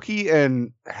Loki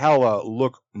and Hela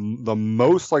look the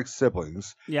most like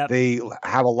siblings. Yep. They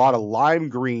have a lot of lime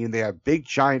green. They have big,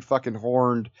 giant fucking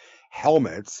horned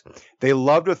helmets. They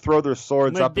love to throw their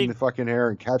swords up in the fucking air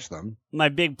and catch them. My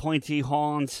big pointy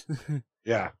horns.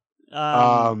 Yeah.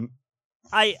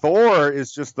 Thor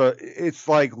is just it's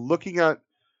like looking at...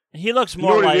 He looks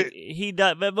more he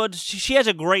does, but she has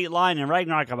a great line in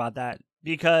Ragnarok about that,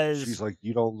 because she's like,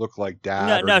 "You don't look like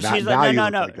Dad." No, she's like,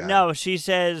 no. She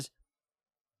says,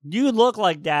 you look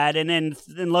like that, and then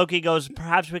Loki goes,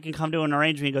 perhaps we can come to an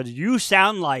arrangement. He goes, you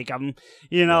sound like him,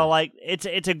 like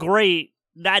it's a great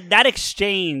that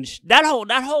exchange, that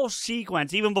whole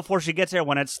sequence, even before she gets there,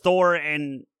 when it's Thor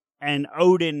and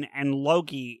Odin and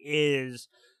Loki, is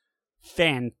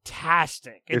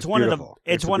fantastic. It's one beautiful.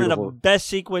 It's one of the best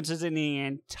sequences in the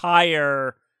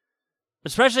entire,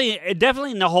 especially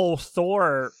definitely in the whole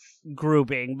Thor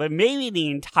grouping, but maybe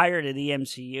the entirety of the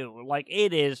MCU. Like,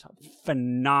 it is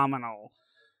phenomenal.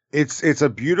 It's a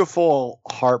beautiful,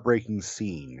 heartbreaking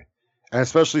scene, and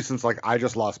especially since like I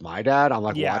just lost my dad, I'm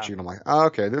like watching, and I'm like, oh,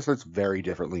 okay, this is very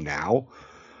differently now.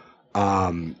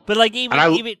 But like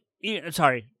even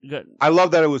sorry, good. I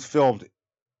love that it was filmed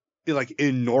like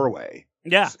in Norway.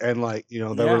 Yeah, and like they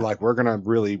were like, we're gonna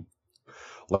really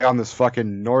lay on this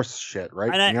fucking Norse shit,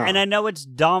 right? And I know it's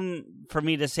dumb for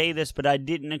me to say this, but it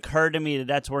didn't occur to me that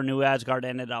that's where New Asgard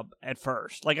ended up at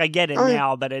first. Like, I get it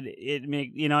now, but it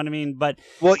make, you know what I mean? But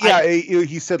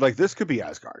he said like, this could be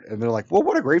Asgard, and they're like, well,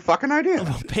 what a great fucking idea.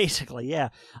 Basically, yeah.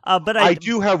 But I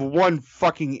do have one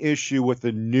fucking issue with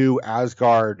the new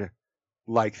Asgard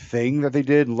like thing that they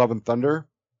did in Love and Thunder.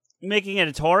 Making it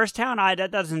a tourist town,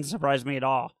 that doesn't surprise me at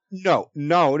all. No.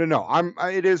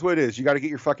 It is what it is. You got to get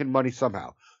your fucking money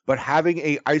somehow. But having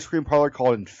a ice cream parlor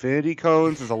called Infinity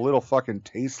Cones is a little fucking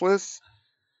tasteless.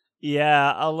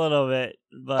 Yeah, a little bit.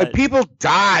 But and people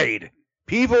died.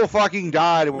 People fucking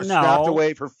died and were snapped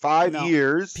away for 5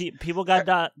 years. People got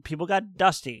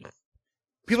dusty.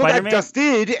 People Spider-Man? Got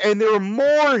dusted and they were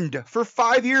mourned for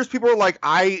 5 years. People were like,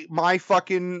 my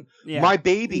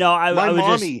baby, my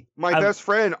mommy, my best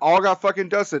friend all got fucking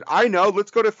dusted. I know.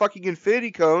 Let's go to fucking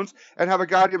Infinity Cones and have a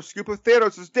goddamn scoop of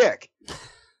Thanos' dick.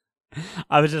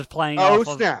 I was just playing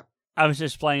snap. I was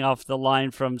just playing off the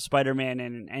line from Spider-Man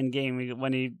in Endgame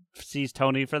when he sees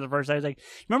Tony for the first time. He's like,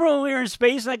 remember when we were in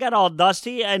space and I got all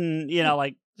dusty? And,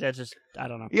 like, that's just, I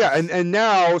don't know. Yeah, and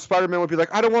now Spider-Man would be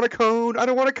like, I don't want a cone. I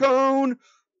don't want a cone.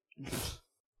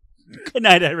 Good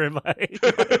night, everybody.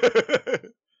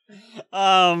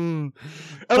 At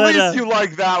least you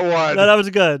like that one. No, that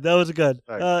was good.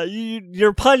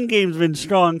 Your pun game's been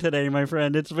strong today, my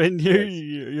friend. It's been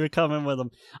you're coming with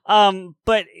them.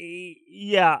 But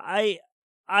yeah,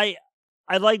 I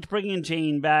liked bringing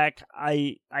Jane back.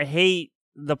 I hate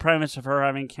the premise of her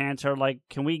having cancer. Like,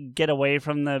 can we get away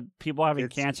from the people having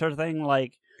cancer thing?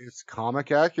 Like, it's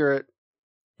comic accurate.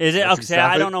 Is it? Okay,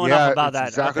 I don't know enough about that.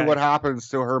 Exactly what happens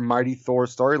to her Mighty Thor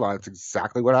storyline. It's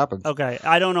exactly what happens. Okay,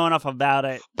 I don't know enough about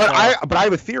it. But I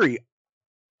have a theory.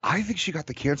 I think she got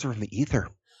the cancer from the ether.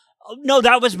 No,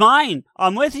 that was mine.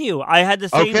 I'm with you. I had the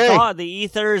same thought. The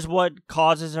ether is what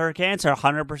causes her cancer.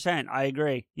 100%. I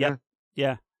agree. Yep.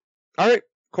 Yeah. All right.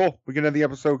 Cool. We can end the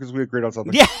episode because we agreed on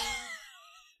something. Yeah.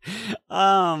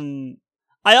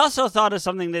 I also thought of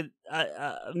something that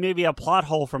maybe a plot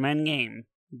hole from Endgame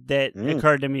that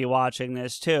occurred to me watching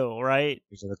this too, right?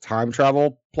 Is it a time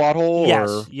travel plot hole? Yes.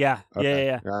 Or? Yeah. Okay.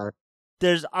 Yeah.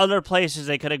 There's other places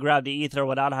they could have grabbed the ether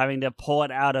without having to pull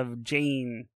it out of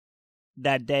Jane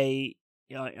that day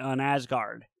on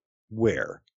Asgard.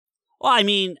 Where? Well, I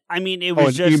mean, it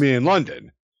was just. You mean in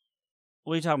London?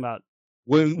 What are you talking about?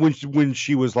 When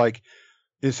she was like,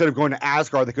 instead of going to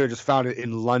Asgard, they could have just found it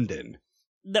in London.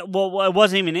 Well, it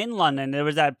wasn't even in London. There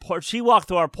was that she walked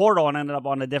through our portal and ended up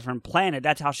on a different planet.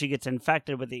 That's how she gets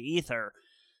infected with the ether.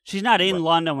 She's not in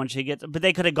London when she gets, but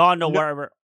they could have gone to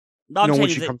wherever. When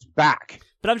she comes back.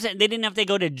 But I'm saying they didn't have to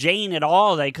go to Jane at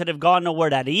all. They could have gone to where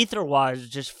that ether was,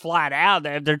 just flat out.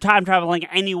 They're time traveling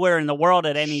anywhere in the world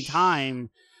at any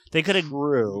time. They could have.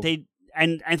 True.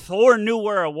 And Thor knew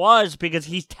where it was because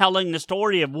he's telling the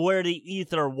story of where the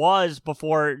ether was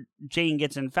before Jane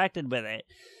gets infected with it.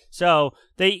 So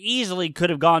they easily could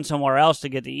have gone somewhere else to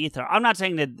get the ether. I'm not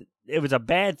saying that it was a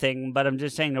bad thing, but I'm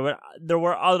just saying there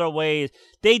were other ways.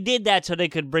 They did that so they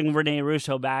could bring Rene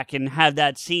Russo back and have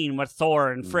that scene with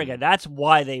Thor and Frigga. That's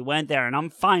why they went there, and I'm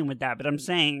fine with that. But I'm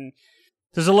saying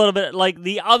there's a little bit like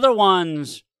the other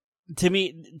ones. To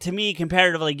me,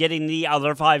 comparatively, getting the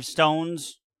other 5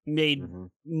 stones made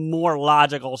more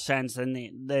logical sense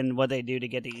than what they do to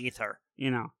get the ether.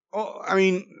 Well, I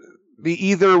mean, the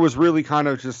ether was really kind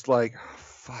of just like,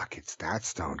 fuck, it's that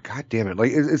stone. God damn it.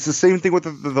 Like, it's the same thing with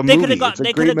the movie. It's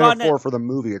a great metaphor for the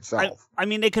movie itself. I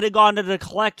mean, they could have gone to the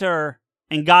Collector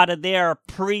and got it there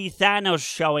pre-Thanos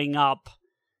showing up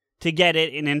to get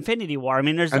it in Infinity War. I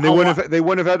mean, they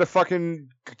wouldn't have had to fucking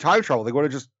time travel. They would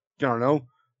have just, I don't know.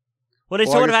 Well, they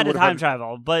still would have had to time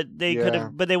travel, but they could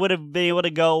have. But they would have been able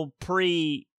to go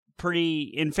pre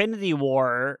Infinity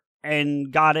War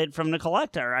and got it from the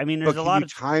Collector. I mean, there's a lot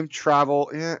of time travel.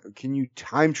 Yeah, can you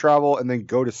time travel and then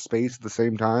go to space at the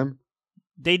same time?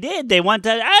 They did. They went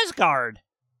to Asgard.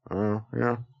 Oh,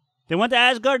 yeah. They went to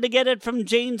Asgard to get it from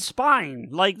Jane's spine.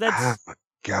 Like, that's... Oh, my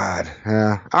God.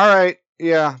 Yeah. All right.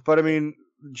 Yeah. But, I mean,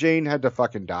 Jane had to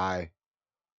fucking die.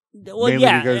 Well, mainly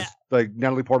yeah. because, like,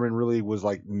 Natalie Portman really was,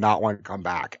 like, not wanting to come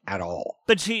back at all.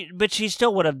 But she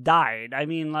still would have died. I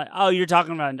mean, like, oh, you're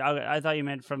talking about... I thought you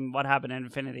meant from what happened in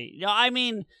Infinity. No, I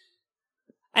mean...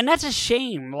 And that's a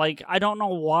shame. Like, I don't know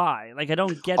why. Like, I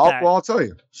don't get that. Well, I'll tell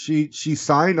you. She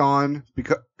signed on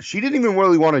because she didn't even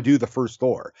really want to do the first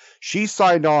Thor. She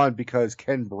signed on because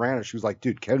Ken Branagh, she was like,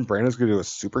 dude, Ken Branagh's going to do a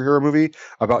superhero movie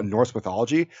about Norse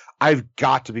mythology. I've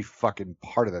got to be fucking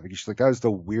part of that. Because she's like, that is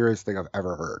the weirdest thing I've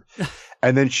ever heard.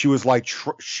 And then she was like,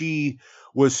 she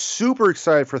was super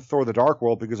excited for Thor the Dark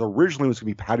World because originally it was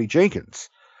going to be Patty Jenkins,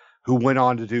 who went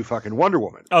on to do fucking Wonder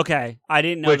Woman. Okay. I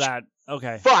didn't know that.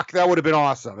 Okay. Fuck, that would have been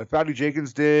awesome. If Patty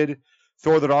Jenkins did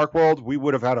Thor the Dark World, we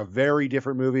would have had a very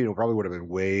different movie and it probably would have been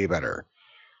way better.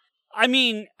 I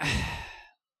mean,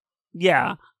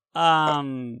 yeah.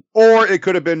 Or it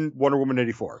could have been Wonder Woman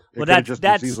 84. It well,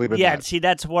 that's easily been that. See,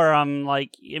 that's where I'm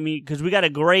like, I mean, because we got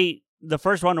the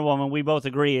first Wonder Woman, we both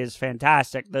agree is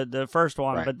fantastic, the first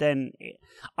one, right. But then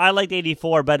I liked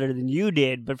 84 better than you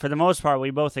did, but for the most part,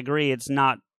 we both agree it's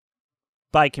not,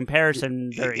 by comparison,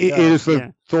 very good. It is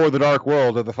the Thor the Dark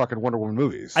World of the fucking Wonder Woman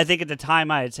movies. I think at the time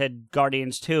I had said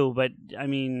Guardians 2, but I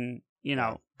mean, you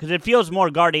know, because it feels more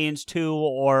Guardians 2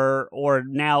 or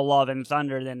now Love and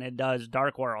Thunder than it does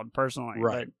Dark World, personally.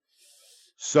 Right. But,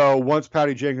 so once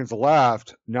Patty Jenkins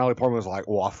left, Natalie Portman was like,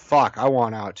 well, fuck, I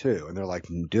want out too. And they're like,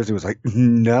 Disney was like,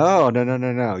 no,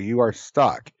 you are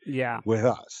stuck with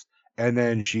us. And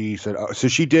then she said, so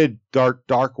she did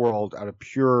Dark World out of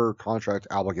pure contract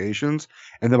obligations.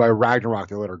 And then by Ragnarok,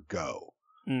 they let her go.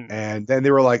 And then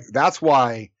they were like, that's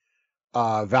why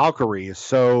Valkyrie is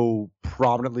so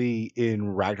prominently in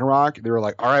Ragnarok. They were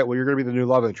like, all right, well, you're going to be the new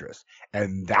love interest.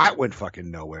 And that went fucking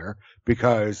nowhere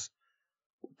because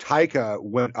Taika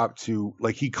went up to,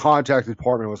 like, he contacted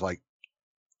Portman and was like,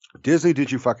 Disney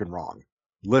did you fucking wrong.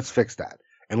 Let's fix that.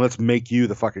 And let's make you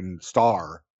the fucking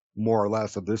star, more or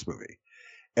less, of this movie.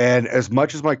 And as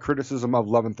much as my criticism of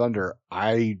Love and Thunder,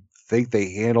 I think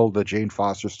they handled the Jane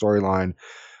Foster storyline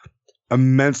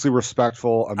immensely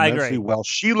respectful, immensely well.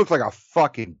 She looked like a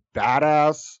fucking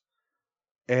badass.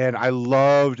 And I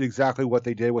loved exactly what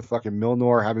they did with fucking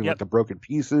Milnor having like the broken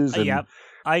pieces. And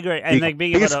I agree. And like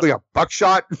being basically a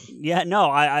buckshot. Yeah, no,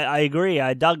 I agree.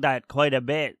 I dug that quite a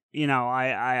bit. You know,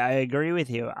 I agree with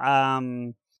you.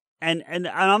 And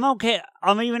I'm okay.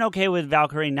 I'm even okay with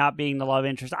Valkyrie not being the love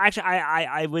interest. Actually,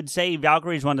 I would say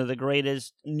Valkyrie is one of the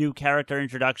greatest new character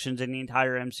introductions in the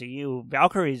entire MCU.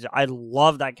 I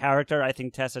love that character. I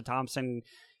think Tessa Thompson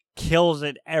kills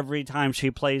it every time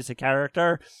she plays the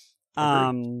character.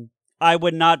 I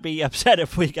would not be upset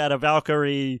if we got a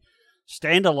Valkyrie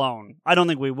standalone. I don't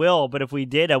think we will, but if we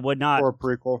did, I would not. Or a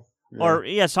prequel. Yeah.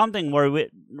 Or something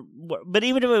but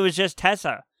even if it was just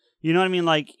Tessa. You know what I mean?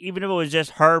 Like, even if it was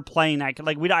just her playing that,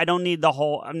 like, I don't need the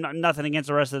whole. Nothing against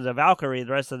the rest of the Valkyrie,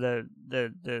 the rest of the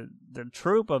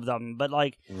troop of them, but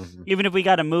like, even if we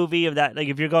got a movie of that, like,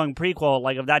 if you're going prequel,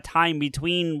 like, of that time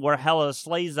between where Hela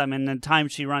slays them and the time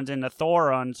she runs into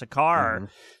Thor on Sakaar,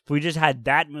 if we just had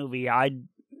that movie, I'd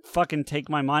fucking take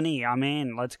my money. I'm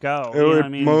in. Let's go. It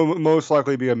would most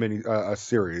likely be a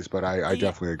series, but I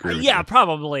definitely agree with you. Yeah,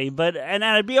 probably. But and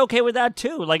I'd be okay with that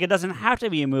too. Like, it doesn't have to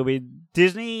be a movie.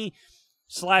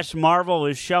 Disney/Marvel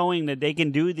is showing that they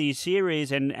can do these series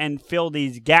and fill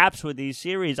these gaps with these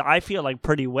series, I feel like,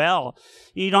 pretty well.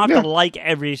 You don't have to like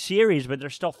every series, but they're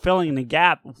still filling the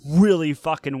gap really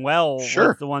fucking well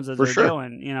with the ones that they're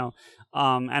doing, you know.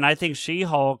 And I think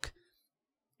She-Hulk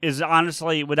is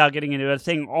honestly, without getting into a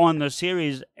thing on the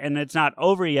series, and it's not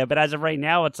over yet, but as of right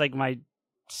now, it's like my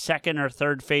second or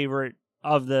third favorite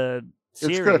of the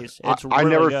series. It's really I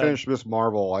never finished Miss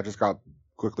Marvel. I just got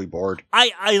quickly bored.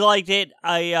 I liked it.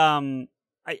 I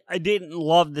didn't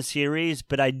love the series,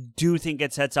 but I do think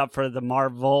it sets up for the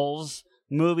Marvels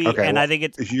movie, and I think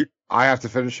it's. I have to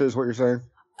finish it, is what you're saying?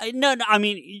 No, I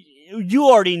mean, you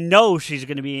already know she's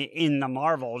going to be in the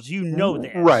Marvels. You know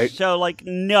this, right? So, like,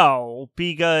 no,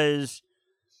 because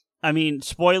I mean,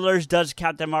 spoilers. Does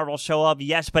Captain Marvel show up?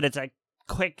 Yes, but it's a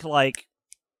quick, like,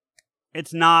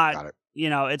 it's not. You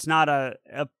know, it's not a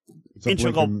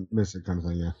integral missing kind of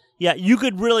thing. Yeah. Yeah, you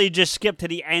could really just skip to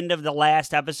the end of the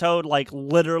last episode, like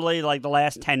literally like the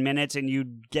last 10 minutes, and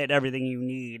you'd get everything you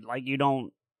need. Like, you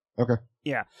don't. Okay.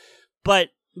 Yeah. But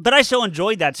I still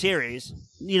enjoyed that series,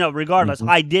 you know, regardless.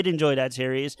 I did enjoy that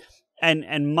series.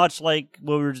 And much like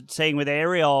what we were saying with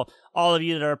Ariel, all of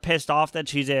you that are pissed off that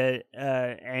she's a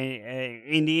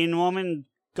Indian woman,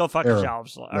 go fuck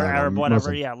yourselves or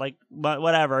whatever. Yeah, like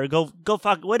whatever. Go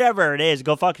fuck whatever it is.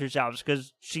 Go fuck yourselves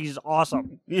because she's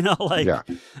awesome. You know, like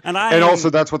and also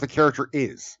that's what the character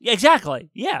is. Yeah, exactly.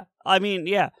 Yeah, I mean,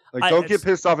 yeah. Like, don't get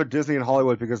pissed off at Disney and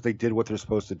Hollywood because they did what they're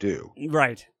supposed to do.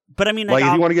 Right, but I mean, like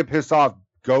if you want to get pissed off,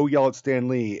 go yell at Stan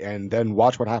Lee and then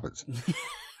watch what happens.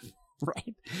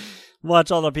 Right.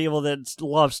 Watch all the people that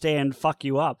love Stan fuck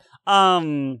you up.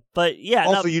 But yeah.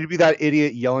 Also, you'd be that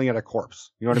idiot yelling at a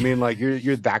corpse. You know what I mean? Like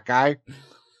you're that guy.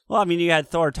 Well, I mean, you had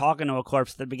Thor talking to a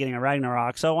corpse at the beginning of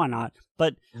Ragnarok, so why not?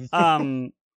 But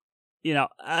you know,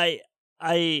 I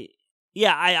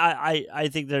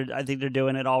think they're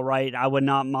doing it all right. I would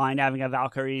not mind having a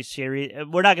Valkyrie series.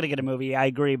 We're not going to get a movie, I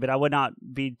agree, but I would not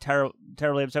be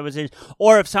terribly upset with it.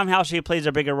 Or if somehow she plays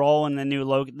a bigger role in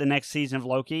the next season of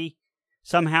Loki.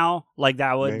 Somehow, like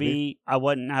that would be, I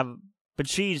wouldn't have, but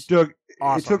she's awesome.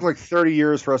 It took like 30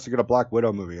 years for us to get a Black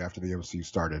Widow movie after the MCU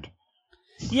started.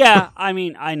 Yeah, I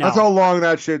mean, I know. That's how long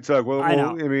that shit took. I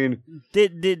know. I mean, they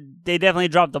definitely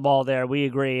dropped the ball there. We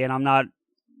agree, and I'm not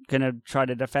going to try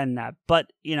to defend that. But,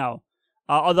 you know,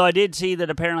 although I did see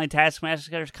that apparently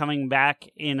Taskmaster is coming back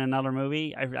in another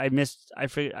movie. I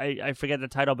forget the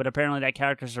title, but apparently that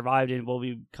character survived and will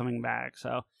be coming back.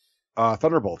 So,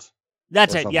 Thunderbolts.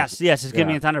 That's it. Yes, it's going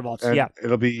to be in Thunderbolts. And yeah,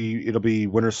 it'll be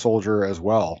Winter Soldier as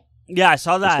well. Yeah, I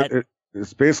saw that.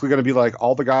 It's basically going to be like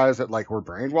all the guys that like were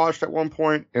brainwashed at one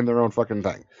point in their own fucking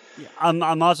thing. Yeah,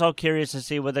 I'm also curious to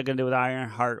see what they're going to do with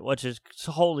Ironheart, which is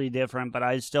wholly different, but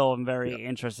I still am very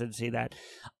interested to see that.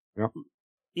 Yep.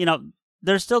 You know,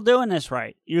 they're still doing this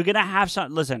right. You're going to have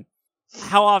some. Listen,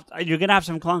 how often you're going to have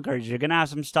some clunkers. You're going to have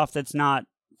some stuff that's not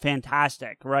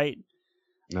fantastic, right?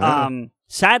 No.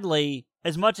 Sadly.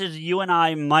 As much as you and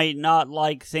I might not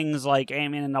like things like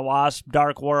Ant-Man and the Wasp,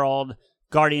 Dark World,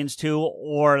 Guardians 2,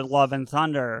 or Love and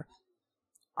Thunder,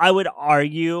 I would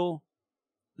argue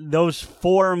those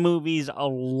 4 movies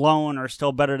alone are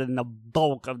still better than the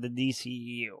bulk of the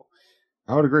DCEU.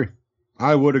 I would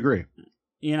agree.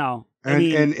 You know, and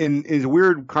in a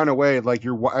weird kind of way, like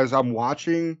as I'm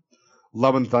watching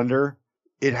Love and Thunder,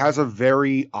 it has a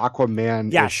very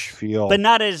Aquaman-ish feel, but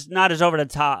not as over the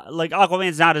top. Like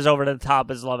Aquaman's not as over the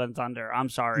top as Love and Thunder. I'm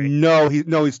sorry. No,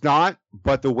 he's not.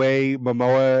 But the way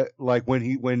Momoa, like when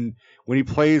he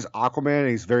plays Aquaman, and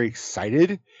he's very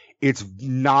excited. It's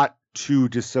not too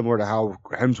dissimilar to how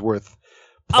Hemsworth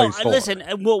plays Thor. Listen,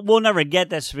 we'll never get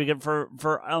this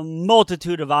for a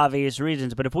multitude of obvious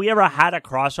reasons. But if we ever had a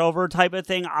crossover type of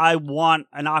thing, I want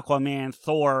an Aquaman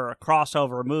Thor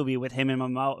crossover movie with him and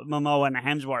Momoa and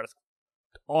Hemsworth,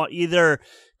 or either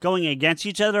going against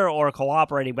each other or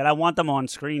cooperating. But I want them on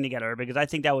screen together because I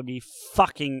think that would be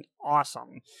fucking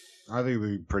awesome. I think it would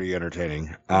be pretty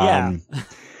entertaining. Yeah.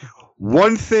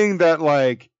 One thing that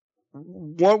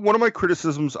one of my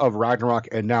criticisms of Ragnarok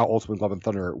and now Ultimate Love and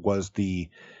Thunder was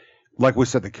like we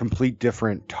said, the complete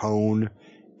different tone,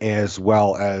 as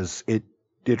well as it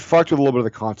fucked with a little bit of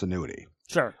the continuity.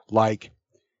 Sure. Like,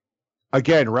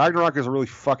 again, Ragnarok is a really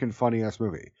fucking funny ass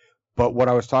movie. But what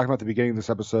I was talking about at the beginning of this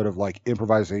episode of like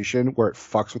improvisation, where it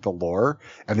fucks with the lore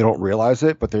and they don't realize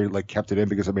it, but they like kept it in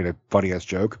because it made a funny ass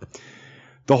joke.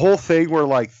 The whole thing where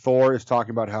like Thor is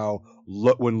talking about how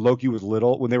when Loki was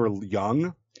little, when they were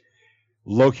young,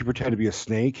 Loki pretended to be a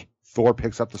snake. Thor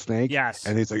picks up the snake. Yes.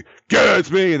 And he's like, "Yeah,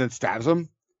 it's me," and then stabs him.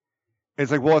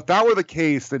 It's like, well, if that were the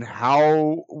case, then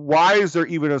why is there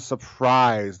even a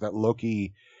surprise that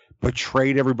Loki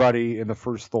betrayed everybody in the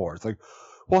first Thor? It's like,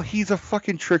 well, he's a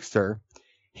fucking trickster.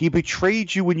 He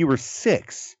betrayed you when you were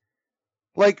 6.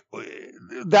 Like,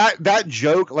 that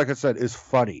joke, like I said, is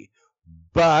funny.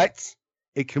 But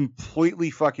it completely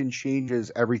fucking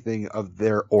changes everything of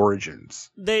their origins.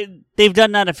 They've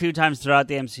done that a few times throughout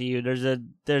the MCU.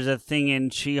 There's a thing in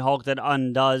She-Hulk that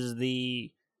undoes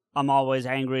the "I'm always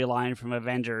angry" line from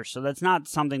Avengers. So that's not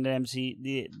something that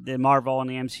the Marvel and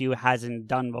the MCU hasn't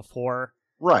done before.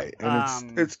 Right,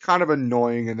 and it's kind of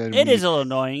annoying. And then it is a little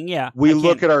annoying. Yeah, we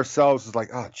look at ourselves as like,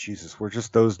 oh Jesus, we're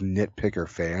just those nitpicker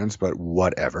fans, but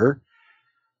whatever.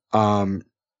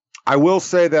 I will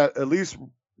say that at least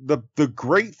the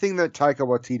great thing that Taika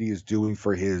Waititi is doing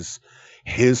for his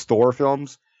Thor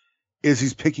films is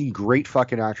he's picking great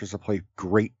fucking actors to play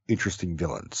great, interesting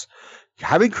villains.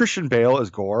 Having Christian Bale as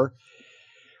Gore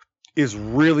is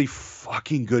really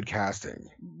fucking good casting.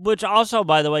 Which also,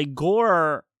 by the way,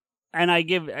 Gore, and I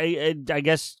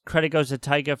guess credit goes to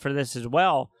Taika for this as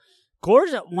well.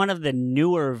 Gore's one of the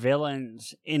newer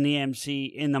villains in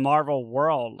the Marvel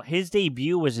world. His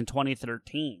debut was in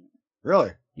 2013.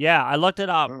 Really? Yeah, I looked it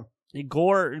up. Oh.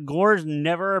 Gore's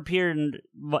never appeared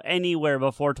anywhere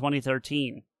before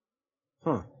 2013.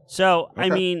 Huh. So, okay. I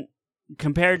mean,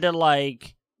 compared to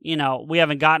like you know, we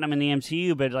haven't gotten them in the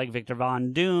MCU, but like Victor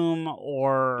Von Doom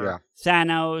or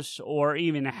Thanos or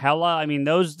even Hela. I mean,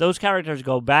 those characters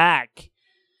go back,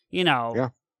 you know,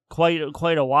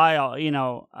 quite a while, you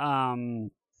know.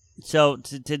 So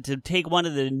to take one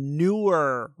of the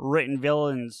newer written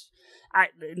villains,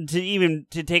 to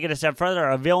take it a step further,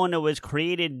 a villain that was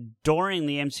created during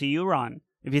the MCU run.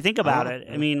 If you think about it,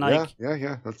 I mean, like,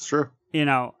 yeah, that's true. You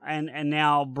know, and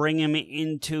now bring him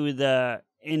into the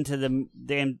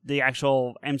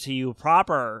actual MCU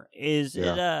proper it's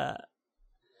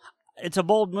a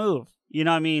bold move. You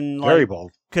know what I mean? Like, very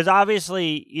bold. Because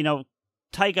obviously, you know,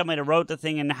 Taika might have wrote the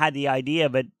thing and had the idea,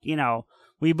 but, you know,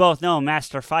 we both know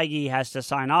Master Feige has to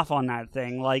sign off on that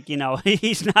thing. Like, you know,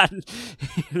 he's not,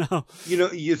 you know. You know,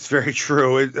 it's very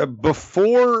true.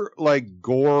 Before, like,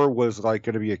 Gore was, like,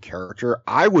 going to be a character,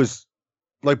 I was,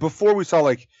 like, before we saw,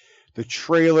 like, the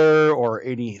trailer or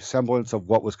any semblance of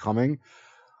what was coming,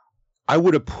 I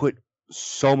would have put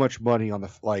so much money on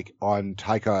on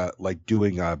Taika, like,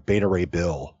 doing a Beta Ray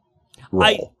Bill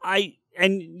role.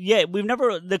 We've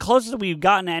never, the closest we've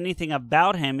gotten to anything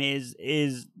about him is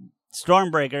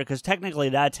Stormbreaker, because technically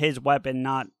that's his weapon,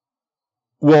 not...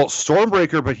 Well,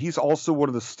 Stormbreaker, but he's also one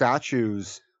of the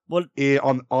statues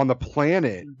on the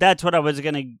planet. That's what I was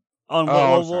going to...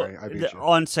 sorry. I beat you.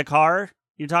 On Sakaar,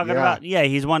 you're talking about? Yeah,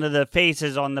 he's one of the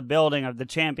faces on the building of the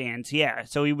champions. Yeah,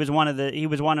 so he was one of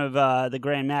the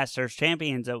Grandmaster's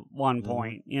champions at one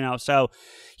point, you know. So,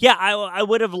 yeah, I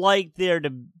would have liked there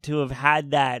to have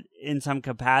had that in some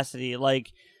capacity.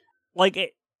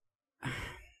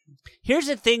 Here's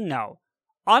the thing, though.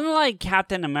 Unlike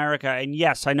Captain America, and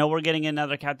yes, I know we're getting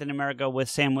another Captain America with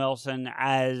Sam Wilson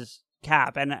as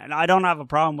Cap, and I don't have a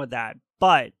problem with that,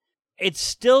 but it's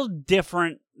still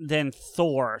different than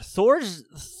Thor.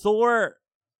 Thor,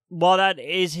 while that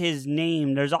is his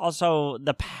name, there's also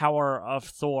the power of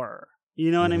Thor. You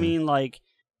know what I mean? Like,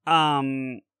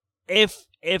 if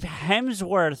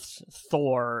Hemsworth's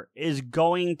Thor is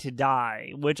going to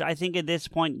die, which I think at this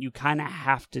point you kind of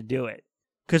have to do it.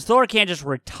 Because Thor can't just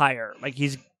retire. Like,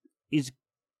 he's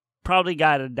probably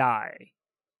got to die.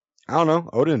 I don't know.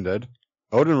 Odin did.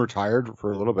 Odin retired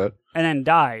for a little bit. And then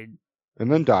died.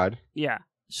 Yeah.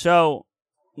 So,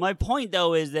 my point,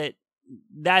 though, is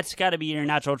that's got to be your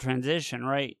natural transition,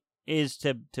 right? Is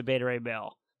to Beta Ray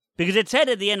Bill. Because it said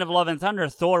at the end of Love and Thunder,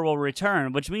 Thor will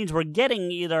return, which means we're getting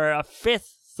either a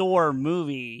fifth Thor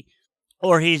movie,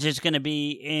 or he's just going to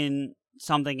be in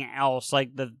something else,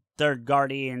 like the third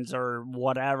Guardians or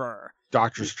whatever.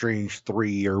 Doctor Strange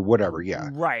 3 or whatever, yeah.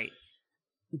 Right.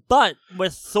 But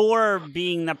with Thor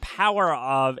being the power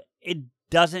of, it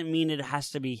doesn't mean it has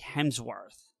to be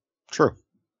Hemsworth. True.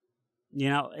 You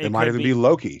know, it might even be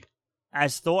Loki.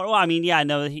 As Thor? Well, I mean, yeah,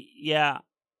 no,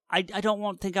 I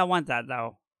don't think I want that,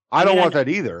 though. I don't want that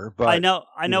either, but... I know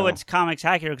it's comics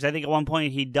accurate, because I think at one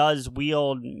point he does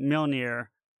wield Mjolnir.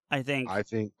 I think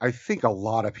a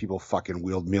lot of people fucking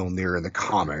wield Mjolnir in the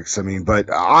comics. I mean, but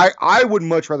I would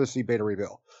much rather see Beta Ray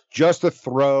Bill just to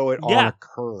throw it on a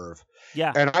curve.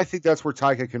 Yeah, and I think that's where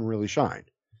Taika can really shine.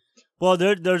 Well,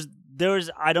 there's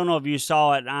I don't know if you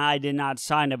saw it. I did not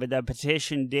sign it, but the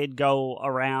petition did go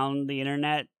around the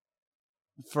internet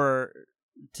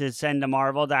to send to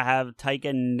Marvel to have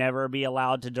Taika never be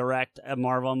allowed to direct a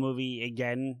Marvel movie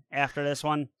again after this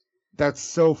one. That's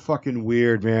so fucking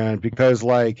weird, man, because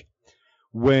like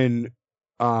when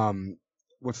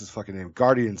what's his fucking name?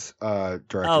 Guardians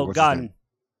director. Oh,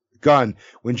 Gunn.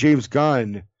 When James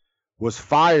Gunn was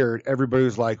fired, everybody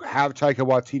was like, have Taika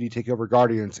Waititi take over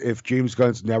Guardians. If James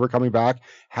Gunn's never coming back,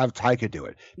 have Taika do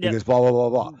it. Because blah, blah, blah,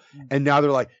 blah. And now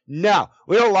they're like, no,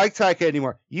 we don't like Taika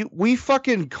anymore. We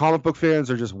fucking comic book fans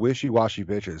are just wishy-washy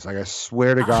bitches. Like, I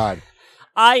swear to God.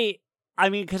 I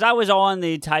mean, because I was on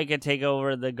the Taika take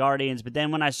over the Guardians, but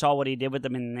then when I saw what he did with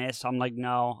them in this, I'm like,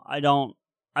 no, I don't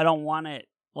want it.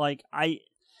 Like,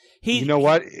 you know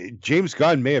what? James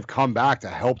Gunn may have come back to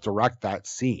help direct that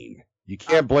scene. You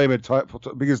can't blame it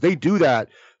because they do that.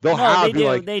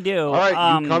 They do. All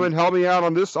right, you come and help me out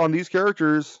on these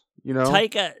characters. You know,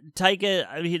 Taika.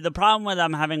 I mean, the problem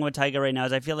I'm having with Taika right now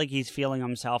is I feel like he's feeling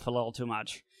himself a little too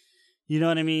much. You know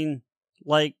what I mean?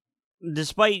 Like,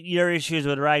 despite your issues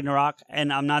with Ragnarok,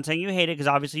 and I'm not saying you hate it because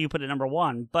obviously you put it number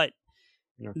one, but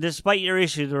despite your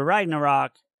issues with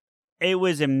Ragnarok, it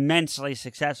was immensely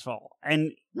successful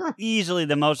and easily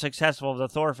the most successful of the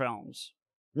Thor films.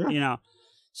 Yeah. You know,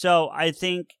 so I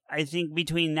think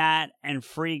between that and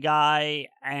Free Guy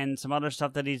and some other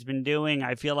stuff that he's been doing,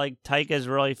 I feel like Taika's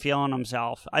really feeling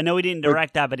himself. I know he didn't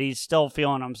direct that, but he's still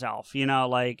feeling himself. You know,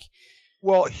 like.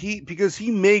 Well, he's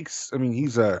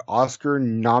a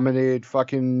Oscar-nominated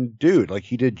fucking dude. Like,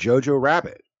 he did Jojo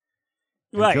Rabbit.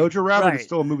 Right. Jojo Rabbit is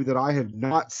still a movie that I have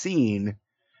not seen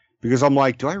because I'm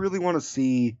like, do I really want to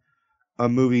see a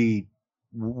movie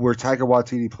where Taika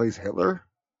Waititi plays Hitler?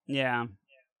 Yeah.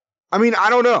 I mean, I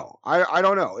don't know. I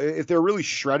don't know. If they're really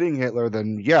shredding Hitler,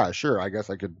 then yeah, sure. I guess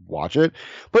I could watch it.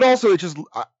 But also, it just,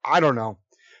 I don't know.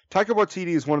 Taika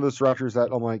Waititi is one of those directors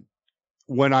that I'm like,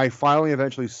 when I finally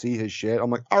eventually see his shit,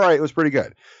 I'm like, all right, it was pretty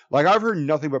good. Like, I've heard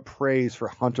nothing but praise for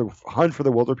Hunt for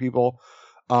the Wilder People.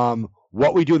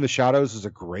 What We Do in the Shadows is a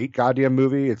great goddamn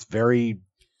movie. It's very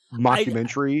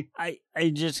mockumentary. I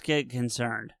just get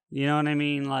concerned. You know what I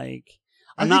mean? Like,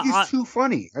 I think he's too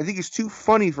funny. I think he's too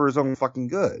funny for his own fucking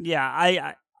good.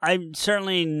 Yeah, I'm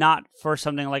certainly not for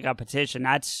something like a petition.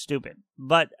 That's stupid.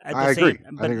 But at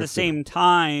the same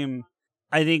time,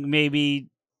 I think maybe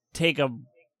take a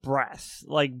breath,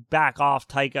 like back off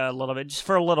Taika a little bit, just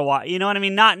for a little while. You know what I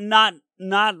mean?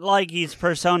 Not like he's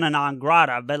persona non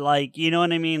grata, but like, you know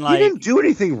what I mean? Like, he didn't do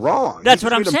anything wrong. That's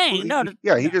what I'm saying.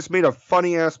 He just made a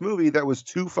funny ass movie that was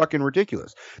too fucking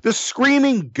ridiculous. The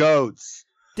screaming goats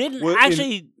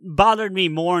bothered me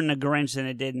more in The Grinch than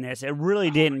it did in this. It really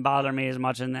didn't bother me as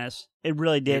much in this. It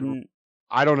really didn't.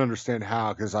 I don't understand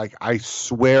how, because I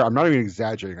swear, I'm not even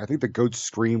exaggerating. I think the goats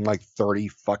scream like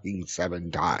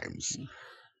 37 times.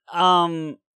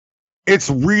 It's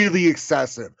really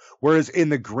excessive. Whereas in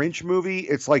the Grinch movie,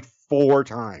 it's like 4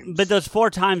 times. But those 4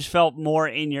 times felt more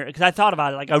in your, because I thought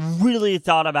about it. Like, I really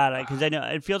thought about it, because I know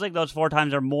it feels like those 4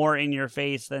 times are more in your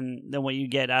face than what you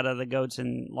get out of the goats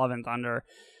in Love and Thunder.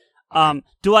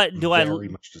 Do I very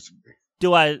much disagree.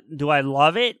 Do I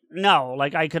love it? No,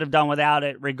 like I could have done without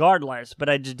it regardless, but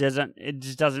it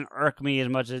just doesn't irk me as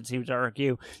much as it seems to irk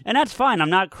you. And that's fine. I'm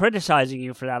not criticizing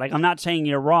you for that. Like, I'm not saying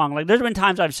you're wrong. Like, there's been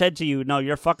times I've said to you, no,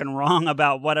 you're fucking wrong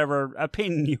about whatever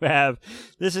opinion you have.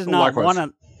 This is not one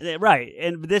of, right.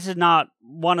 And this is not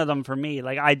one of them for me.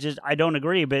 Like, I don't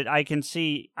agree, but I could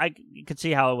see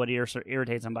how it would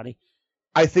irritate somebody.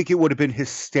 I think it would have been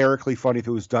hysterically funny if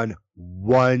it was done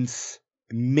once,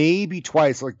 maybe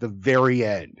twice, like the very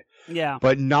end. Yeah.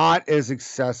 But not as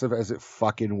excessive as it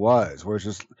fucking was. Where it's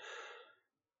just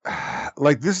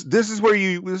like this is where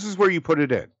you put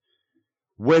it in.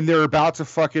 When they're about to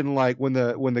fucking, like, when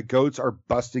the goats are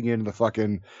busting into the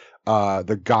fucking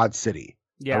the God City.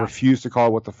 Yeah. I refuse to call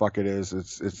it what the fuck it is.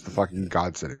 It's the fucking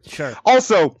God City. Sure.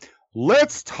 Also,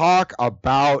 let's talk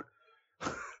about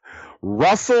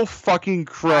Russell fucking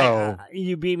Crowe.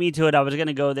 You beat me to it. I was going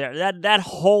to go there. That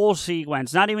whole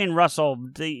sequence, not even Russell,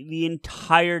 the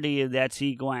entirety of that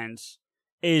sequence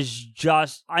is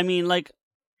just, I mean, like,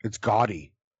 it's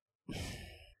gaudy.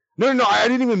 No, I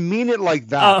didn't even mean it like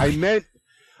that. I meant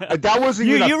that wasn't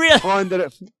even a pun.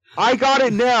 I got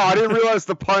it now. I didn't realize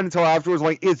the pun until afterwards.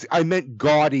 Like, I meant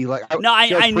gaudy. Like,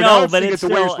 I know, but it's the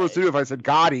way you're supposed to do. If I said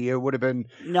gaudy, it would have been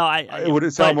it would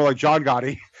have sounded more like John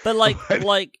Gotti. But like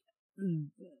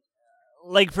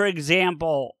for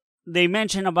example, they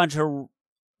mention a bunch of.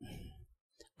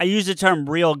 I use the term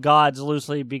real gods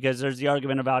loosely because there's the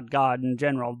argument about God in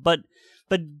general, but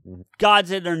gods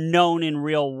that are known in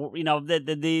real, you know,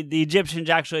 the Egyptians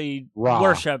actually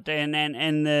worshipped, and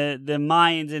the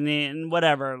Mayans and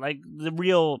whatever, like the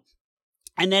real.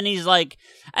 And then he's like,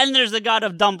 and there's the god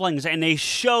of dumplings, and they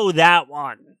show that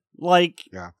one. Like,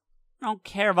 yeah. I don't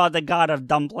care about the god of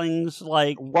dumplings.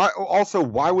 Like,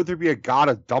 why would there be a god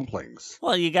of dumplings?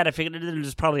 Well, you got to figure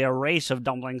there's probably a race of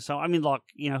dumplings. So, I mean, look,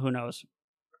 you know, who knows?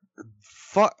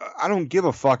 I don't give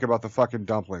a fuck about the fucking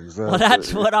dumplings. Well,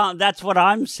 that's what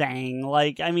I'm saying.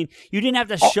 Like, I mean, you didn't have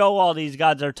to show all these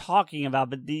gods they're talking about,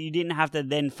 but you didn't have to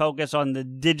then focus on the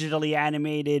digitally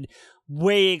animated,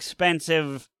 way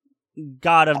expensive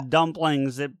god of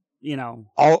dumplings that, you know.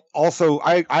 Also,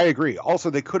 I agree. Also,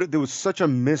 there was such a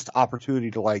missed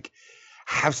opportunity to, like,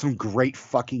 have some great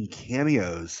fucking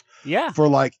cameos. Yeah.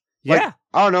 For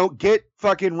I don't know, get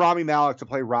fucking Rami Malek to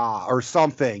play Ra or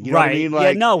something. You know what I mean?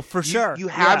 Like, yeah, no, for sure. You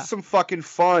have some fucking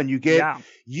fun. You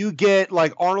get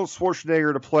like Arnold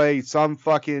Schwarzenegger to play some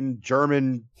fucking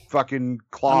German fucking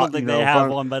claw. I don't think they have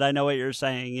one, but I know what you're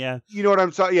saying. Yeah. You know what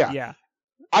I'm saying? Yeah. Yeah.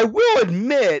 I will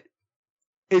admit,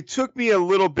 it took me a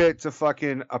little bit to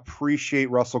fucking appreciate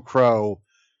Russell Crowe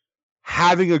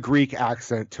having a Greek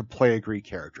accent to play a Greek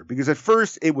character, because at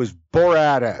first it was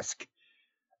Borat-esque.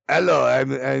 Hello,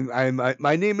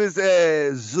 my name is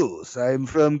Zeus. I'm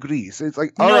from Greece. It's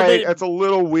like, that's a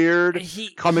little weird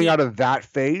coming out of that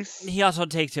face. He also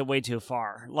takes it way too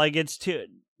far. Like, it's too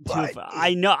far.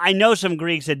 I know some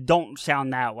Greeks that don't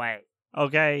sound that way.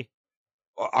 Okay?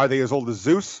 Are they as old as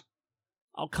Zeus?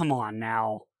 Oh, come on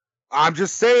now. I'm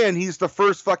just saying, he's the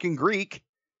first fucking Greek.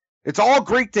 It's all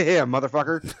Greek to him,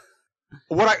 motherfucker.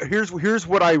 Here's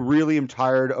what I really am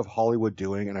tired of Hollywood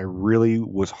doing, and I really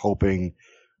was hoping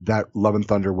that Love and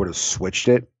Thunder would have switched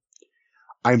it.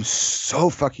 I'm so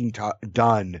fucking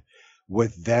done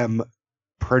with them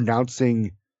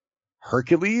pronouncing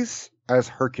Hercules as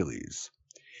Hercules.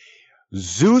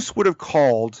 Zeus would have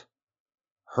called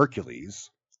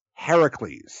Hercules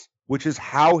Heracles, which is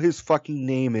how his fucking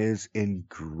name is in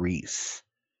Greece.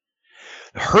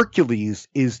 Hercules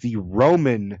is the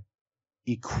Roman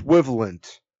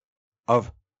equivalent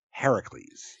of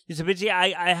Heracles. So, but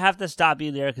I have to stop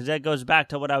you there because that goes back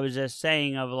to what I was just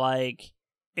saying of like,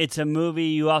 it's a movie.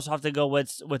 You also have to go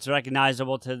what's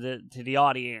recognizable to the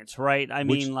audience, right? I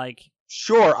mean, like,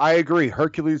 sure, I agree.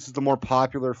 Hercules is the more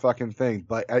popular fucking thing,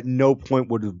 but at no point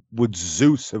would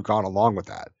Zeus have gone along with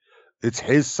that. It's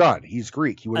his son. He's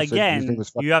Greek. He would have said his name was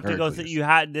fucking you have to Hercules. go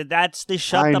through. That's the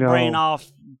shut the brain off,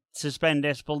 suspend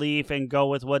disbelief, and go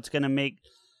with what's going to make,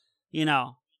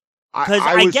 Because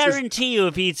I guarantee you,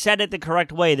 if he said it the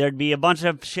correct way, there'd be a bunch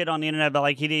of shit on the internet, but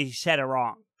like he said it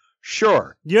wrong.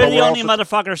 Sure. You're the only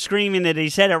motherfucker screaming that he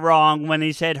said it wrong when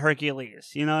he said Hercules.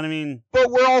 You know what I mean? But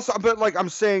I'm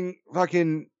saying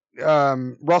fucking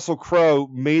Russell Crowe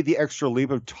made the extra leap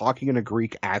of talking in a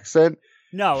Greek accent.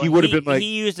 No, he would have been like,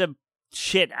 he used a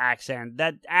shit accent.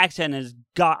 That accent is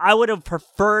I would have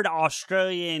preferred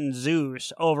Australian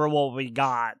Zeus over what we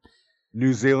got.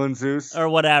 New Zealand Zeus? Or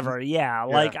whatever, yeah.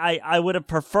 Like, I would have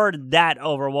preferred that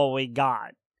over what we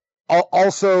got.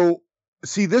 Also,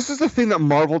 see, this is the thing that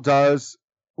Marvel does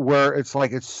where it's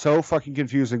like, it's so fucking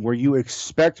confusing, where you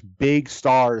expect big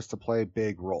stars to play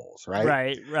big roles, right?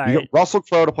 Right. You get Russell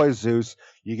Crowe to play Zeus.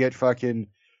 You get fucking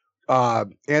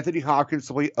Anthony Hopkins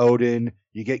to play Odin.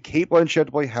 You get Cate Blanchett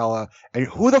to play Hela. And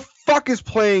who the fuck is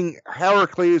playing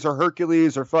Heracles or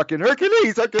Hercules or fucking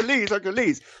Hercules? Who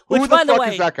the fuck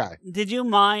is that guy? Did you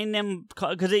mind him?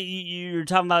 Because you're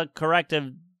talking about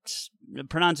corrective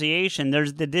pronunciation.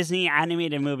 There's the Disney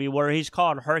animated movie where he's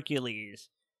called Hercules.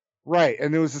 Right.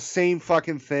 And it was the same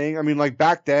fucking thing. I mean, like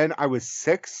back then I was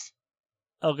 6.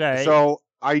 Okay. So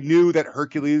I knew that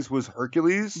Hercules was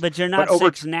Hercules. But you're not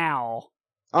 6 now.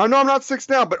 No, I'm not 6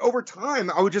 now, but over time,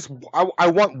 I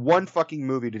want one fucking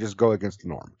movie to just go against the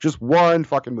norm. Just one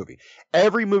fucking movie.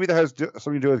 Every movie that has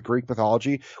something to do with Greek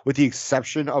mythology, with the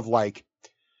exception of, like,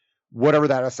 whatever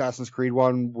that Assassin's Creed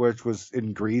one, which was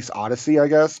in Greece, Odyssey, I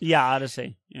guess. Yeah,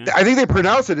 Odyssey. Yeah. I think they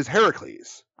pronounce it as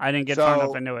Heracles. I didn't get far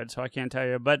enough into it, so I can't tell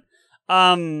you. But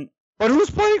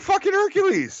who's playing fucking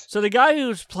Hercules? So the guy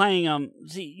who's playing him,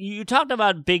 see, you talked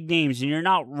about big names, and you're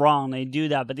not wrong. They do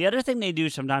that. But the other thing they do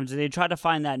sometimes is they try to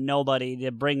find that nobody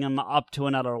to bring him up to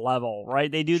another level,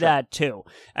 right? They do that too.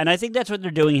 And I think that's what they're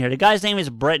doing here. The guy's name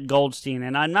is Brett Goldstein,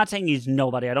 and I'm not saying he's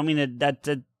nobody. I don't mean that's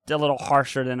a little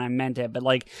harsher than I meant it. But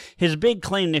like his big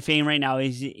claim to fame right now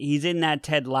is he's in that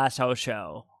Ted Lasso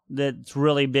show that's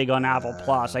really big on Apple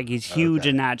Plus. Like he's huge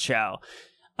in that show.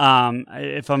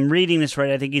 If I'm reading this right,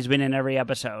 I think he's been in every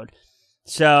episode.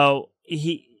 So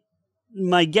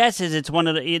my guess is it's one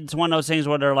of those things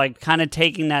where they're like kind of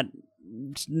taking that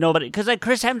nobody, because like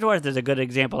Chris Hemsworth is a good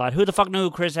example of that. Who the fuck knew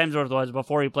who Chris Hemsworth was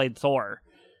before he played Thor?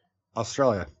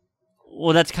 Australia.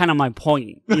 Well, that's kind of my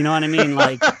point. You know what I mean?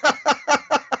 Like,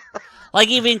 like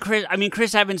even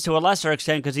Chris Evans to a lesser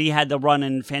extent because he had the run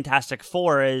in Fantastic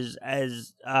Four as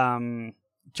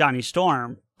Johnny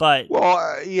Storm. But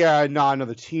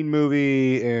another teen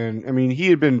movie, and I mean he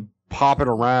had been popping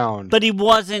around. But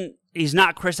he's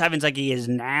not Chris Evans like he is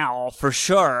now, for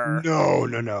sure.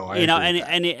 No.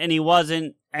 And he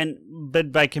wasn't.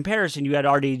 But by comparison, you had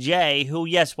RDJ, who,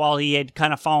 yes, while he had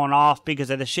kind of fallen off because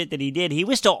of the shit that he did, he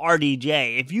was still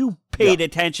RDJ. If you paid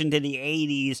attention to the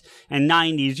 80s and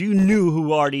 90s, you knew who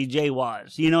RDJ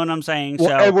was. You know what I'm saying?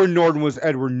 Well, Edward Norton was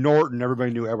Edward Norton.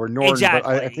 Everybody knew Edward Norton.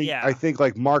 Exactly. But I think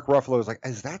like Mark Ruffalo was like,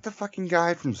 is that the fucking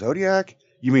guy from Zodiac?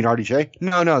 You mean RDJ?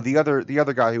 No, the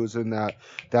other guy who was in that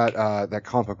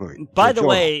comic book movie. By the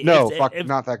way,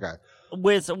 not that guy.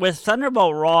 With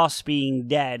Thunderbolt Ross being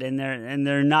dead and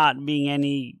there not being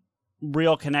any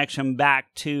real connection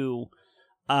back to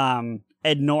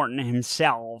Ed Norton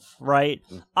himself, right?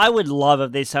 I would love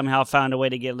if they somehow found a way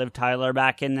to get Liv Tyler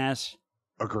back in this.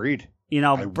 Agreed. You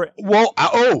know, the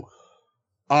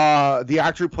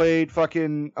actor who played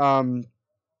fucking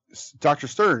Dr.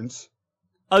 Stearns.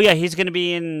 Oh yeah, he's going to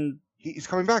be in. He's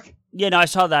coming back. Yeah, no, I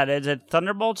saw that. Is it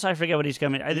Thunderbolts? I forget what he's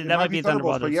coming. I think that might be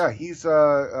Thunderbolts. But yeah, he's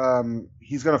going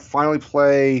to finally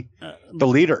play the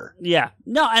leader. Yeah,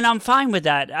 no, and I'm fine with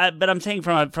that. But I'm saying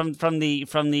from the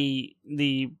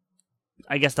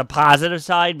I guess the positive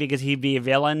side, because he'd be a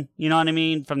villain. You know what I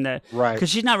mean? Right. Because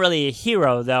she's not really a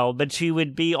hero though, but she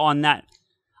would be on that.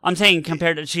 I'm saying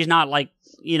compared to, she's not like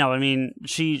you know, I mean,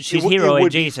 she's hero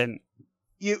adjacent.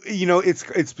 You know,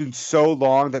 it's been so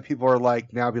long that people are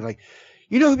like now be like,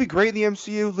 you know who'd be great in the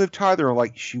MCU? Liv Tyler.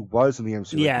 Like, she was in the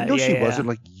MCU. Yeah, like, she wasn't.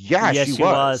 Like, yes, she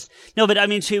was. No, but I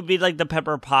mean, she would be like the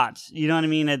Pepper Potts. You know what I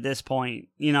mean? At this point,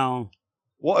 you know.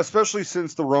 Well, especially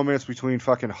since the romance between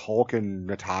fucking Hulk and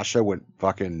Natasha went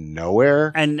fucking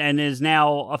nowhere, and is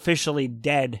now officially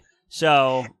dead.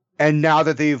 So, and now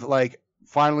that they've like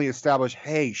finally established,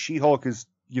 hey, She-Hulk is,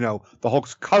 you know, the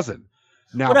Hulk's cousin.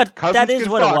 Now that is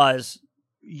what it was.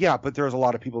 Yeah, but there's a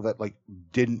lot of people that like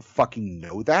didn't fucking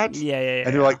know that. Yeah.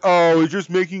 And they're like, oh, we're just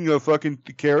making a fucking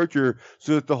character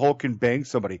so that the Hulk can bang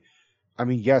somebody. I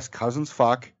mean, yes, cousins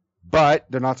fuck, but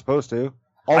they're not supposed to.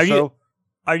 Also,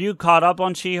 are you caught up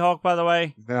on She-Hulk, by the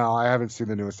way? No, I haven't seen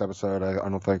the newest episode. I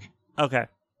don't think. Okay.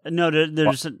 No,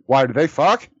 there's. Why did they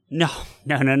fuck? No.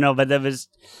 But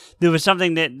there was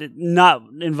something that not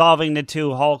involving the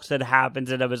two Hulks that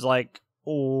happens, and it was like,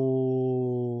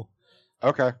 oh.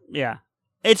 Okay. Yeah.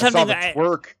 It's something that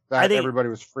twerk that everybody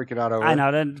was freaking out over. I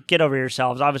know. Then get over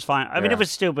yourselves. I was fine. I mean, it was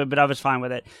stupid, but I was fine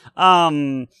with it.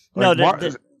 Marvel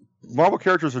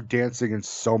characters are dancing in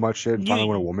so much shit, and finally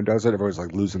when a woman does it, everybody's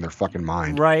like losing their fucking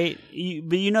mind. Right.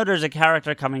 But you know there's a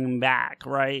character coming back,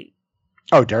 right?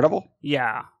 Oh, Daredevil?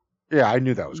 Yeah. Yeah, I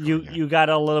knew that was coming. You got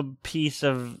a little piece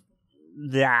of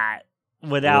that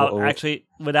without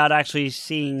actually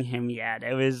seeing him yet.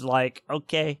 It was like,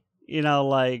 okay. You know,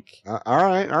 like... all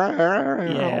right.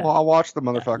 Yeah. I'll watch the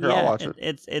motherfucker. Yeah, I'll watch it.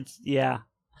 It's yeah.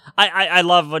 I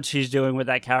love what she's doing with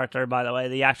that character, by the way.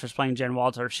 The actress playing Jen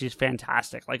Walter, she's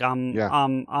fantastic. Like, I'm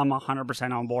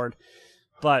 100% on board.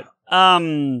 But,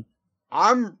 I'm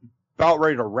about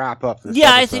ready to wrap up this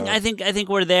episode. I think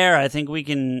we're there. I think we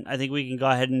can go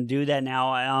ahead and do that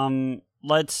now.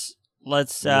 Let's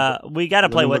we got to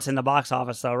play what's in the box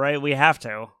office, though, right? We have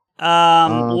to.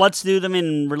 Let's do them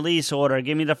in release order.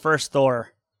 Give me the first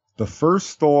Thor. The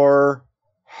first Thor,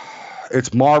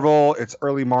 it's Marvel. It's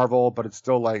early Marvel, but it's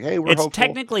still like, hey, we're hopeful. It's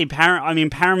technically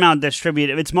Paramount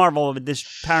distributed. It's Marvel, but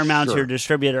Paramount's your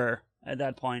distributor at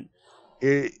that point.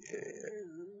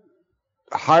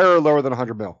 Higher or lower than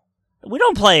 100 mil? We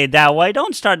don't play it that way.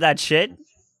 Don't start that shit.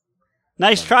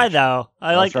 Nice try, though.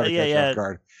 I like that. Yeah.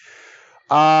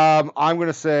 I'm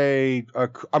gonna say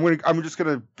I'm just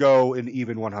gonna go an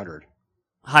even 100.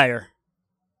 Higher.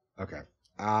 Okay.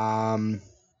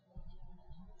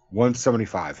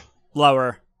 175.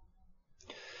 Lower.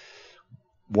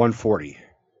 140.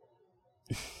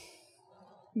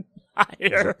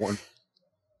 Higher.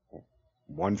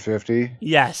 150.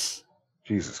 Yes.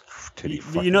 Jesus,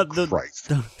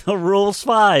 Christ. The rule's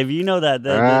 5. You know that.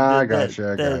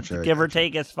 Gotcha. Give or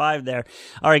take, it's 5 there.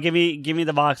 All right, give me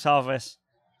the box office.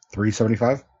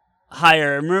 375.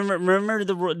 Higher. Remember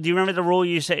do you remember the rule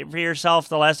you set for yourself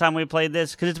the last time we played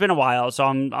this? Because it's been a while, so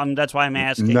I'm that's why I'm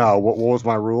asking. No, what was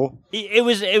my rule? It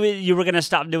was you were gonna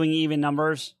stop doing even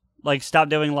numbers, like stop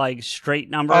doing like straight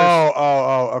numbers.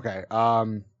 Oh, okay.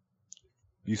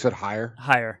 You said higher.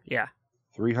 Higher, yeah.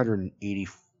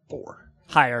 384.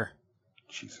 Higher.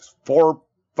 Jesus,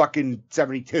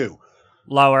 472.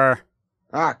 Lower.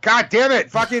 Ah, god damn it!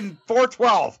 Fucking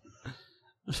 412.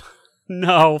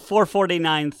 No,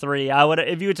 449.3. I would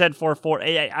if you had said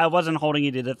 440. I wasn't holding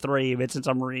you to the 3, but since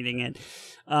I'm reading it,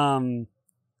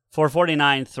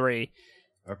 449.3.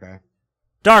 Okay.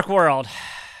 Dark World.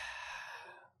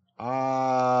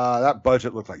 That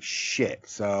budget looked like shit.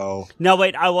 So no,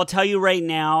 wait. I will tell you right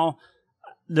now.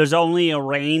 There's only a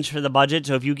range for the budget,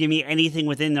 so if you give me anything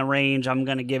within the range, I'm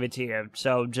going to give it to you.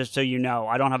 So just so you know,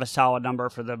 I don't have a solid number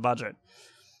for the budget.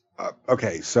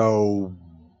 Okay, so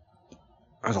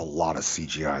there's a lot of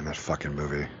CGI in that fucking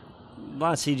movie. A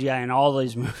lot of CGI in all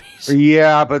these movies.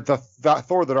 Yeah, but the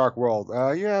Thor: The Dark World,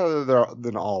 they're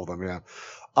in all of them. Yeah,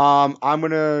 I'm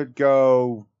gonna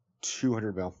go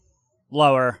 200 mil.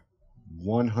 Lower.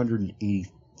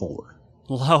 184.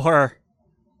 Lower.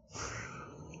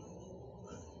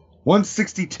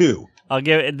 162. I'll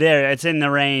give it there. It's in the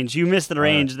range. You missed the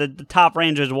range. Right. The top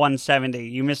range was 170.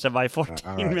 You missed it by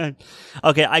 14 minutes.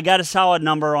 Okay, I got a solid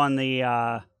number on the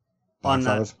on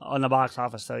the box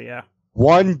office though. Yeah.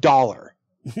 $1.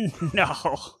 No,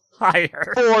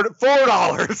 higher.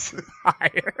 $4.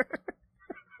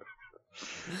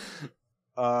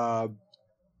 Higher.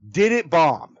 Did it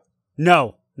bomb?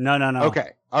 No.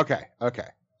 Okay.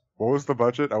 What was the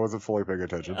budget? I wasn't fully paying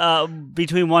attention.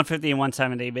 Between 150 and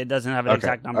 170, but it doesn't have an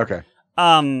exact number. Okay.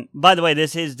 By the way,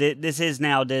 this is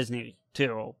now Disney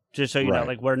too. Just so you know,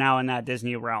 like we're now in that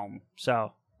Disney realm.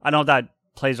 So I don't know if that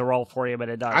plays a role for you, but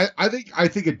it does. I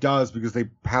think it does because they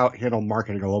handle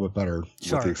marketing a little bit better,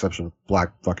 with the exception of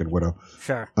Black fucking Widow.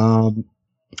 Sure. I'm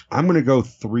gonna go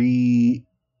 3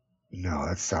 No,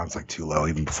 that sounds like too low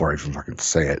even before I even fucking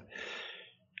say it.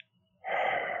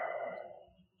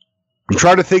 I'm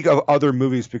trying to think of other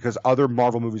movies because other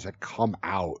Marvel movies had come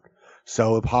out.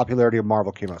 So the popularity of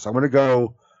Marvel came out. So I'm going to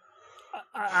go...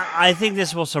 I think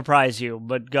this will surprise you,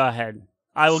 but go ahead.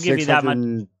 I will give you that much.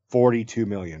 642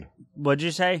 million. What'd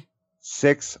you say?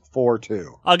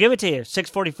 642. I'll give it to you.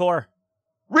 644.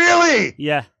 Really?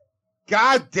 Yeah.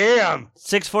 God damn.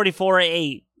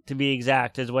 644.8 to be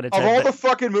exact is what it says. Of all the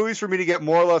fucking movies for me to get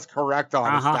more or less correct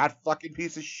on, is that fucking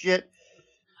piece of shit?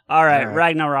 All right,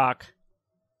 Ragnarok.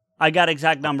 I got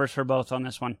exact numbers for both on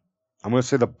this one. I'm going to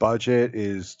say the budget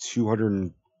is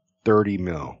 230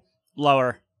 mil.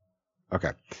 Lower.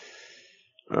 Okay.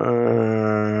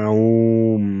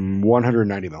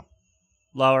 190 mil.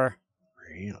 Lower.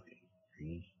 Really?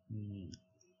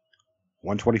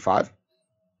 125?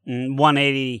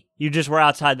 180. You just were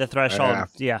outside the threshold.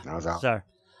 Yeah. I was out. Sorry.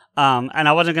 And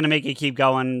I wasn't going to make you keep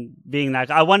going being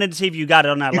that. I wanted to see if you got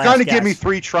it on that last You kind of give me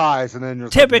 3 tries and then...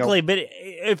 Typically, but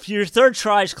if your third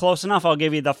try is close enough, I'll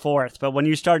give you the 4th. But when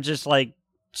you start just like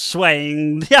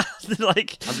swaying,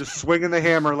 like... I'm just swinging the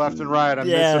hammer left and right. I'm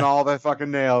missing all the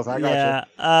fucking nails. I got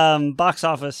you. Box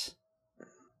office.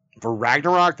 For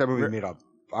Ragnarok, that movie made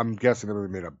I'm guessing the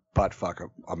movie made a butt fuck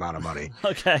amount of money.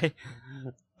 Okay.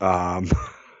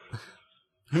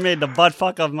 It made the butt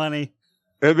fuck of money.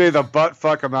 It made the butt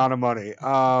fuck amount of money.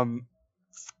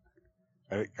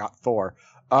 It got Thor.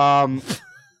 I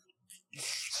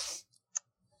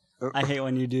hate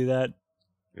when you do that.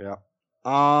 Yeah.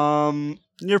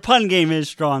 Your pun game is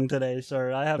strong today,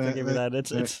 sir. I have to give you that.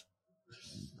 It's.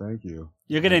 Thank you.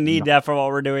 You're gonna need that for what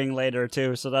we're doing later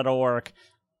too, so that'll work.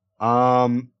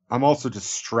 I'm also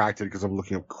distracted because I'm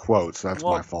looking up quotes. That's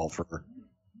my fault for.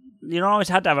 You don't always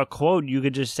have to have a quote. You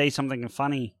could just say something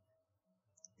funny.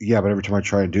 Yeah, but every time I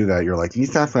try and do that, you're like,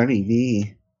 "He's not funny,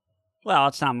 me." Well,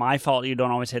 it's not my fault. You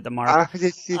don't always hit the mark.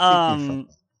 Can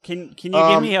you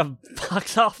give me a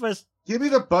box office? Give me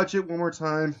the budget one more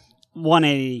time.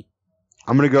 180.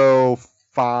 I'm gonna go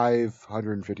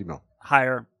 550 mil.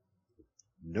 Higher.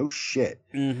 No shit.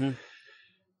 Mm-hmm.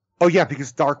 Oh yeah,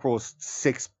 because Dark World is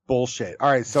 6 bullshit.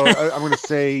 All right, so I'm gonna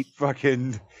say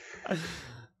fucking.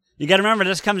 You got to remember,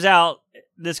 this comes out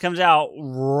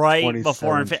right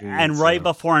before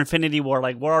before Infinity War.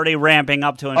 Like we're already ramping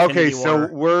up to Infinity War.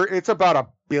 Okay, so it's about $1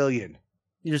 billion.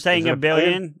 You're saying $1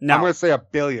 billion? No, I'm gonna say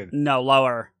 $1 billion. No,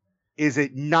 lower. Is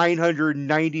it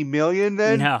 990 million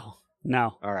then? No.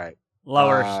 All right.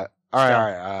 Lower. All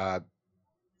right.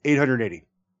 880.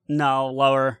 No,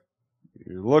 lower.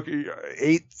 Look,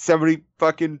 870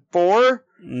 fucking 4?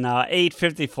 No,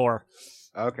 854.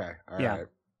 Okay. All right.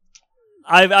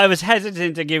 I was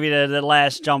hesitant to give you the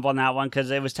last jump on that one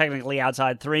because it was technically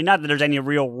outside 3. Not that there's any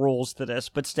real rules to this,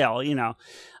 but still, you know.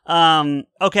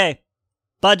 Okay.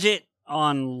 Budget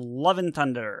on Love and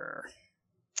Thunder.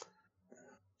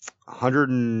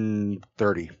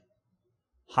 130.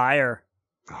 Higher.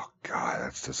 Oh, God,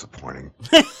 that's disappointing.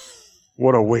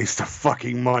 What a waste of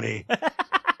fucking money.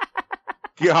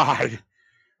 God.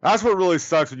 That's what really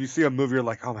sucks when you see a movie, you're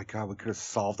like, oh my God, we could have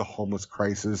solved the homeless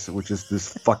crisis, which is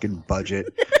this fucking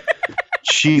budget.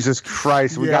 Jesus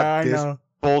Christ, we got this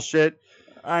bullshit.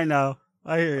 I know.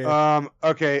 I hear you.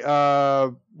 Okay,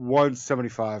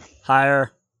 175.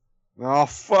 Higher. Oh,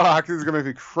 fuck, this is going to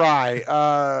make me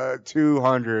cry.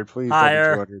 200, please.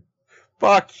 Higher. 200.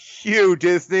 Fuck you,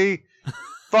 Disney.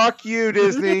 Fuck you,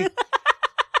 Disney.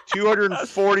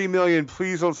 240 million.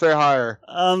 Please don't say higher.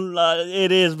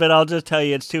 It is, but I'll just tell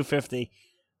you it's 250.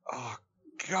 Oh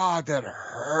God, that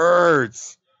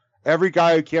hurts. Every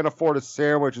guy who can't afford a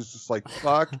sandwich is just like,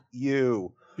 fuck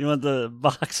you. You want the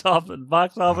box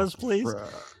office, please?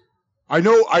 I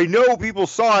know people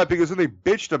saw it because then they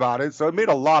bitched about it, so it made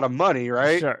a lot of money,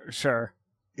 right? Sure.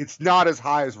 It's not as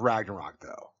high as Ragnarok,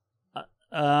 though.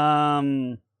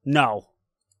 No.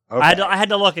 Okay. I had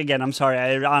to look again. I'm sorry.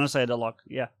 I honestly had to look.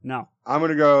 Yeah, no. I'm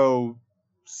going to go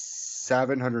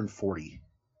 740.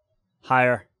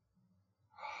 Higher.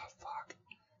 Oh, fuck.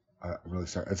 I'm really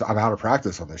sorry. I'm out of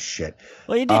practice on this shit.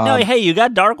 Well, you didn't know. Hey, you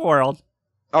got Dark World.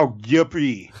 Oh,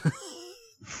 yippee.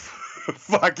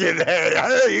 Fucking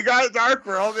hey, you got Dark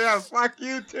World. Yeah, fuck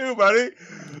you too, buddy.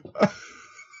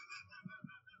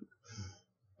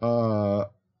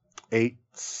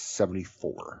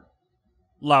 874.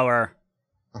 Lower.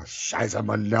 Oh, Shiza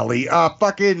Manelli.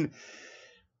 Fucking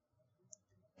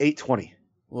 820.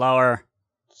 Lower.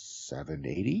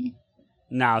 780?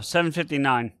 No,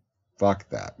 759. Fuck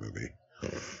that movie.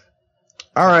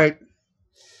 All right.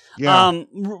 Yeah.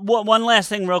 One last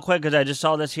thing real quick, because I just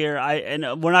saw this here.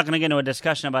 And we're not going to get into a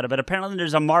discussion about it, but apparently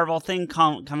there's a Marvel thing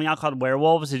coming out called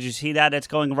Werewolves. Did you see that? It's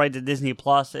going right to Disney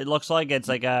Plus. It looks like it's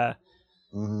like a...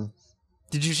 Mm-hmm.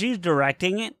 Did you see who's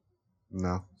directing it?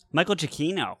 No. Michael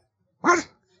Giacchino. What?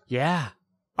 Yeah.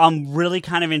 I'm really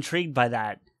kind of intrigued by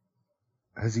that.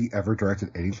 Has he ever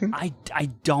directed anything? I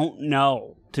don't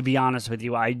know, to be honest with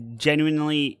you. I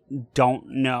genuinely don't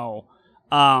know.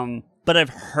 But I've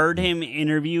heard him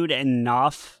interviewed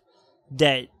enough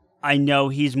that I know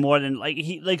he's more than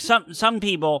some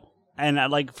people, and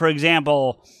like, for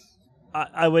example,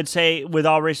 I would say with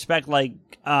all respect, like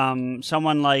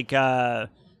someone like Danny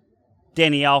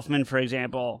Elfman, for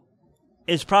example,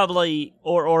 is probably,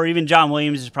 or even John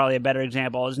Williams is probably a better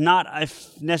example, is not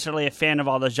necessarily a fan of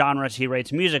all the genres he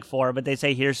writes music for, but they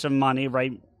say, here's some money,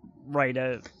 write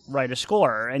a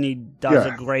score, and he does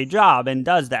a great job and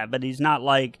does that, but he's not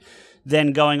like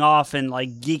then going off and like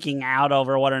geeking out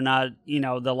over whether or not,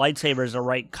 the lightsaber is the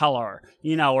right color,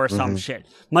 or some shit.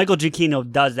 Michael Giacchino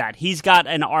does that. He's got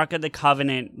an Ark of the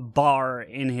Covenant bar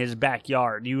in his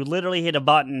backyard. You literally hit a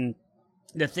button,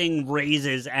 the thing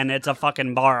raises, and it's a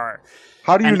fucking bar.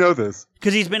 How do you know this?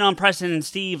 Because he's been on Preston and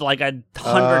Steve like 100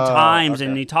 times,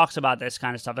 and he talks about this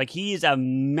kind of stuff. Like, he's a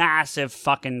massive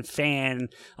fucking fan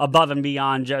above and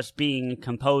beyond just being a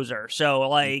composer. So,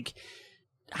 like,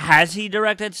 has he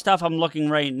directed stuff? I'm looking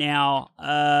right now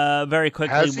very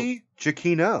quickly. Has he?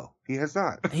 Giacchino. He has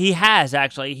not. He has,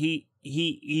 actually.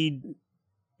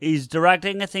 He's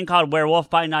directing a thing called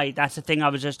Werewolf by Night. That's the thing I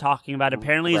was just talking about.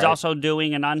 Apparently, he's also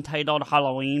doing an untitled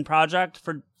Halloween project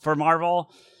for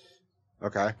Marvel.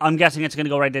 Okay. I'm guessing it's going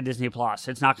to go right to Disney Plus.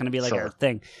 It's not going to be like a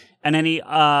thing. And then he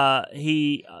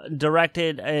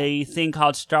directed a thing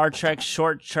called Star Trek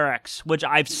Short Treks, which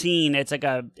I've seen. It's like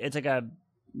a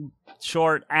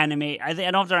short anime. I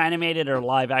don't know if they're animated or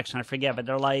live action. I forget, but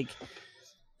they're like.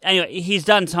 Anyway, he's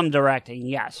done some directing,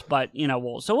 yes, but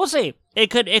we'll see. It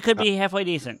could be halfway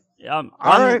decent.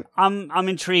 I'm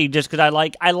intrigued just because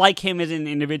I like him as an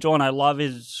individual and I love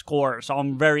his score, so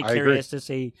I'm very curious to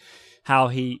see how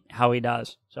he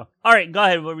does. So, all right, go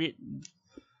ahead.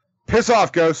 Piss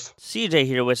off, Ghost. CJ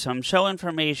here with some show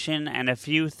information and a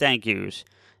few thank yous.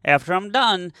 After I'm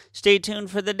done, stay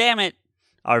tuned for the Dammit,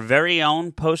 our very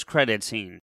own post-credit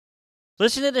scene.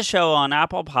 Listen to the show on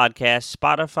Apple Podcasts,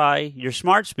 Spotify, your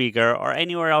smart speaker, or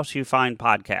anywhere else you find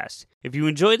podcasts. If you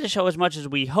enjoy the show as much as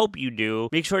we hope you do,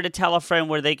 make sure to tell a friend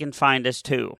where they can find us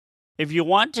too. If you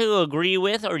want to agree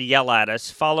with or yell at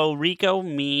us, follow Rico,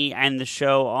 me, and the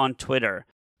show on Twitter.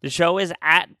 The show is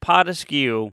at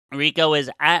Podaskew, Rico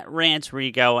is at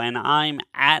RantsRico, and I'm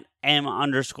at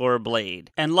M_Blade.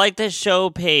 And like this show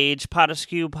page,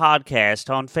 Podaskew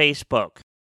Podcast, on Facebook.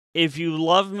 If you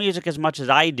love music as much as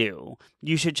I do,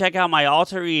 you should check out my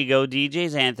alter ego, DJ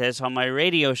Xanthus, on my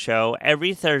radio show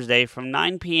every Thursday from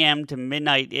 9 p.m. to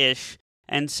midnight-ish,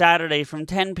 and Saturday from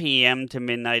 10 p.m. to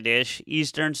midnight-ish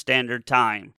Eastern Standard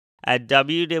Time at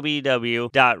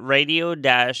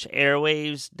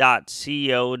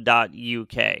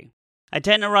www.radio-airwaves.co.uk. I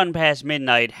tend to run past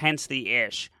midnight, hence the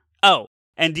ish. Oh,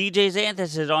 and DJ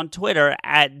Xanthus is on Twitter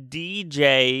at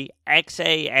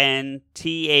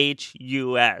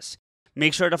DJXANTHUS.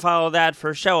 Make sure to follow that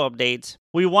for show updates.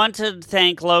 We want to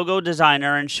thank logo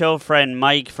designer and show friend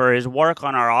Mike for his work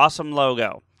on our awesome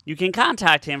logo. You can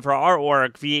contact him for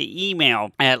artwork via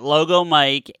email at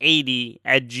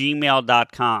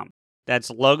logomike80@gmail.com. That's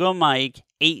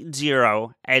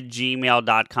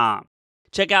logomike80@gmail.com.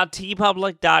 Check out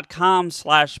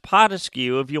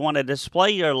tpublic.com/Podaskew if you want to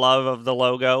display your love of the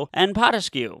logo and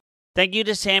Podaskew. Thank you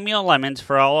to Samuel Lemons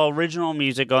for all original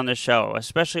music on the show,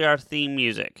 especially our theme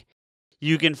music.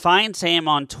 You can find Sam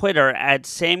on Twitter at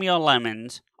Samuel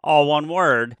Lemons, all one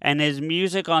word, and his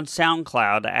music on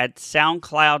SoundCloud at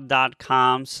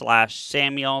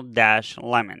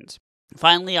soundcloud.com/Samuel-Lemons.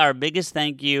 Finally, our biggest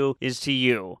thank you is to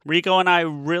you. Rico and I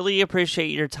really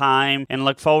appreciate your time and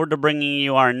look forward to bringing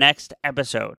you our next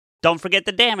episode. Don't forget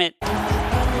to damn it.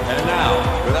 And now,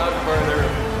 without further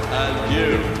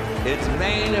ado, it's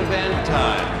main event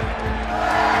time.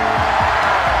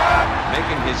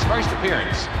 Making his first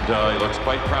appearance, he looks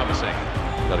quite promising.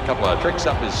 Got a couple of tricks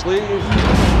up his sleeve.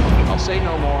 I'll say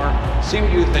no more. See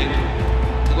what you think.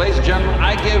 Ladies and gentlemen,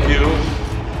 I give you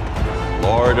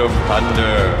Lord of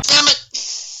Thunder. Damn it!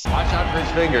 Watch out for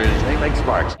his fingers. They make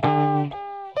sparks.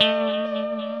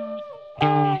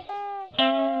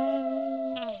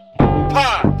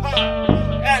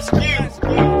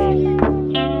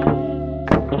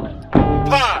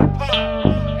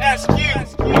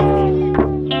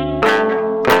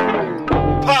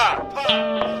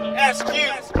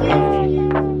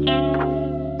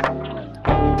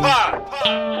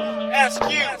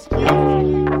 rescue.